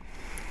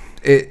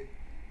 it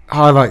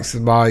highlights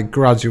my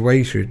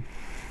graduation,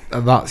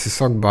 and that's a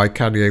song by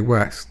Kanye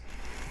West,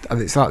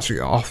 and it's actually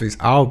off his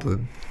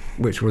album,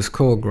 which was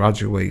called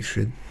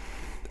Graduation,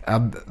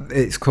 and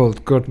it's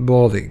called Good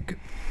Morning,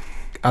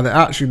 and it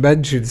actually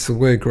mentions the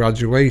word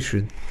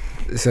graduation.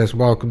 It says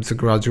welcome to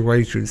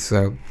graduation,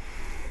 so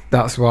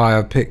that's why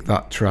I picked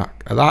that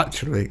track. And I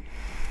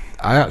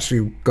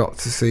actually got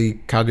to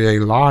see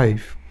Kanye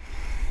live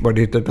when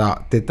he did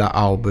that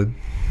album,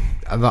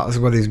 and that was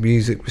when his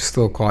music was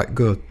still quite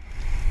good.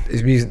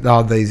 His music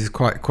nowadays is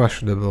quite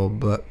questionable,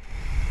 but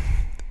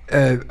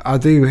I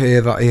do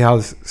hear that he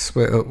has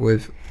split up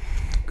with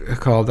a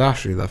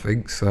Kardashian, I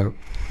think, so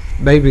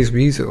maybe his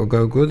music will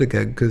go good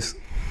again, because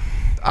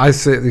I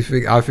certainly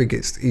think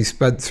he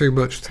spent too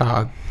much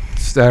time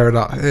staring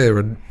at her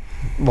and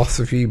lost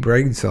a few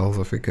brain cells,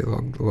 I think,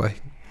 along the way.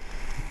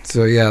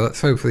 So yeah, let's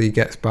hopefully he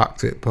gets back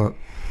to it. But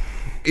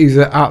he's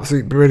an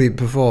absolute brilliant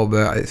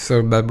performer. It's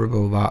so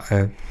memorable,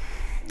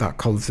 that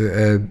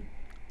concert.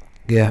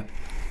 Yeah,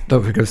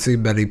 don't think I've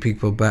seen many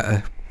people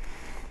better.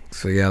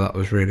 So yeah, that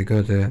was really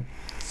good.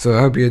 So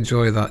I hope you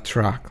enjoy that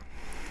track.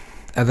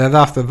 And then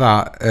after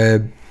that,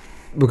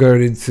 we're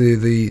going into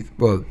the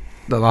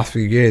last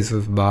few years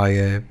of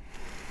my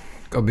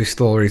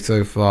story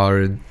so far,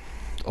 and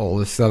all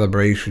the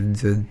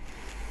celebrations and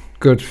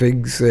good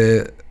things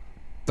that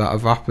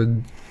have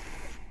happened.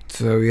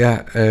 So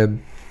yeah,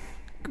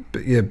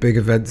 big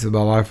events in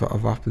my life that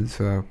have happened.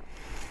 So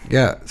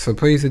yeah, so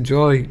please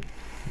enjoy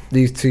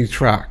these 2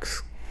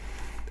 tracks,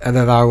 and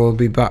then I will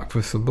be back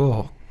for some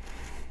more.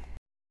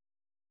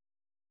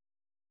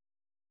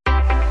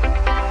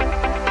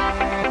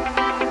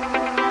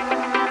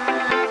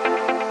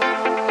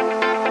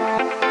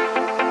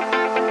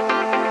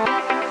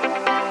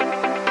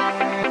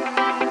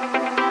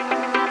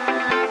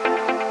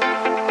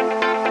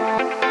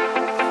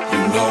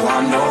 know I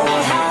know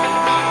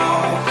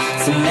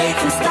how to make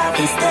them stop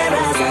and stare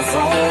as I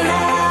zone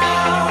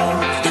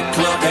out. The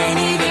club ain't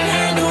even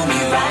handle me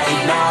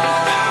right now.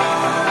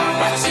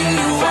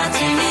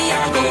 Watching me,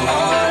 I go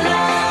all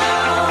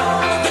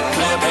out. The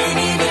club ain't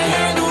even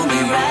handle me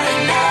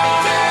right now.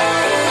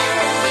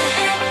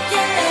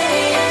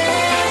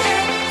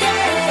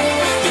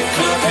 The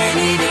club ain't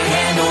even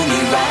handle me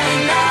right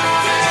now.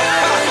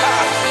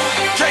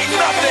 Can't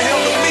nothing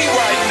handle me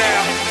right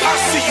now. I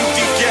see you,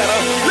 D-Getter.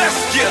 Let's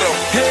get 'em.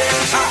 Hey,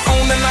 I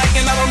own the night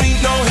and I don't need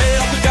no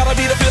help. Gotta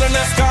be the feeling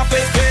that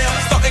Scarface feel.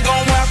 Starting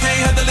going wild, can't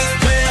handle this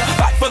pair.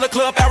 Back for the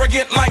club,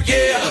 arrogant like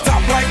yeah.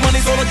 Top like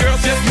money, so the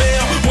girls just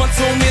mail. One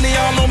too many,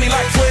 y'all know me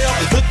like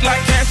 12. Look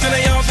like cash and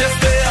they all just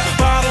there.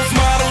 Bottles,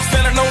 models,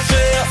 selling no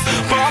shares.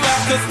 Fall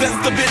out, cause that's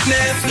the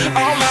business.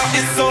 All out,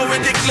 it's so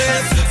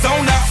ridiculous.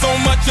 Zone out, so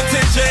much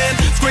attention.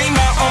 Scream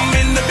out, I'm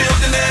in the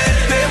building and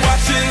they're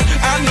watching.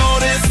 I know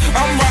this,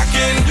 I'm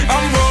rocking,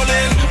 I'm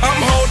rolling, I'm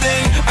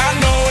holding. I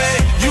know it,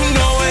 you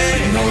know it.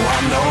 You know I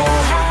know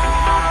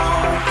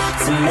how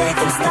to make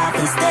them stop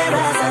and stare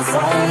as I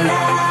zone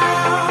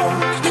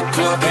out. The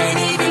club ain't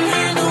even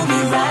handle me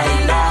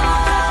right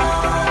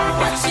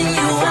now. Watching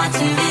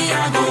me,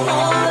 I go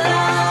all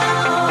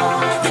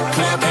out. The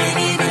club ain't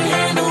even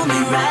handle me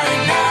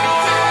right now.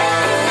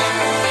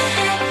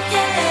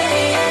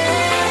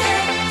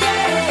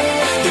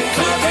 The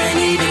club ain't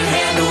even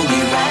handle me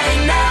right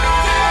now.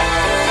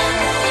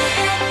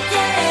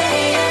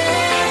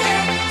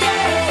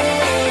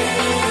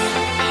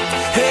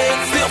 Hey,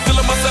 still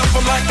feeling myself,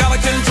 I'm like out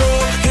of control.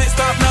 Can't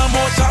stop now,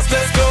 more shots,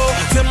 let's go.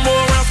 10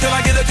 more rounds till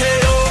I get a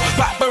KO.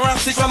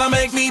 Paparazzi tryna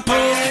make me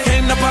pull.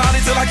 Came to party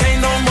till I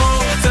can't no more.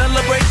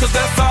 Celebrate cause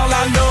that's all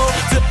I know.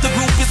 Tip the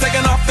group is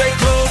taking off their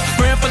clothes.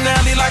 Grand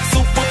finale like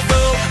Super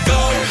Bowl. Go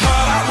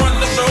hard, I run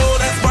the show.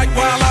 That's right,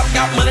 while I've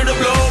got money to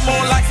blow.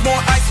 More lights,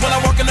 more ice when I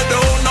walk in the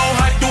door. No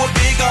hype, do it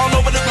big all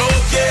over the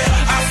globe.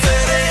 Yeah, I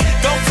said it,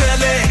 go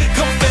tell it.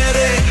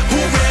 Confetti, who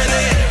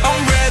ready?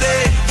 I'm ready,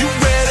 you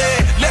ready?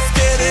 Let's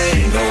get it.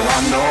 You know I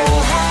know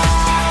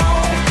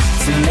how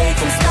to make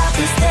them stop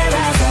and stare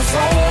as I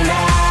zone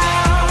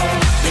out.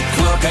 The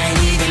club ain't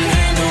even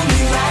handle me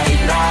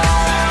right now.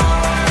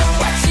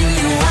 Watching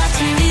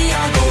me,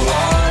 I go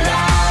all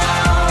out.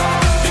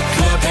 The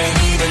club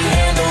ain't even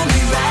handle me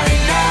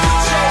right now.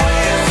 Put your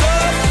hands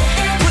up,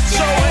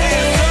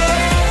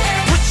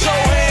 put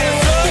your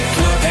hands up. The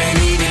club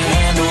ain't even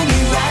handle me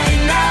right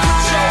now.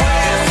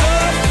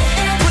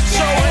 Put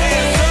your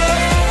hands up,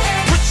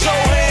 put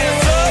your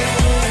hands up.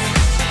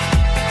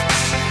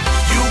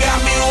 You got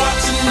me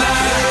watching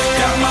now,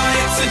 got my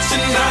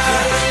attention now.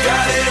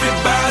 Got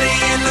everybody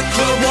in the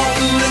club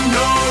wanting to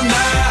know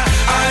now.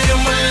 I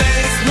am a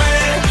ladies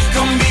man,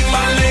 come be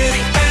my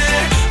lady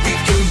and we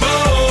can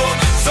both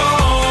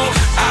song.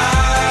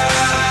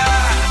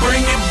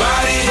 Bring your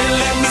body and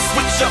let me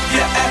switch up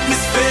your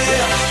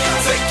atmosphere.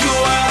 Take you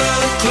out of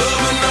the club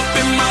and up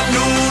in my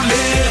new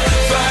live.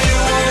 Fly you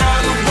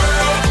around the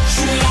world,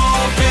 you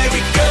on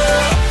baby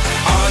girl.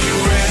 Are you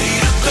ready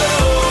to go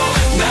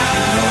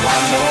now? I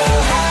know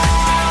how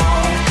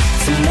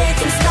to make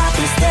them stop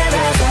and stare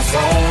as I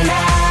zone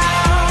out.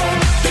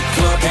 The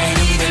club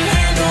ain't even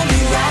handle me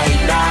right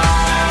now.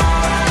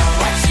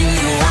 Watching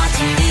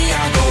me,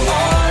 I go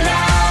all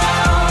out.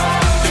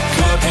 The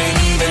club ain't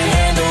even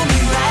handle me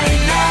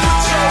right now.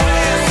 Put your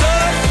hands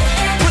up,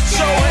 put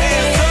your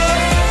hands up.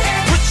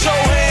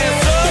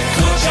 The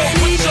club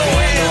ain't even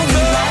handle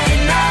me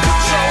right now.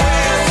 Put your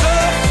hands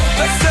up,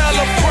 let's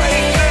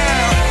celebrate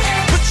now.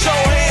 Put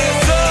your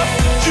hands up,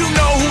 you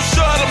know who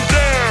shut them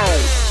down.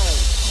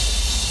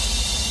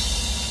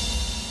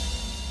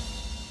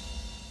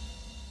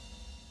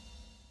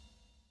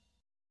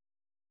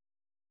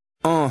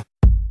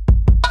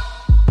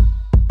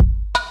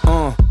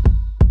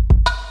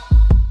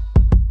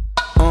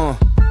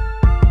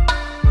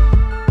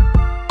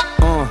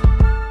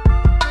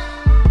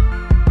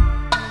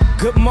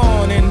 Good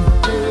morning.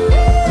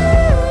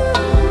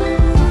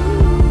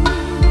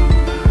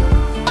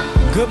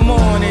 Good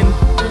morning.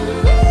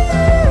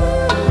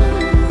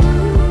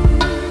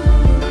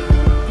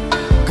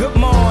 Good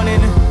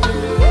morning.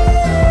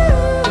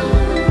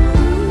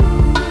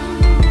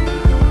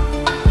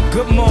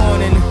 Good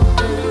morning.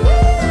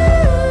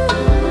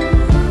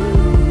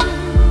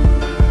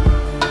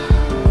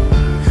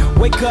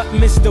 Wake up,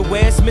 Mr.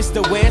 West,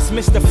 Mr. West,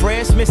 Mr.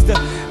 Fresh, Mr.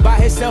 By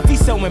himself,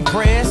 he's so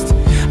impressed.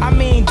 I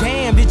mean,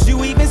 damn, did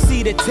you even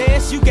see the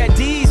test? You got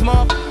D's,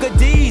 motherfucker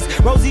D's,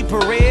 Rosie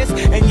Perez,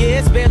 and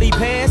yes, barely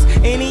passed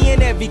any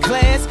and every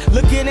class,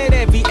 looking at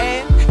every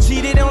ad,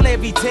 cheated on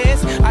every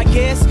test. I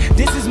guess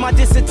this is my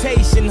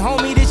dissertation,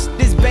 homie, this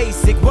shit is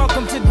basic.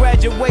 Welcome to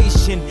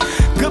graduation.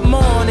 Good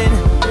morning.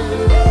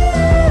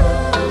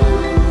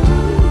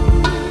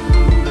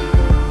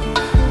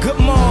 Good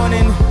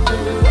morning.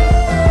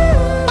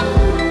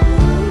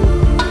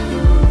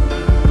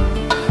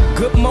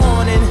 Good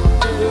morning.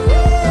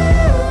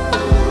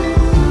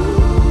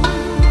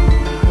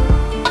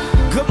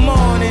 Good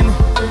morning.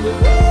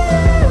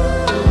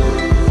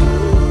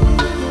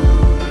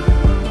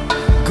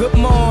 Good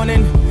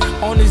morning.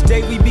 On this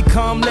day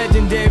become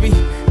legendary.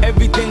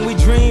 Everything we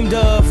dreamed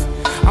of.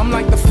 I'm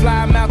like the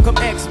fly Malcolm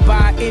X,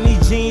 by any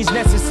jeans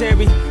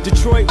necessary.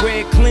 Detroit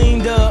red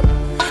cleaned up.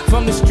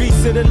 From the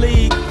streets to the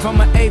league, from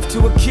an eighth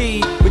to a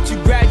key. But you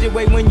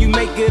graduate when you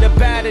make it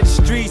up out of the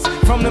streets.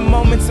 From the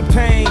moments of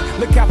pain,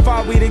 look how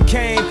far we done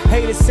came.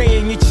 Haters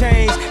saying you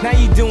changed, now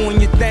you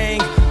doing your thing.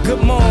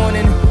 Good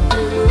morning.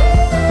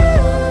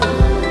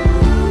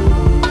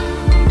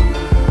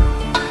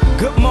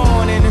 Good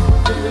morning.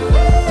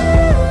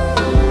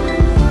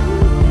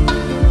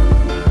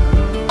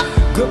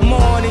 Good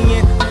morning,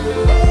 yeah.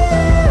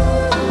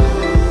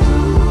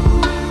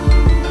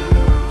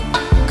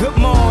 Good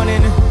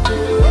morning.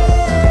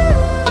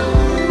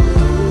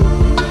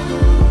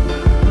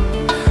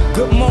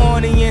 Good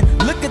morning, yeah.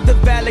 Look at the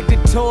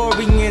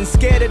valedictorian,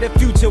 scared of the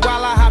future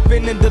while I hop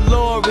in the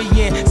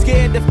DeLorean.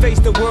 Scared to face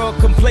the world,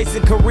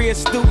 complacent career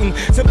student.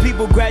 Some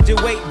people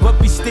graduate but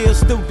be still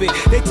stupid.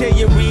 They tell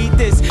you read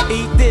this,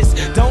 eat this,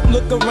 don't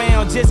look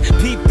around, just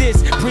peep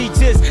this.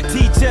 Preach us,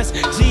 teach us,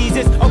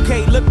 Jesus.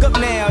 Okay, look up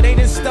now, they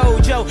done stole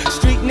your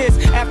streetness.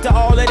 After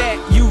all of that,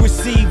 you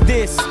receive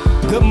this.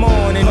 Good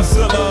morning.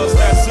 Hustlers,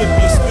 that's if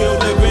you're still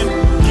living,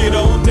 get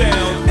on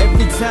down.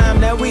 Every time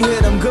that we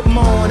hit them, good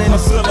morning.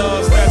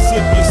 Hustlers, that's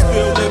if you're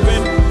still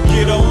living,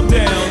 get on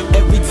down.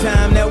 Every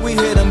time that we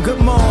hit them,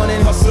 good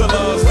morning.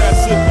 Hustlers,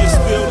 that's if you're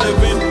still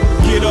living,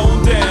 get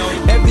on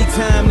down. Every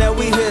time that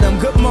we hit them,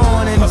 good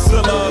morning.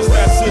 Hustlers,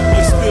 that's if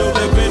you're still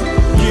living,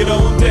 get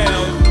on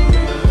down.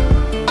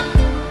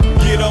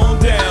 Get on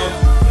down.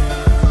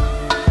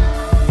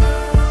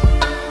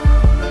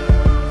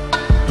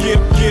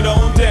 Get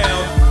on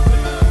down.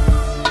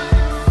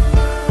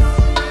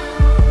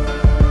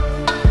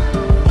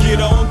 Get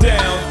on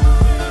down.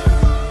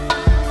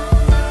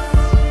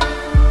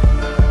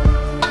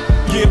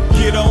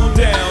 Get on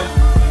down.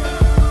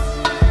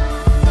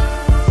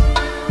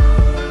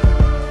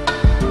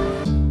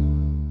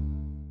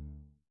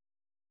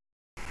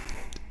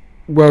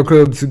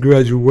 Welcome to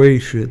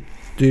Graduation.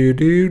 Do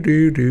do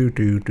do do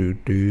do do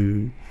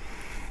do.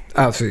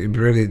 Absolutely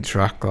brilliant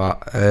track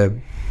that.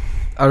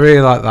 I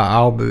really like that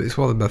album. It's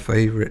one of my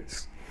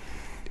favourites.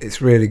 It's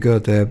really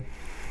good.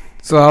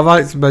 So I'd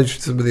like to mention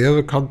some of the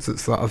other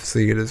concerts that I've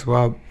seen as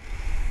well.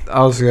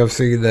 Obviously I've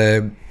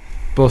seen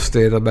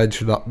Busted, I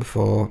mentioned that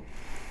before.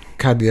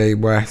 Kanye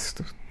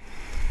West.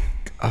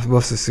 I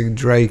must have seen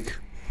Drake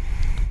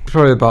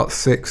probably about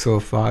 6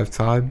 or 5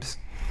 times.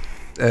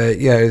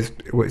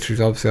 Which is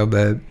obviously I'm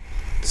a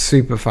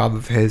super fan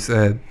of his.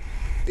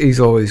 He's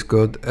always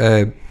good.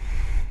 I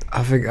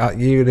think at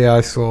uni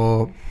I've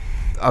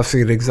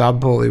seen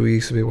Example, who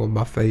used to be one of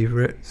my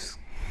favourites.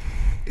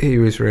 He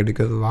was really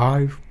good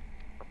live.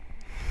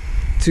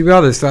 To be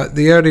honest,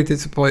 the only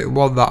disappointing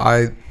one that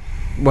I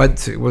went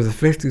to was a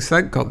 50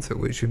 Cent concert,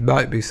 which you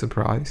might be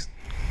surprised.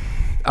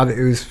 And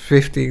it was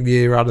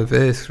 15-year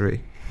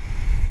anniversary.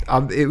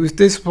 And it was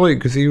disappointing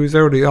because he was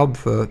only on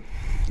for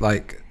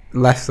like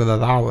less than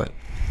an hour,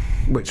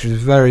 which was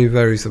very,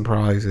 very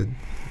surprising.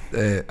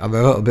 I'm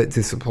a little bit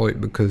disappointed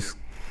because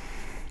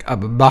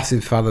I'm a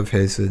massive fan of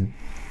his, and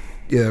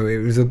you know, it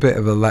was a bit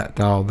of a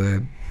letdown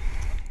there.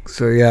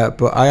 So yeah,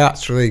 but I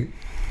actually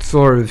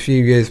saw him a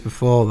few years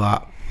before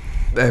that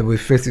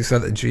with 50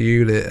 Cent and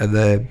G-Unit, and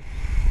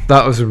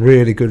that was a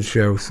really good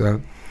show.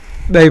 So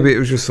maybe it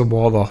was just a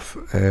one-off.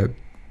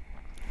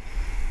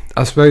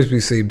 I suppose we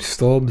see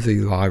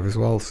Stormzy live as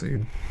well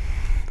soon.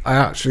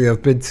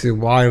 I've been to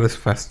Wireless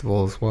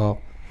Festival as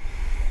well.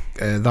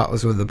 That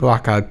was when the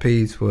Black Eyed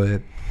Peas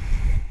were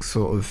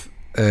sort of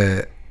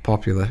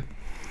popular.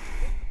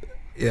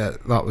 Yeah,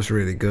 that was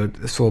really good.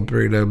 I saw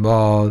Bruno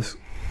Mars,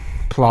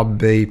 Plan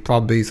B.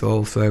 Plan B's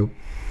also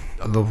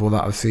another one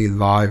that I've seen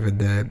live,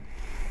 and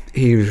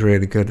he was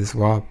really good as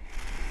well.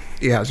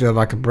 He actually had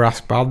like a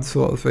brass band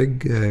sort of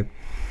thing.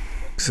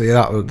 So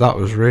yeah, that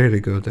was really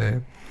good.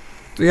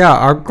 So yeah,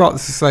 I've got to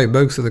say,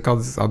 most of the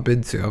concerts I've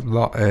been to, I've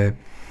not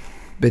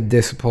been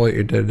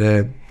disappointed.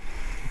 And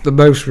the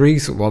most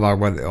recent one I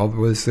went on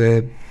was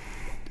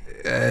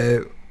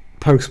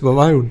Post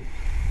Malone,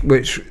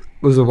 which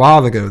was a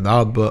while ago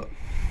now, but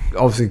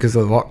obviously because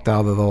of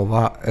lockdown and all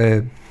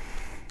that.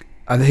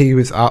 And he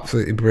was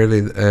absolutely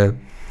brilliant.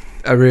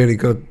 A really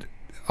good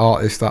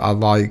artist that I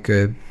like.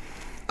 And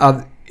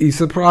he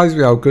surprised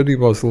me how good he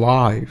was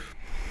live.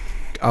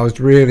 I was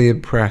really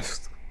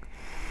impressed.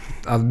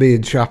 And me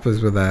and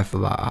Chappers were there for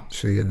that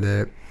actually,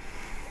 and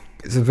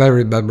it's a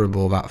very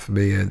memorable that for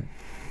me, and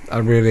I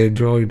really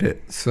enjoyed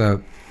it.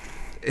 So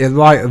in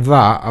light of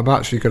that, I'm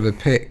actually going to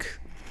pick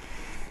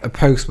a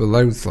Post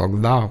Malone song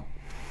now,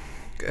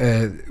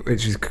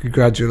 which is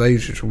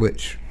Congratulations,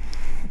 which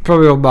is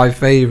probably one of my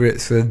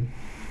favourites, and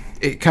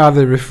it kind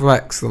of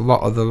reflects a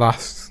lot of the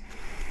last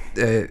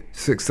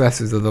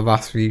successes of the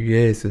last few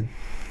years, and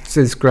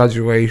since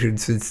graduation,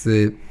 since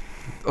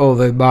all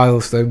the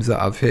milestones that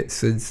I've hit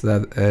since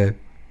then.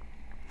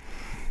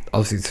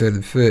 Obviously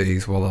turning 30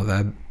 is one of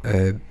them,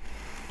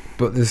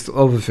 but there's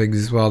other things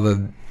as well,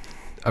 and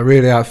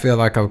I feel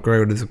like I've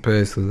grown as a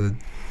person, and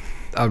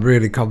I'm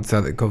really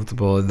content and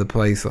comfortable in the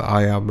place that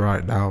I am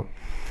right now.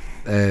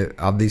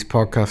 and these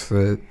podcasts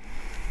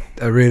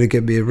are really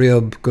giving me a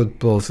real good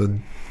buzz,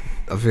 and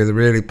I feel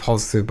really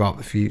positive about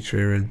the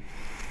future, and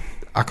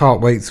I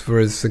can't wait for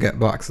us to get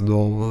back to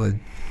normal and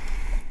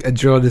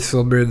enjoy the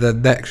summer, and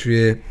then next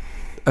year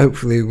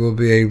hopefully we'll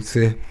be able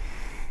to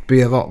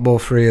be a lot more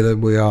freer than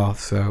we are.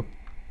 So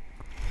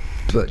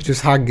but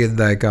just hang in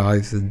there,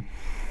 guys, and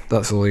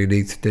that's all you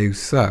need to do.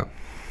 So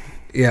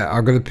yeah,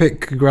 I'm going to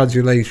pick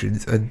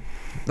Congratulations, and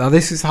now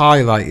this is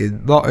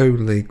highlighting not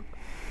only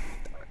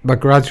my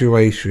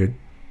graduation,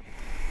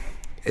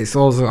 it's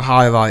also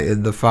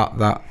highlighting the fact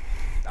that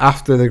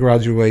after the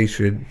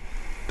graduation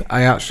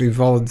I actually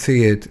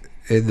volunteered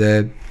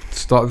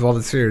started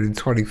volunteering in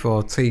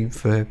 2014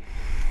 for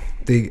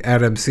the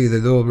NMC, the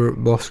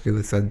Norman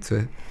Muscular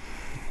Centre,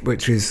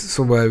 which is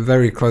somewhere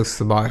very close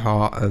to my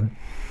heart, and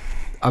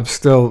I'm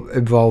still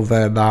involved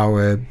there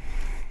now.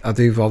 I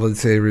do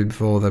volunteering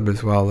for them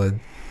as well, and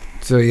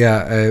so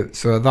yeah,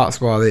 so that's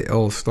why it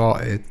all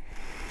started,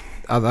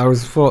 and I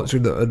was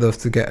fortunate enough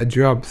to get a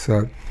job,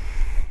 so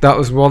that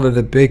was one of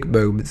the big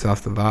moments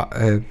after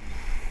that.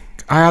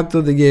 I had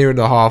done a year and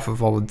a half of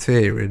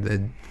volunteering,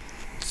 and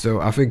so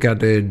I think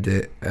I'd earned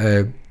it.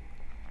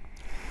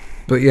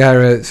 But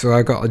yeah, so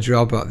I got a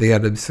job at the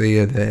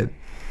NMC, and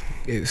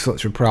it was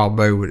such a proud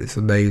moment. It's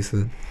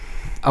amazing.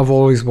 I've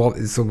always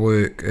wanted some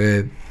work,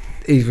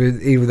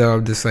 even though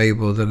I'm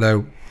disabled. I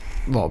know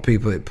a lot of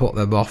people, it put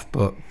them off,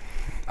 but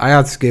I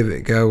had to give it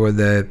a go,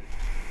 and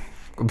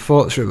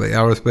unfortunately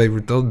I was made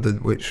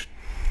redundant, which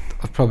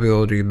I've probably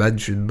already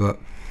mentioned, but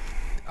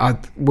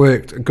I'd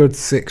worked a good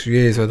 6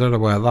 years. I don't know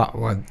where that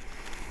went,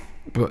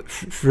 but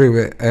through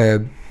it,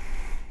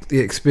 the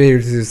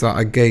experiences that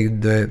I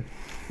gained were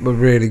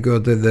really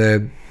good,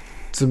 and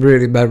some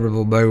really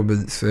memorable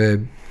moments.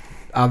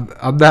 I'm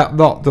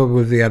not done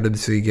with the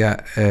NMC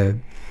yet.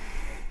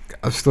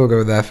 I'm still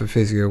going there for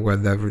physio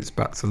whenever it's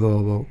back to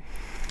normal.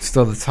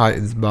 Still the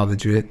Titans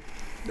manager,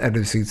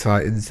 NMC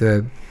Titans.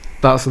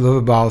 That's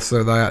another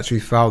milestone. I actually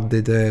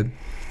founded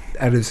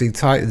NMC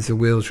Titans, a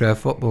wheelchair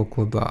football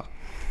club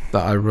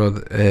that I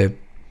run,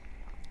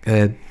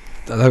 and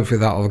hopefully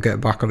that will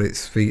get back on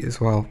its feet as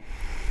well.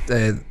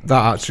 That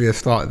actually, I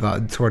started that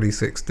in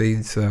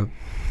 2016, so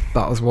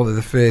that was one of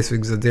the first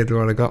things I did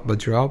when I got my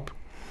job.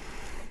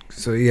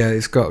 So yeah,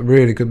 it's got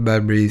really good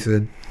memories,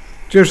 and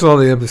just all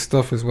the other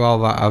stuff as well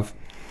that I've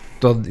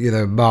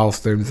done,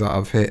 milestones that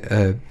I've hit.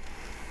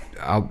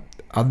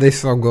 And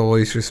this song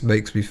always just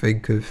makes me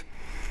think of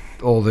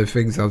all the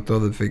things I've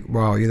done and think,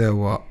 wow, you know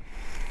what?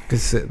 I can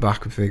sit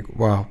back and think,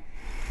 wow,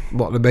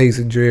 what an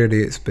amazing journey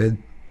it's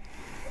been.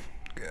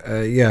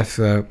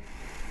 So,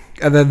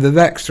 and then the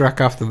next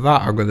track after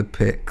that I'm going to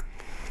pick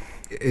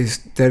is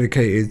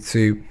dedicated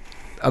to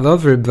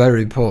another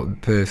very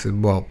important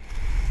person. Well,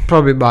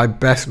 probably my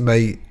best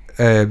mate.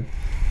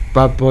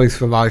 Bad Boys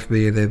for Life,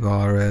 me and him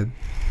are.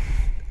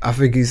 I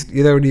think he's,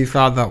 when you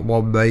found that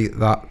one mate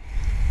that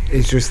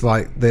is just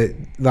like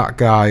that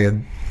guy,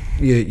 and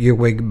your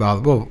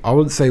wingman. Well, I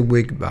wouldn't say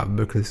wingman,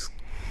 because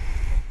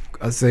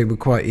I'd say we're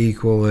quite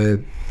equal.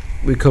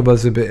 We come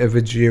as a bit of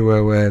a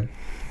duo,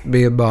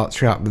 me and Mark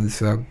Chapman.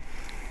 So,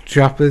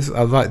 Chappers,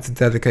 I'd like to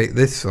dedicate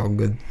this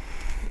song, and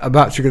I'm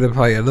actually going to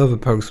play another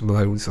Post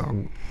Malone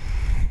song,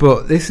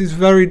 but this is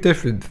very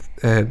different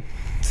to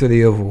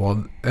the other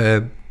one.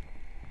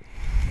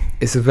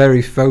 It's a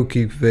very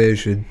folky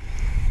version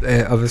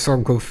of a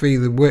song called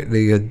Feeling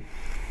Whitney, and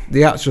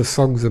the actual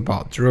song's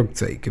about drug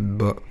taking,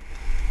 but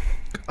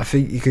I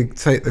think you can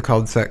take the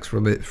context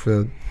from it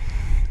for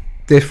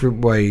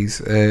different ways.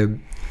 And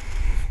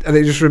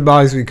it just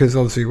reminds me, because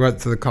obviously we went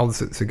to the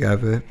concert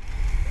together,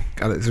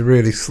 and it's a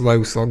really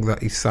slow song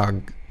that he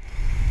sang,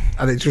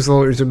 and it just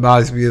always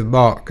reminds me of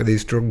Mark and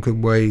his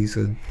drunken ways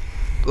and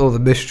all the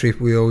mischief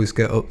we always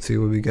get up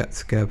to when we get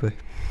together.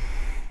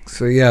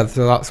 So yeah,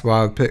 so that's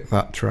why I picked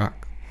that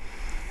track.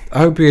 I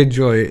hope you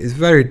enjoy it. It's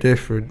very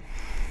different,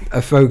 a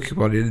folky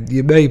one, and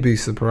you may be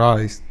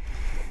surprised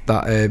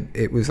that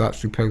it was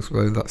actually Post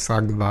Malone that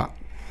sang that.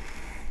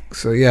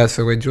 So yeah,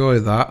 so enjoy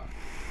that,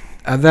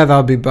 and then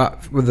I'll be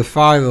back with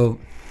the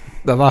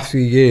last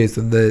few years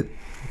and the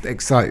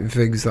exciting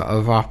things that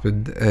have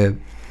happened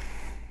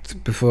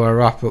before I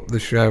wrap up the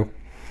show.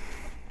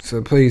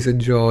 So please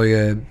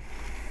enjoy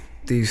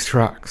these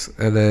tracks,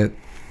 and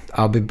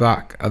I'll be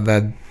back, and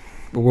then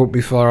we won't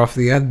be far off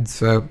the end,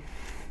 so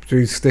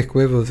do stick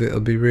with us,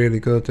 it'll be really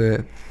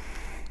good.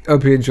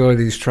 Hope you enjoy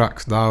these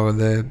tracks now, and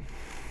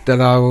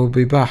then I will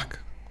be back.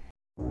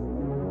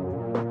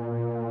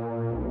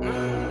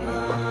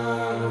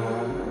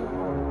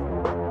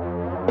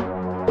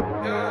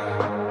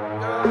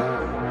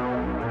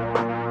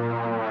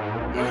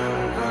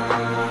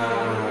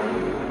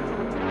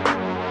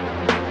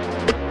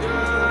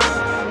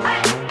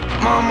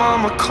 My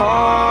mama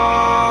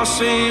called,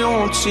 see you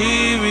on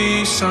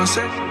TV,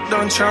 sunset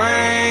done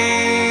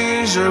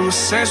changed. Ever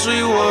since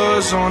we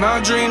was on,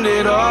 I dreamed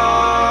it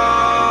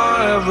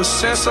all. Ever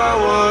since I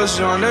was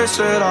young, they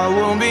said I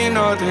wouldn't be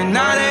nothing.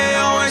 Now they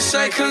always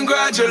say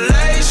congratulations.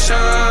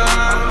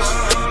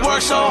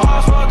 Worked so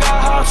hard, forgot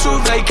how to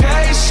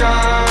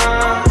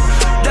vacation.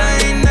 They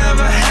ain't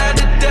never had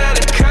the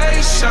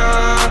dedication.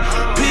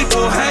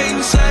 People hate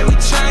and say we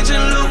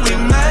changing, look, we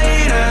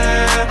made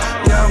it.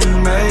 Yeah, we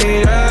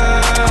made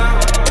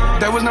it.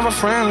 They was never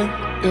friendly,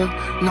 yeah.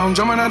 Now I'm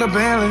jumping out of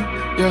Bentley,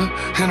 yeah.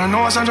 And I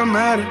know I sound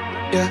dramatic,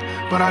 yeah.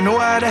 But I know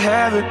I had to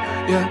have it,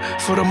 yeah.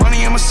 For the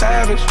money, I'm a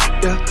savage,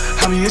 yeah.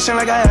 I be itching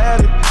like I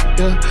had it,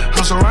 yeah.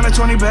 I'm surrounded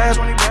 20 bags,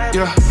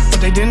 yeah.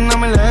 But they didn't know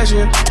me last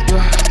year,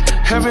 yeah.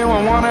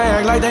 Everyone wanna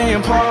act like they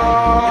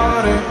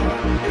important,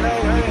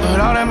 but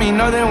all that mean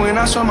nothing when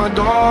I saw my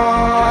door,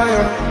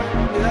 yeah.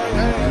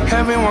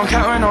 Everyone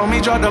counting on me,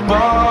 drop the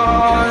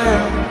ball,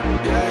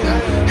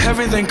 yeah.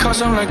 Everything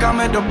custom like I'm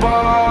at the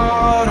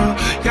bottom,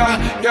 yeah,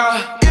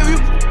 yeah. If you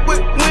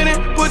winning,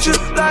 put your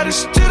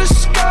lighters to the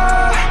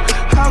sky.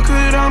 How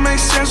could I make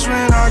sense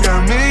when I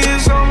got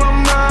millions on my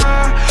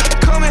mind?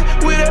 Coming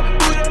with it,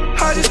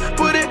 I just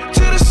put it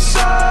to the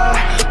side.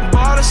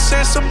 Bought a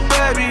sense of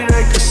baby,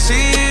 they could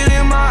see it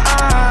in my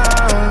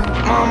eyes.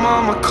 My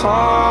mama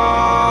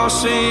called,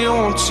 see you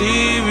on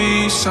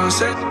TV.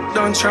 Sunset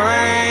done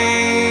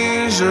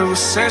changed. Ever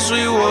since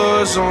we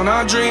was on,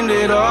 I dreamed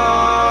it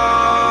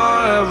all.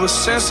 Ever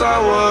since I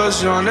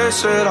was young, they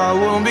said I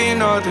wouldn't be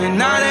nothing.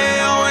 Now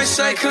they always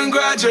say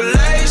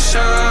congratulations.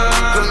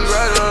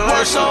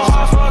 Worked so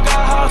hard,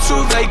 forgot how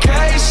to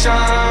vacation.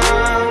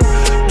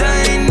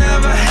 They ain't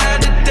never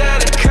had the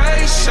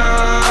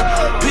dedication.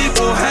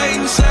 People hate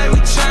and say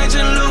we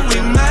changing, look, we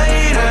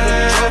made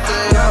it.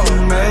 Yeah, we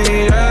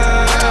made it. I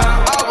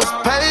was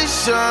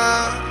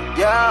patient,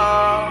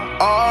 yeah.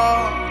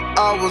 Oh, I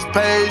was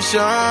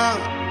patient.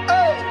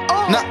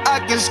 Now I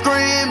can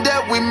scream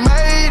that we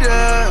made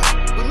it.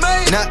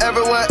 Now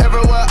everywhere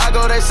I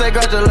go, they say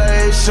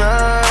congratulations.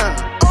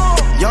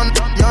 Young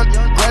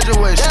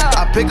graduation.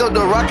 I pick up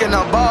the rock and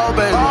I ball,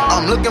 baby.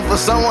 I'm looking for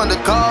someone to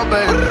call,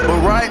 baby.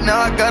 But right now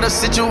I got a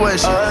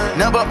situation.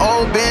 Never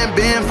old Ben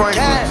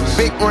Franklin.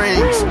 Big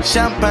rings,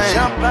 champagne.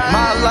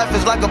 My life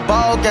is like a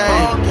ball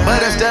game,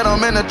 but instead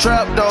I'm in a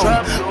trap though.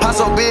 Pot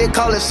so big,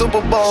 call it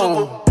Super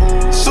Bowl.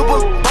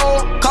 Super Bowl,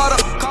 caught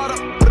up,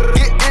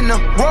 get in the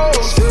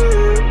rolls.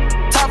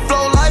 Top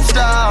flow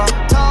lifestyle,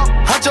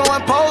 Huncho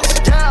and Post.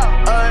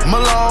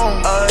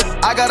 Malone,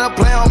 I got a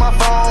play on my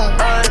phone.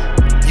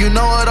 You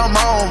know what I'm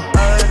on.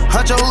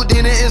 Huncho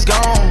Houdini is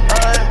gone.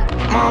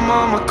 My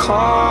mama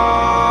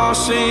called,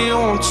 see you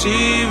on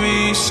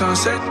TV.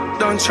 Sunset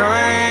done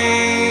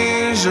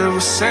changed. Ever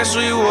since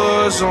we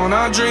was on,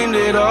 I dreamed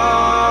it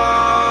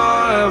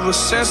all. Ever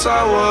since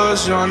I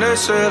was young, they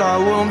said I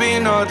wouldn't be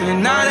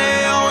nothing. Now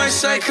they always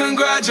say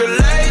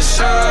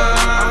congratulations.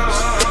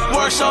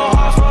 Worked so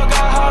hard,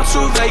 forgot how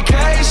to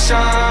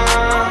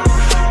vacation.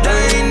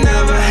 They ain't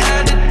never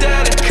had the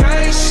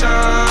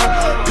dedication.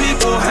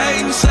 People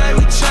hate and say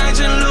we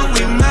changing, look,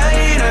 we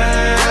made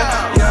it.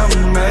 Yeah, we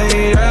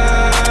made it.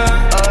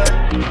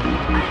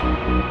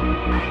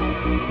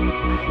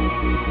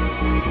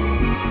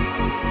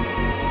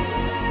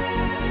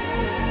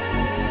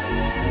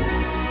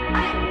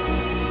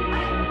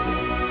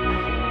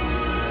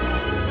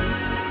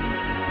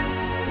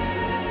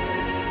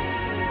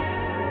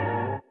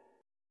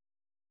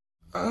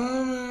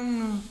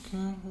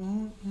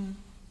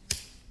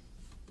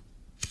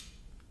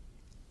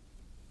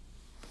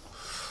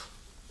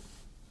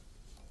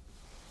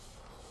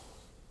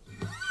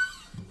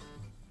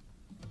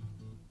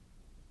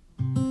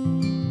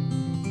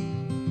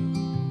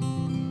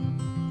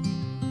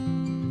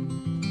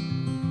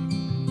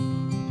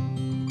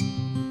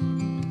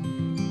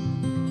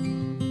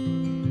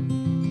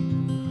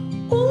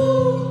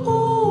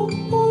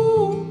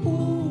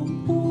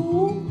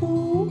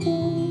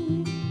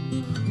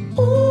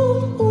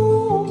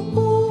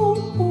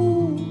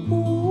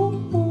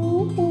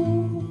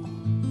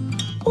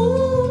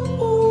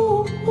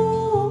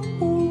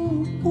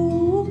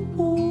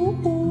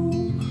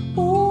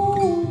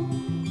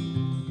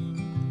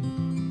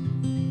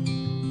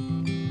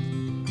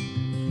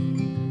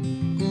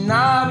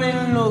 I've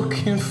been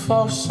looking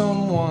for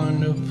someone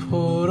to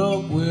put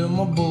up with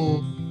my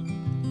bull.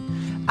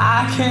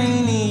 I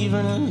can't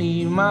even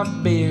leave my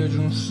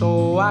bedroom,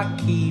 so I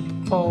keep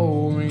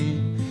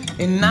pouring.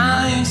 And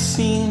I ain't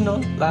seen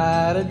no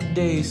light of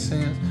day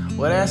since.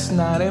 Well, that's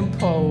not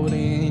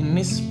important,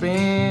 it's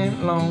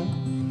been long.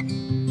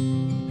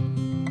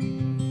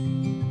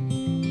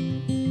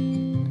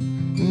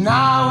 And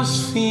I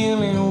was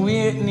feeling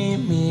Whitney,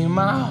 me and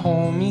my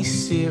homie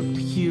sipped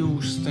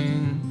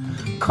Houston.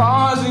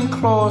 Cars and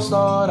clothes,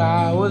 thought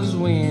I was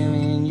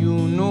winning. You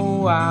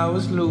knew I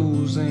was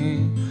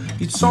losing.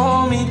 You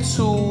told me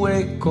to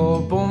wake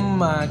up, but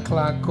my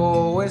clock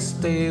always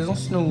stays on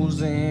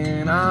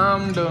snoozing.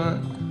 I'm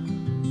done.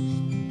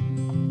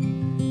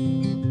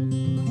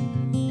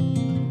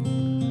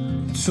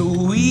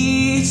 To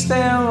each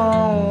their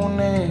own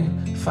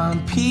and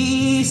find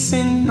peace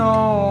in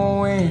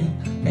knowing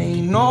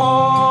ain't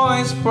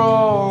always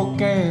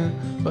broken.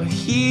 But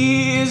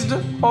here's the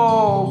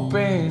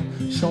hoping.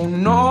 Show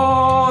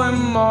no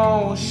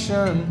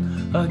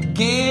emotion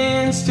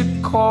against the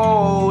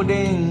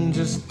coding.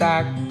 Just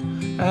act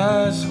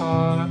as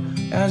hard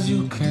as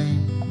you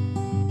can.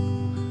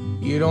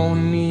 You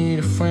don't need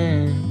a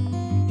friend.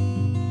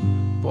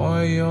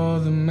 Boy, you're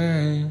the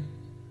man.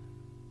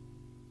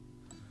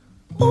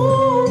 Ooh,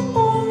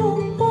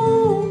 ooh,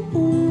 ooh,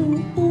 ooh,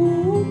 ooh, ooh.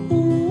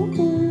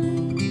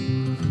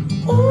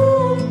 Ooh,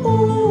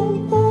 ooh,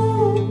 ooh,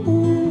 ooh,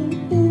 ooh,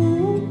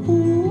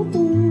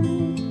 ooh.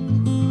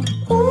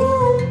 Ooh,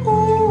 ooh,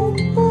 ooh,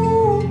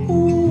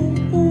 ooh,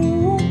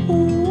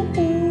 ooh,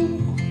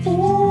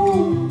 ooh.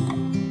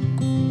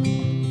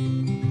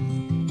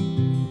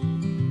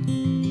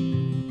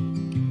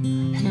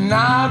 And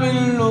I've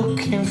been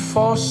looking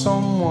for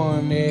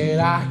someone that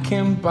I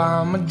can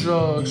buy my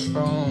drugs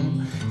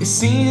from. It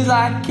seems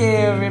like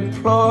every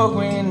plug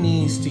went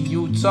east to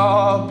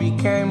Utah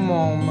became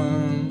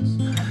Mormons.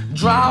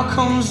 Drought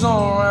comes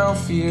around,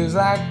 feels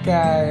like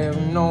I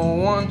have no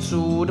one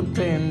to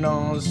depend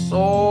on.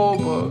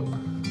 Sober.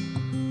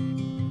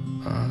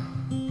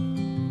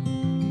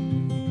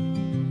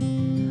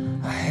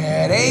 I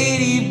had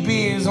 80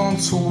 beers on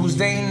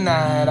Tuesday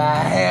night.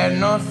 I had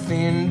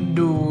nothing to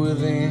do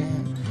with it.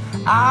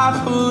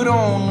 I put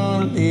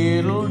on a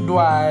little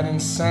Dwight and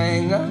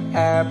sang a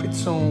happy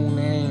tune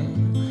and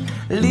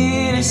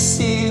lit a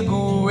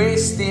cigarette,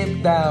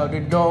 stepped out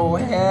the door,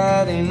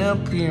 had an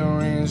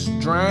appearance,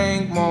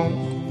 drank more.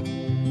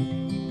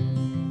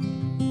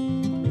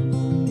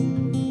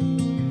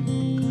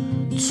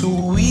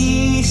 To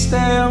each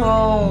their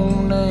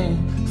own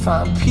and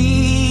find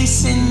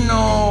peace in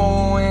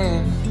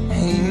knowing.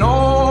 Ain't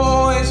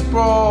know it's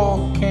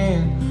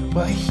broken,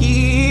 but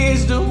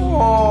here's the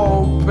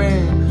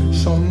hoping.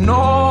 Show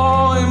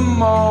no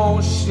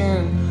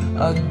emotion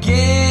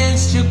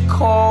against your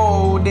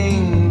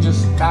coding.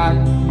 Just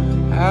act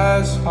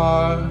as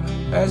hard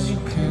as you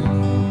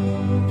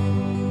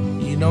can.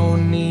 You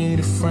don't need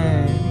a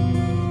friend.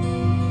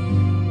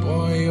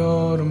 Boy,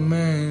 you're the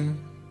man.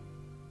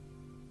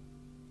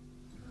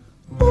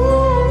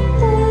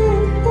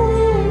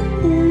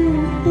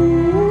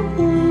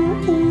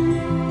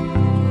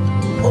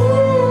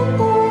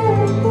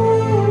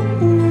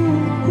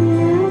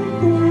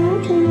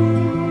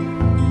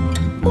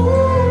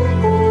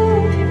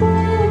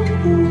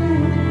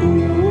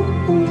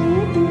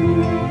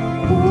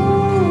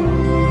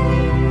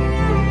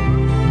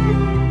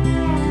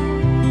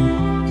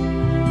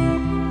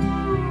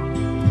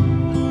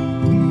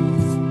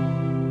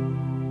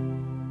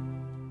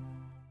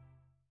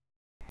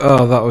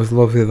 Oh, that was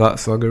lovely, that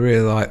song. I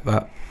really like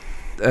that.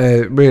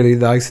 Really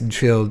nice and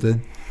chilled.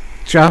 And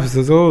Chaps,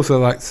 I'd also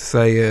like to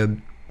say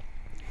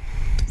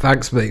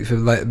thanks, mate, for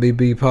letting me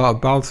be part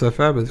of Bounce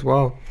FM as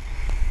well.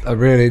 I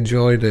really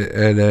enjoyed it,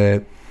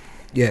 and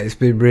yeah, it's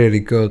been really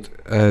good.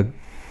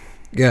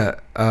 Yeah,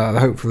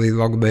 hopefully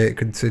long may it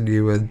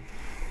continue, and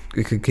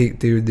we can keep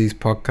doing these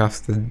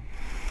podcasts and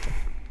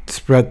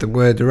spread the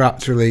word.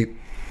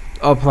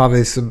 Our plan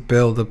is to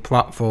build a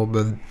platform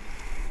and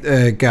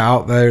get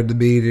out there in the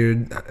media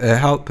and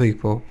help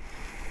people,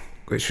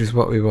 which is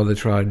what we want to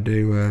try and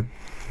do.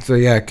 So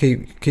yeah,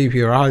 keep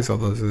your eyes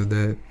on us,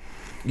 and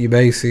you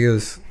may see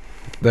us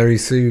very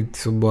soon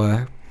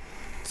somewhere.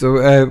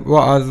 So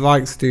what I'd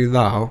like to do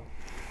now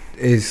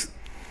is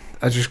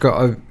I just got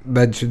to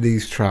mention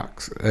these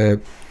tracks.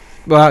 Well,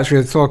 actually,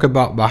 I'll talk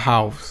about my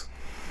house.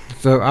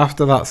 So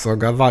after that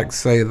song, I'd like to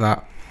say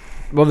that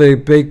one of the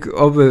big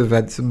other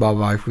events in my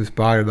life was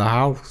buying a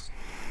house,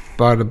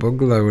 buying a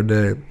bungalow,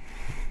 and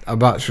I've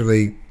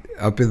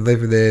been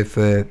living here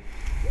for,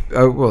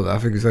 I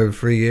think it's over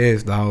 3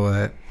 years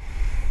now.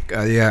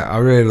 Yeah, I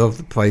really love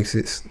the place.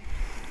 It's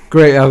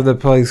great having a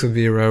place of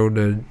your own,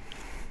 and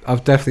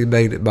I've definitely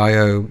made it my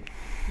own.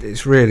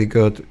 It's really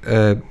good.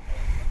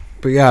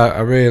 But yeah, I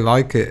really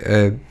like it.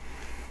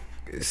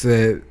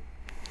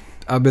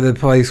 I'm in a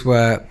place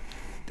where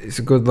it's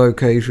a good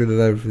location and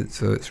everything,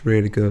 so it's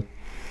really good.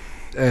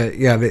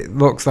 Yeah, it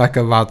looks like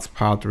a lad's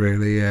pad,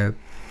 really.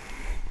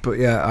 But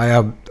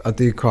yeah, I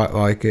do quite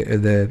like it,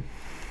 and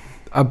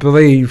I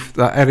believe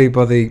that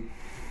anybody,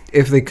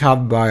 if they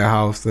can buy a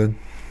house, then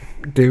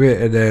do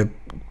it, and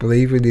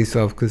believe in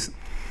yourself, because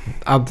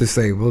I'm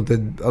disabled,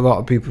 and a lot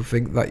of people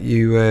think that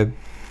you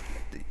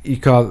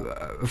can't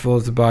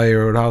afford to buy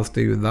your own house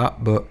doing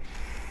that, but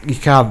you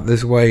can.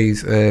 There's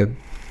ways, and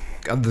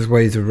there's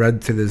ways of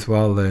renting as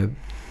well.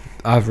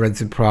 I've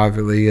rented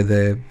privately,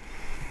 and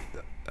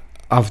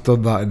I've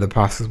done that in the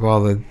past as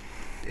well, and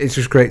it's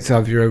just great to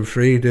have your own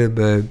freedom.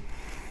 And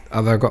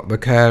I've got my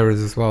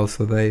carers as well,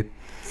 so they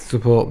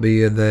support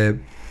me,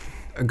 and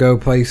go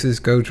places,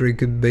 go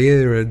drinking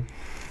beer, and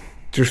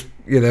just,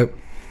 the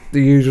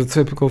usual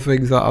typical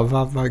things that I've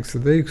had likes to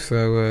do.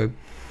 So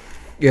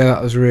yeah,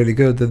 that was really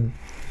good. And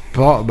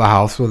part of my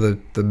house, well,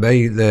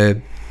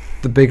 the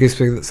biggest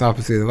thing that's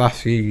happened to me in the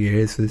last few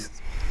years is,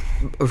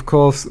 of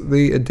course,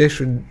 the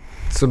addition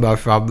to my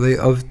family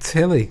of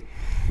Tilly,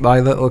 my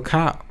little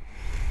cat.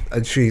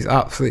 And she's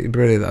absolutely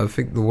brilliant. I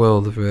think the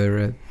world of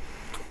her.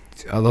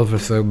 I love her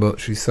so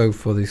much. She's so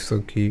funny,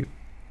 so cute.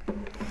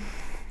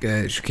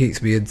 She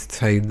keeps me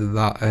entertained and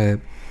that.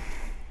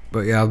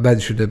 But yeah, I've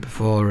mentioned it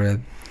before.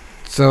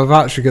 So I'm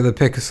actually going to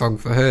pick a song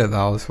for her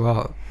now as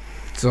well.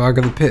 So I'm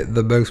going to pick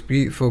the most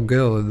beautiful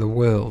girl in the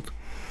world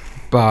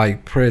by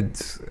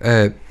Prince.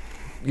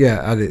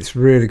 Yeah, and it's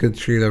really good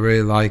tune. I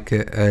really like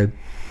it.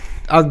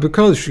 And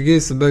because she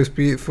is the most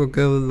beautiful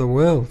girl in the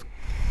world.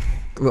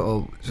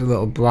 She's a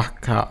little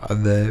black cat,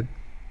 and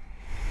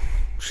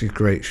she's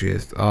great. She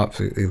is. I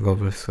absolutely love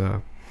her.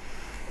 So,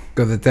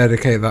 gonna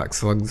dedicate that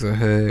song to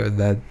her. And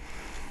then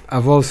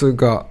I've also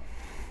got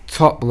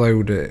Top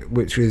Loader,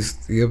 which is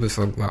the other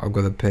song that I'm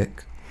gonna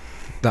pick.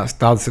 That's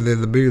Dancing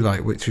in the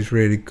Moonlight, which is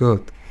really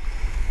good.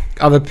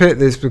 And I picked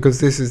this because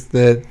this is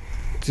to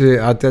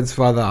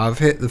identify that I've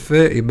hit the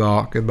 30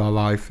 mark in my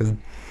life, and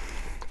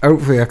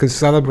hopefully I can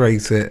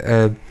celebrate it.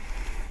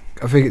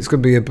 I think it's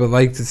going to be a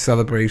belated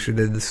celebration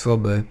in the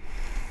summer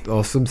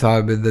or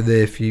sometime in the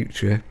near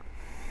future.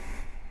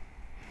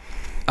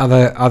 And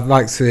I'd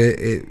like to,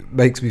 it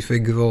makes me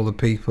think of all the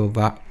people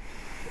that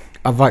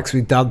I'd like to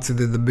be dancing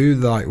in the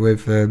moonlight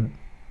with.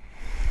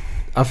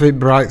 I think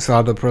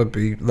Brightside will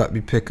probably let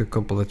me pick a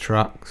couple of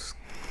tracks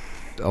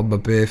on my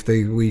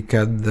birthday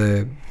weekend,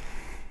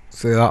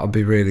 so that'll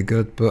be really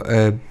good. But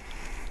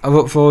I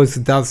look forward to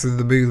dancing in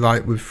the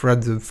moonlight with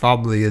friends and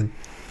family and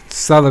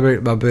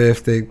celebrate my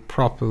birthday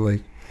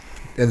properly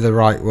in the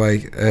right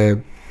way.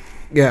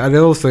 Yeah, and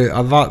also I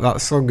like that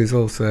song is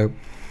also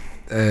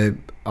I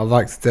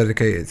like to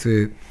dedicate it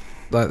to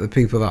like the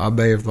people that I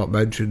may have not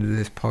mentioned in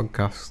this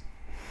podcast.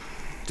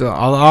 So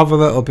I'll have a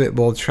little bit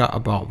more chat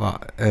about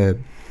that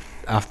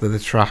after the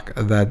track,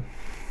 and then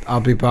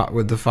I'll be back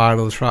with the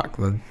final track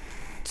then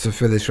to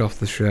finish off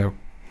the show.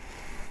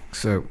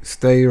 So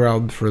stay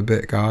around for a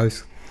bit,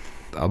 guys.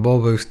 I'm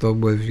almost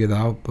done with you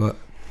now, but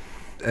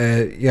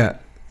yeah,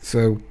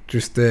 so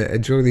just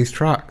enjoy these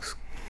tracks.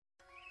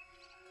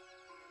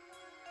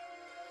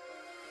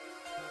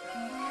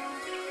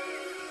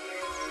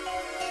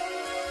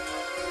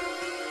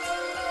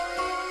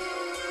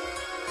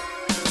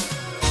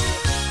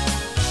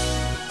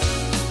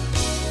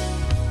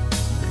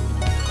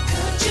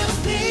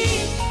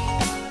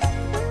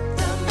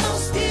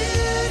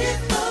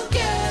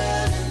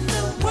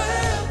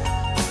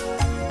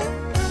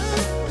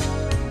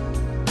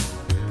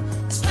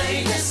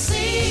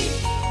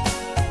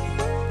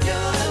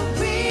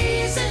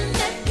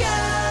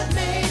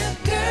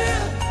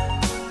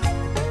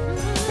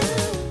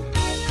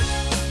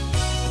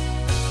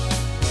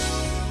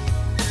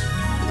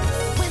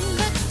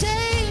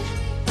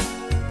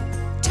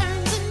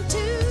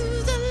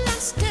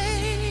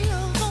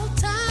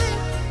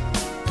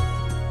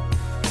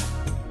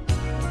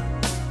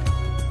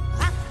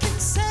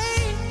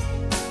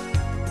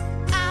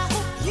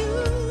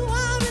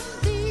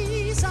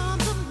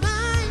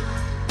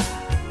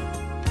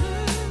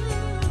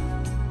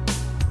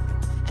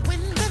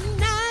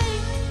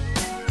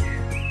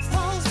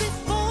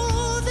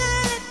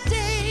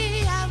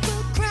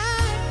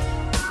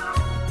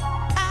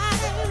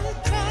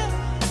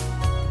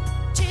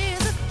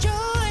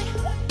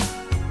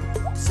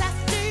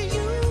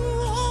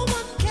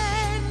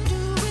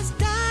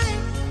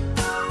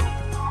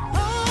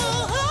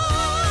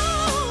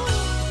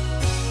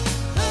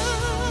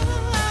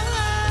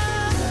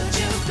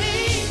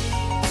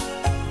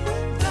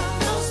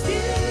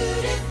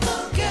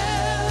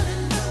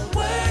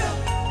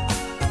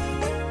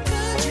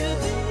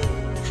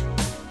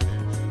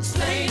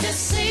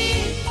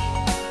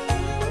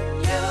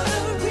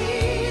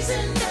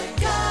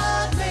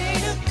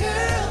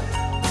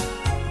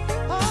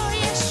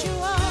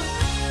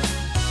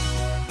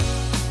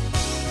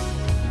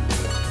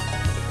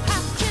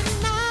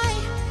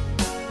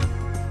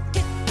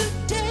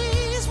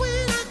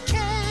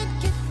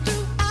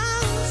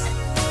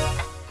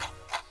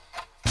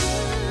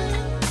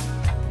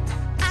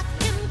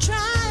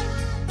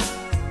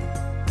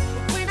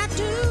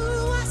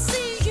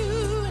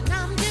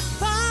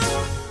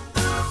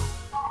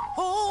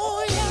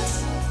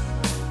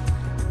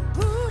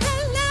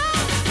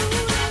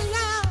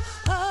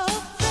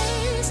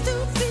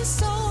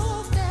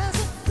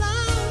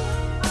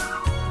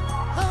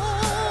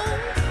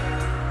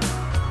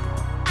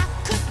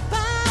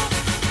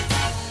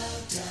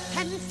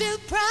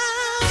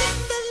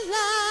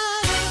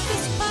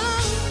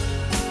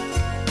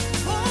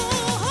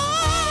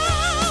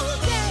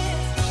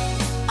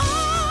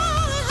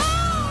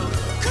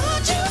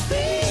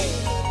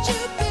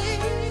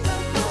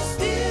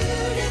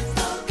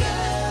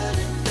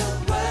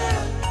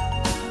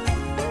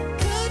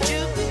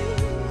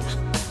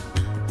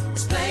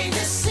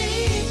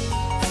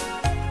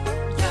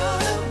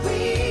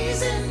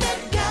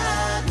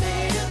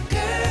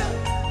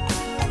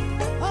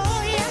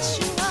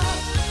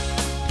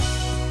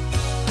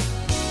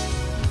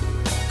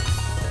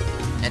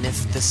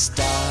 The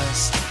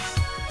stars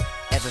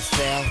ever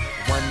fell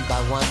one by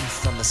one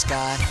from the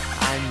sky,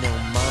 I know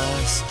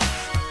Mars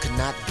could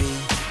not be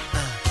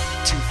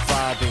too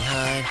far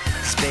behind.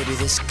 'Cause baby,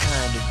 this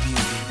kind of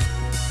beauty,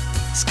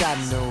 it's got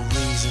no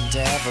reason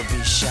to ever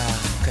be shy.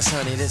 'Cause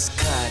honey, this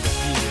kind of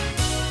beauty,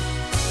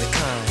 the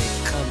kind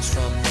that comes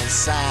from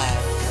inside.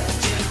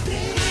 Could you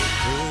be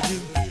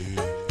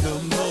the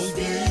most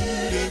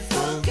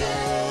beautiful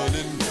girl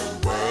in the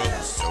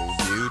world? So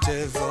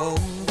beautiful,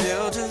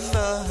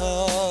 beautiful.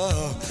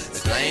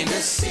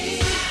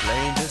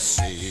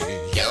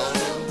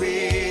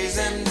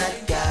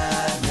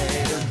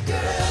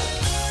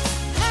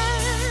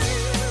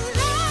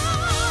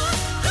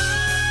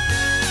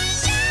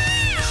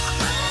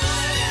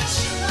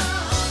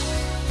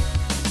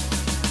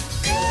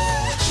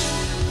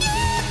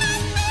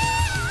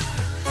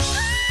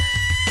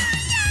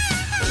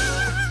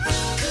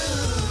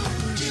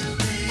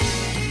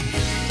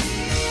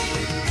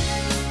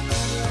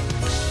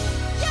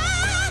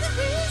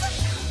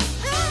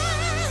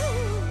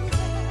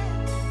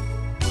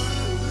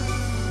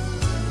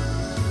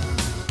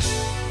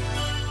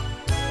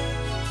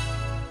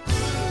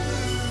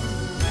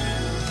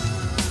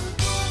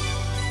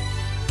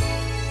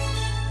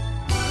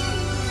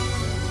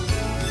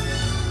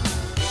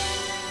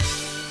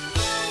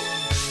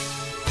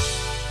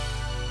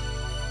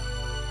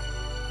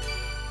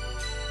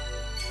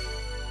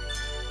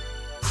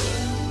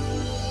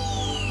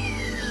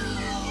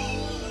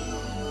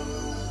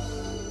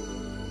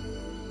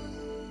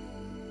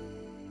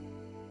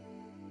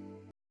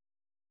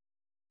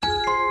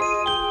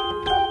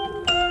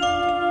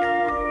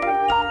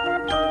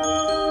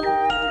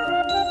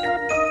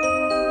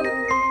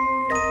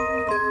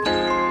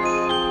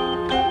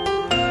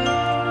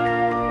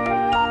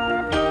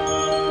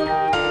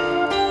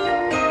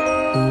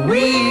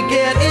 We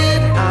get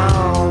it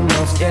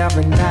almost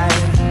every night.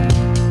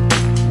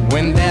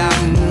 When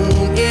that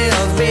moon is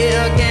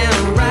big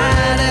and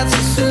bright, it's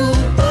a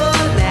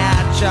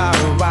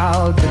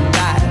supernatural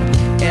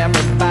delight.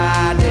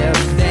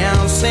 Everybody's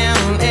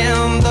dancing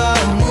in the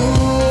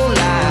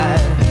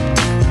moonlight.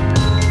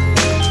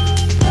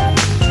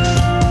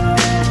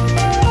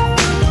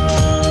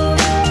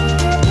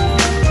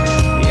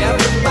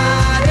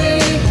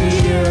 Everybody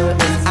here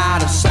is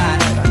out of sight.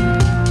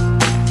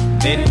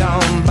 They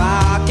don't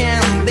bark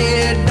and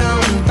they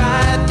don't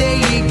bite.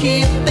 They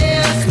keep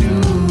their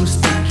screws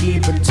to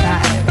keep it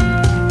tight.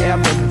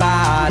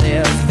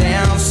 Everybody's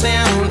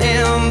dancing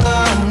in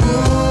the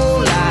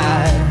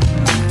moonlight.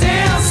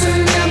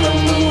 Dancing in the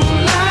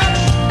moonlight.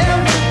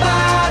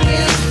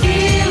 Everybody's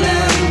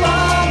feeling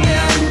warm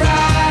and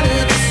bright.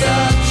 It's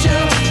such a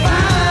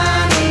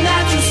fine and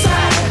natural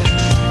sight.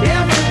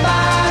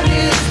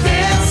 Everybody's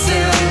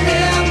dancing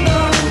in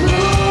the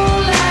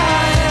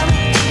moonlight.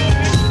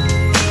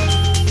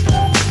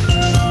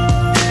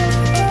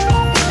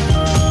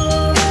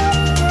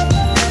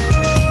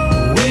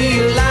 We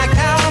like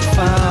our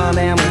fun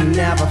and we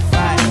never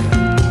fight.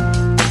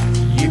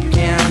 You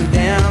can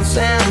dance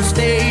and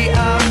stay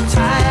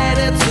uptight.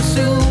 It's a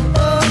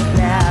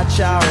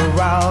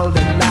supernatural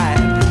delight.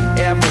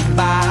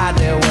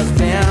 Everybody was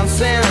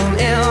dancing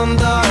in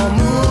the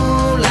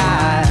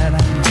moonlight.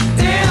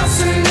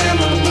 Dancing in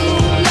the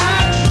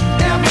moonlight.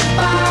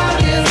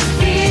 Everybody's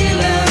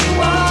feeling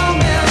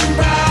warm and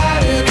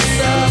bright. It's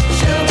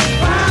such a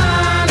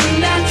fine and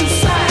natural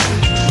sight.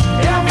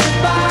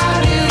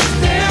 Everybody's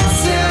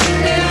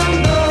dancing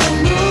in the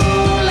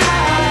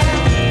moonlight.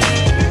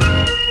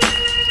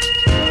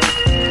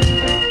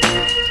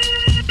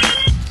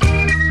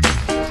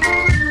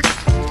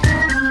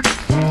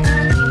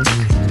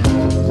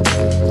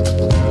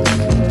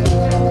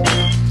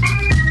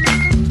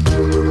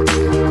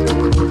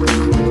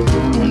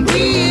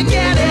 We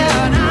get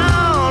it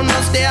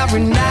almost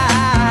every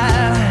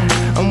night.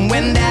 And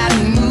when that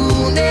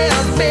moon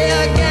is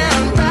big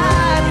and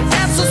bright,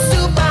 it's a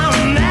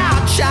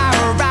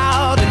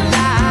supernatural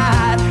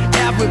delight.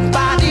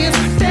 Everybody's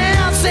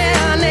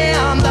dancing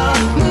in the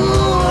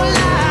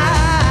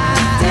moonlight.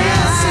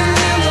 Dancing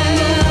in the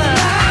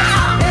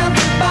moonlight.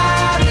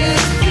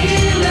 Everybody's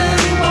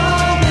feeling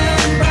warm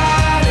and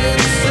bright.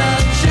 It's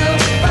such a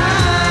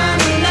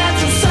fine and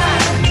natural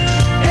sight.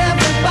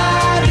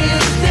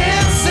 Everybody's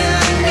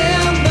dancing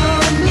in the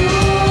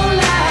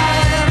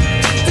moonlight.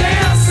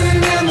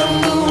 Dancing in the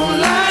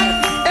moonlight.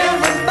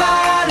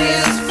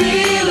 Everybody's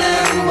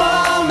feeling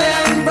warm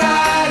and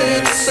bright.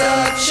 It's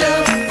such a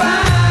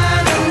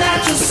fine and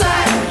natural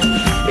sight.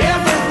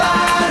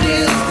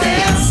 Everybody's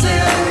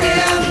dancing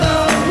in the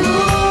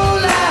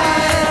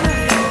moonlight.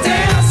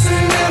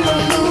 Dancing in the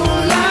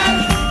moonlight.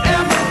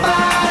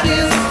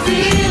 Everybody's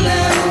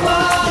feeling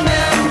warm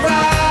and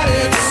bright.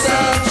 It's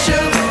such a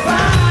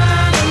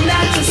fine and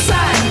natural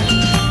sight.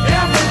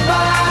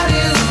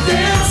 Everybody's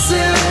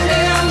dancing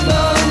in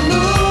the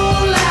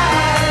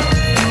moonlight.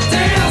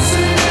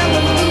 Dancing in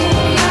the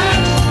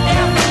moonlight.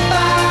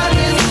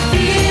 Everybody's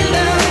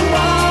feeling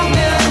warm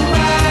and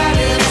bright.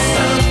 It's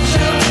such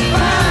a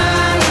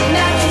fine and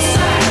natural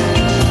sight.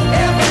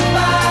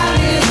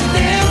 Everybody's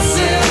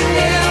dancing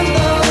in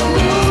the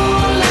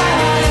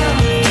moonlight.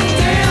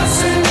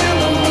 Dancing in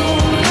the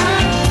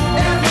moonlight.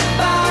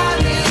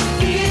 Everybody's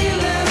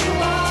feeling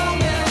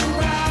warm and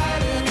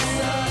bright. It's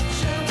such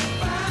a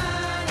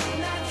fine and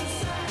natural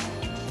sight.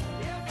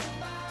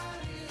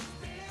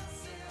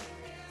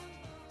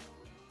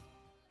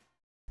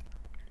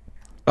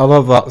 I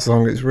love that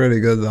song. It's really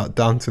good, that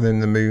Dancing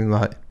in the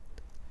Moonlight.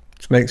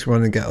 Just makes me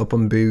want to get up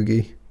and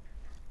boogie.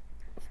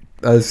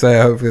 As I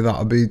say, hopefully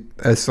that'll be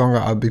a song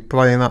that I'll be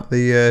playing at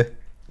the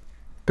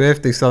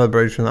birthday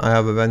celebration that I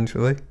have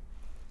eventually.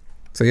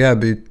 So yeah,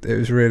 it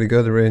was really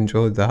good. I really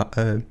enjoyed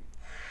that.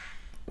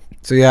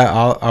 So yeah,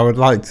 I would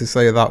like to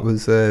say that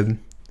was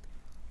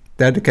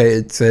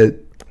dedicated to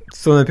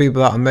some of the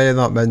people that I may have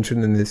not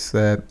mentioned in this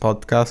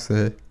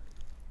podcast.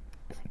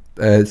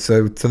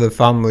 So to the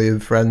family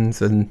and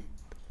friends, and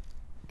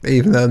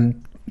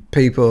even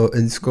people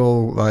in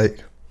school,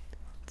 like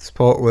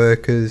support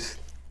workers,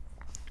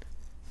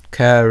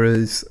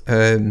 carers,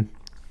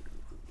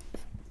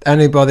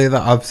 anybody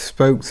that I've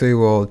spoke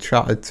to or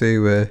chatted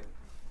to.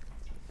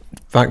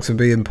 Thanks for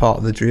being part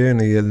of the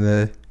journey,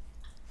 and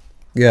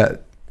yeah,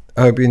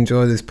 I hope you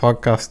enjoy this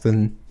podcast,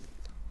 and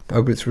I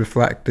hope it's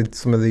reflected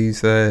some of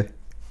these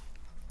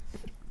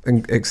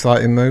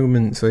exciting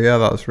moments. So yeah,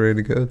 that's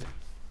really good.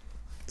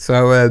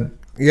 So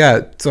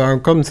yeah, so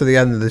I've come to the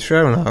end of the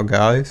show now,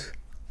 guys,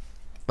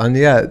 and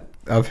yeah,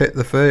 I've hit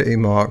the 30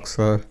 mark.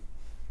 So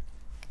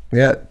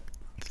yeah,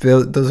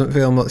 it doesn't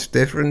feel much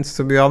difference,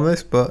 to be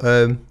honest, but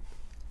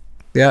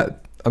yeah,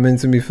 I'm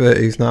into my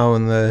 30s now,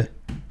 and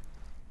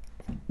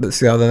let's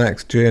see how the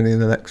next journey in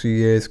the next few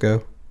years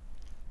go.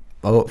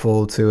 I look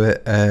forward to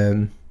it.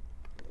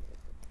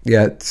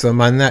 Yeah, so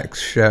my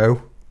next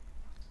show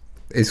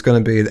is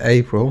going to be in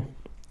April,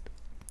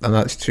 and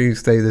that's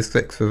Tuesday the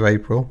 6th of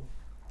April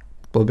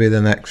will be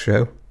the next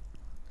show.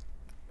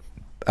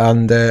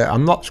 and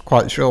I'm not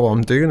quite sure what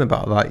I'm doing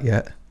about that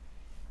yet.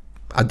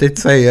 I did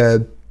say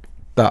that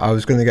I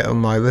was going to get on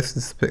my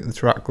listeners to pick the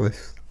track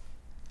list,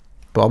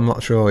 but I'm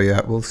not sure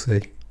yet. We'll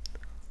see.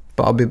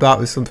 But I'll be back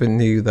with something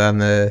new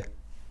then.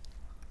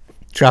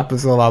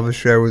 Chappers will have a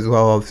show as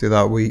well, obviously,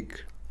 that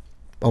week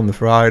on the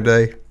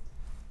Friday.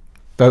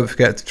 Don't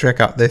forget to check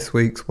out this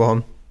week's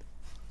one.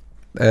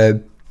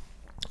 I'm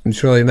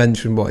sure he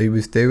mentioned what he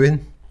was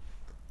doing.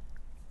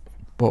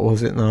 What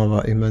was it now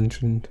that he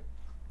mentioned?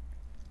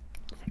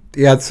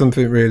 He had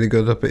something really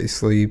good up at his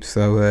sleeve,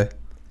 so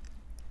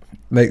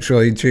make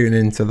sure you tune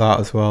into that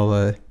as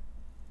well.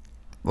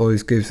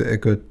 Always gives it a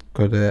good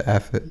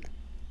effort.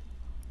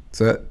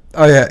 So,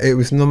 oh yeah, it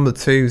was number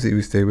 2s he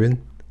was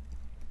doing.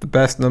 The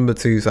best number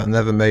 2s that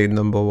never made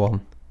number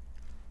 1.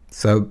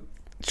 So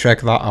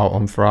check that out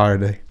on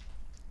Friday.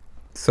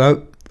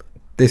 So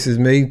this is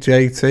me,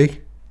 JT,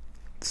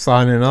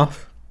 signing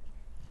off.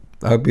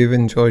 I hope you've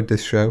enjoyed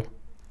this show.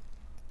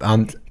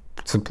 And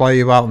to play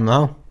you out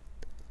now,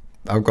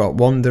 I've got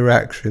One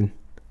Direction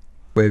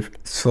with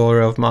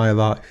Story of My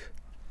Life,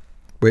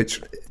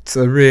 which it's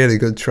a really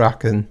good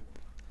track, and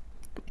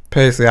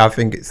personally I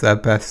think it's their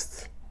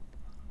best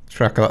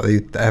track that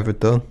they've ever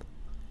done,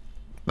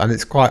 and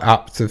it's quite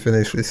apt to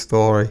finish this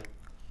story.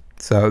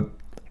 So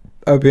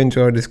hope you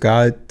enjoyed this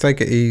guide.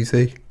 Take it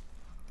easy,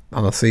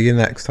 and I'll see you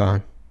next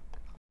time.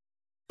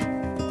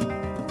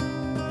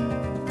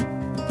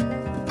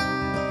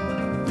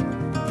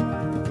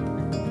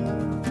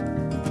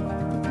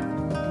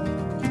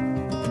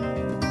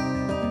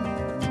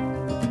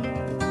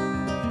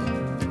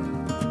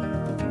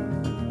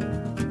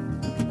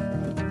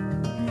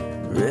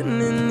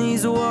 Written in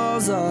these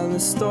walls are the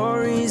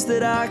stories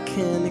that I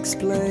can't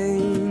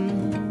explain.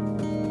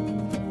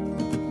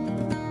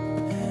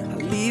 I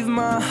leave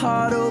my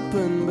heart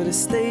open, but it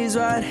stays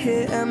right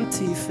here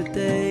empty for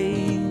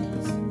days.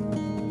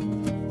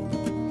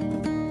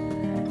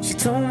 She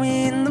told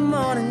me in the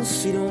morning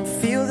she don't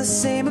feel the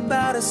same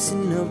about us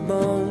in her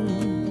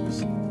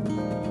bones.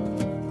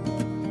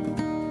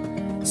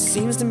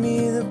 Seems to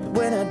me that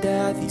when I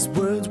die, these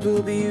words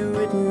will be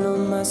written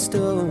on my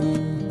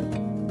stone.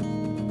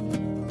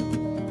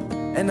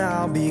 And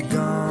I'll be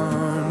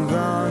gone,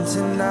 gone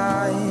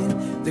tonight.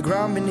 The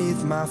ground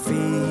beneath my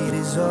feet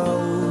is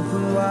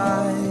open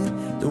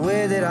wide. The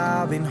way that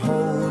I've been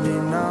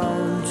holding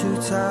on too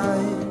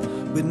tight,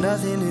 with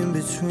nothing in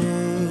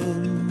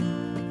between.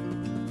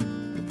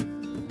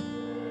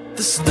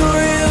 The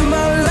story of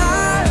my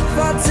life,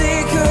 I'll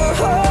take her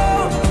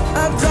home.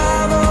 I'll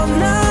drive all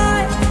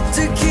night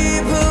to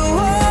keep her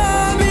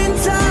warm in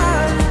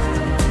time.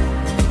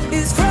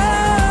 It's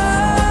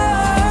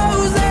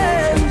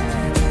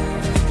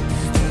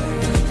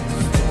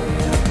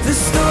the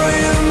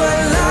story of my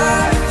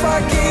life, I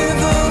give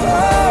her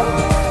hope.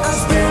 I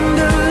spend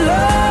her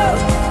love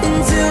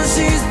until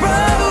she's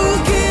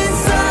broke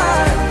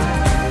inside.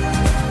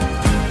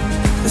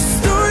 The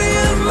story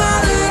of my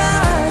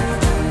life.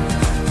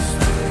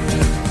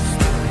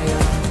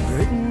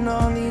 Written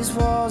on these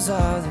walls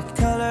are the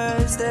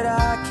colors that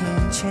I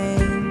can't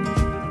change.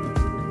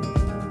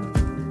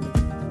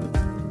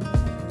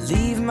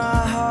 Leave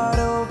my heart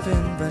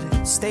open, but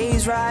it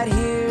stays right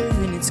here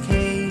in its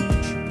cage.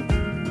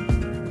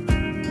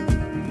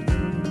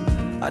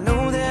 I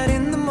know that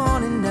in the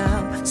morning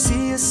now,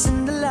 see us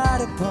in the light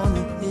upon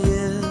the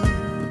hill.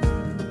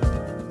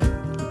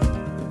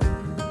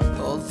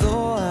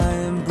 Although I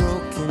am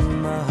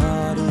broken, my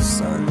heart is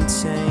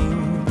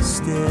unchained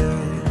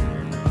still.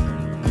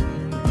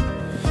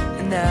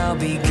 And I'll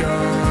be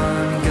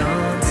gone,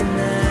 gone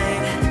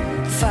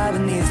tonight. Fire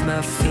beneath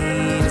my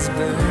feet is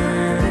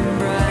burning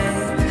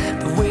bright.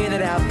 The way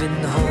that I've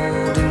been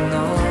holding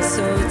on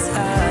so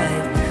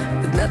tight,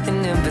 with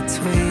nothing in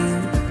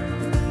between.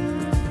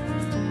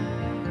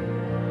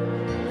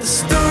 The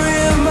story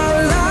of my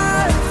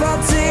life,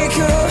 I'll take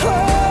her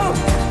home.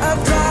 I'll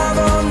drive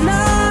all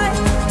night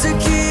to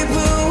keep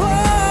her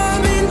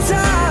warm in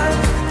time.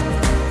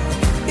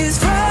 It's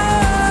frozen.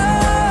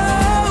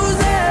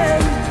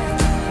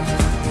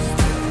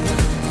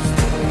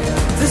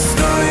 The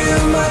story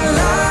of my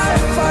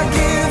life, I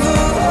give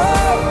her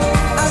hope.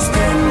 I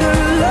spend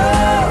her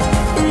love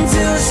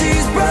until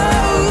she's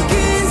broke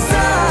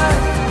inside.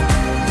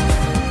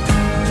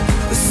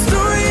 The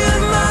story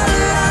of my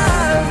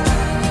life.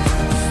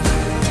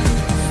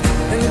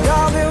 And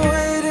I've been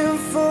waiting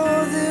for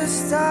this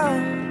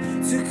time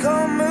to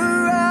come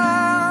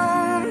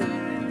around.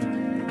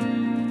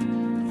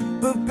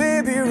 But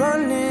baby,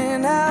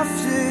 running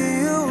after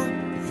you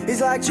is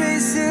like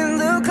chasing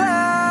the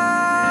clouds.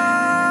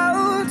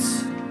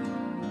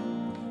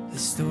 The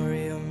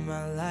story of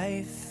my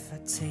life, I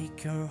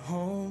take her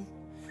home.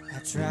 I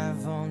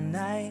drive all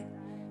night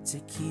to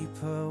keep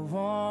her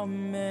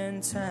warm,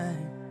 and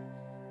time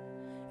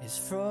is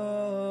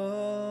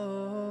frozen.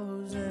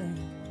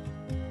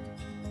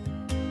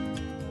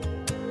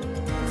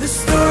 The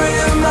story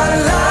of my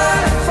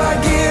life, I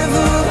give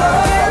her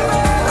hope.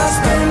 I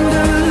spend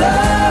her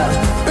love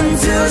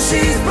until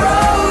she's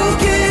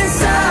broke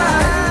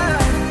inside.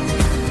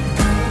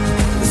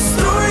 The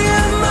story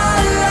of my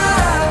life.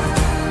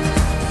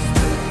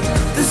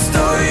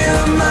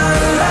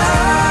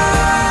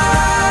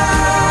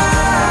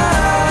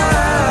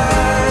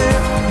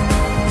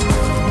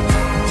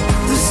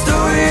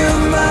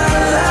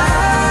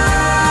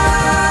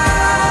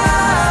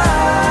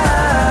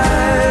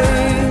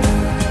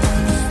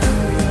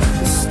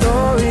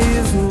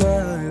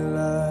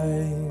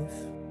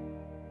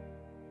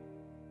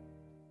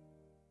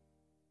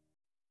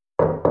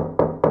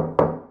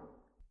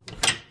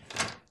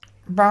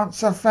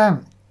 Bounce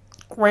FM,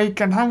 where you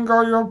can hang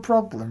all your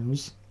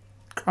problems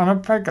on a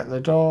peg at the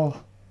door.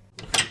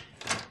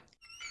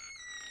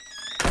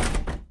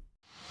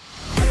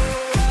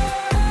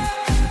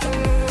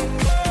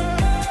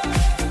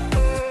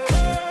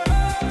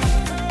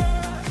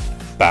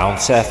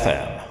 Bounce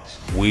FM,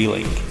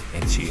 wheeling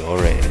into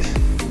your ears.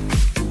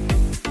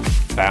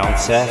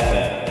 Bounce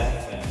FM.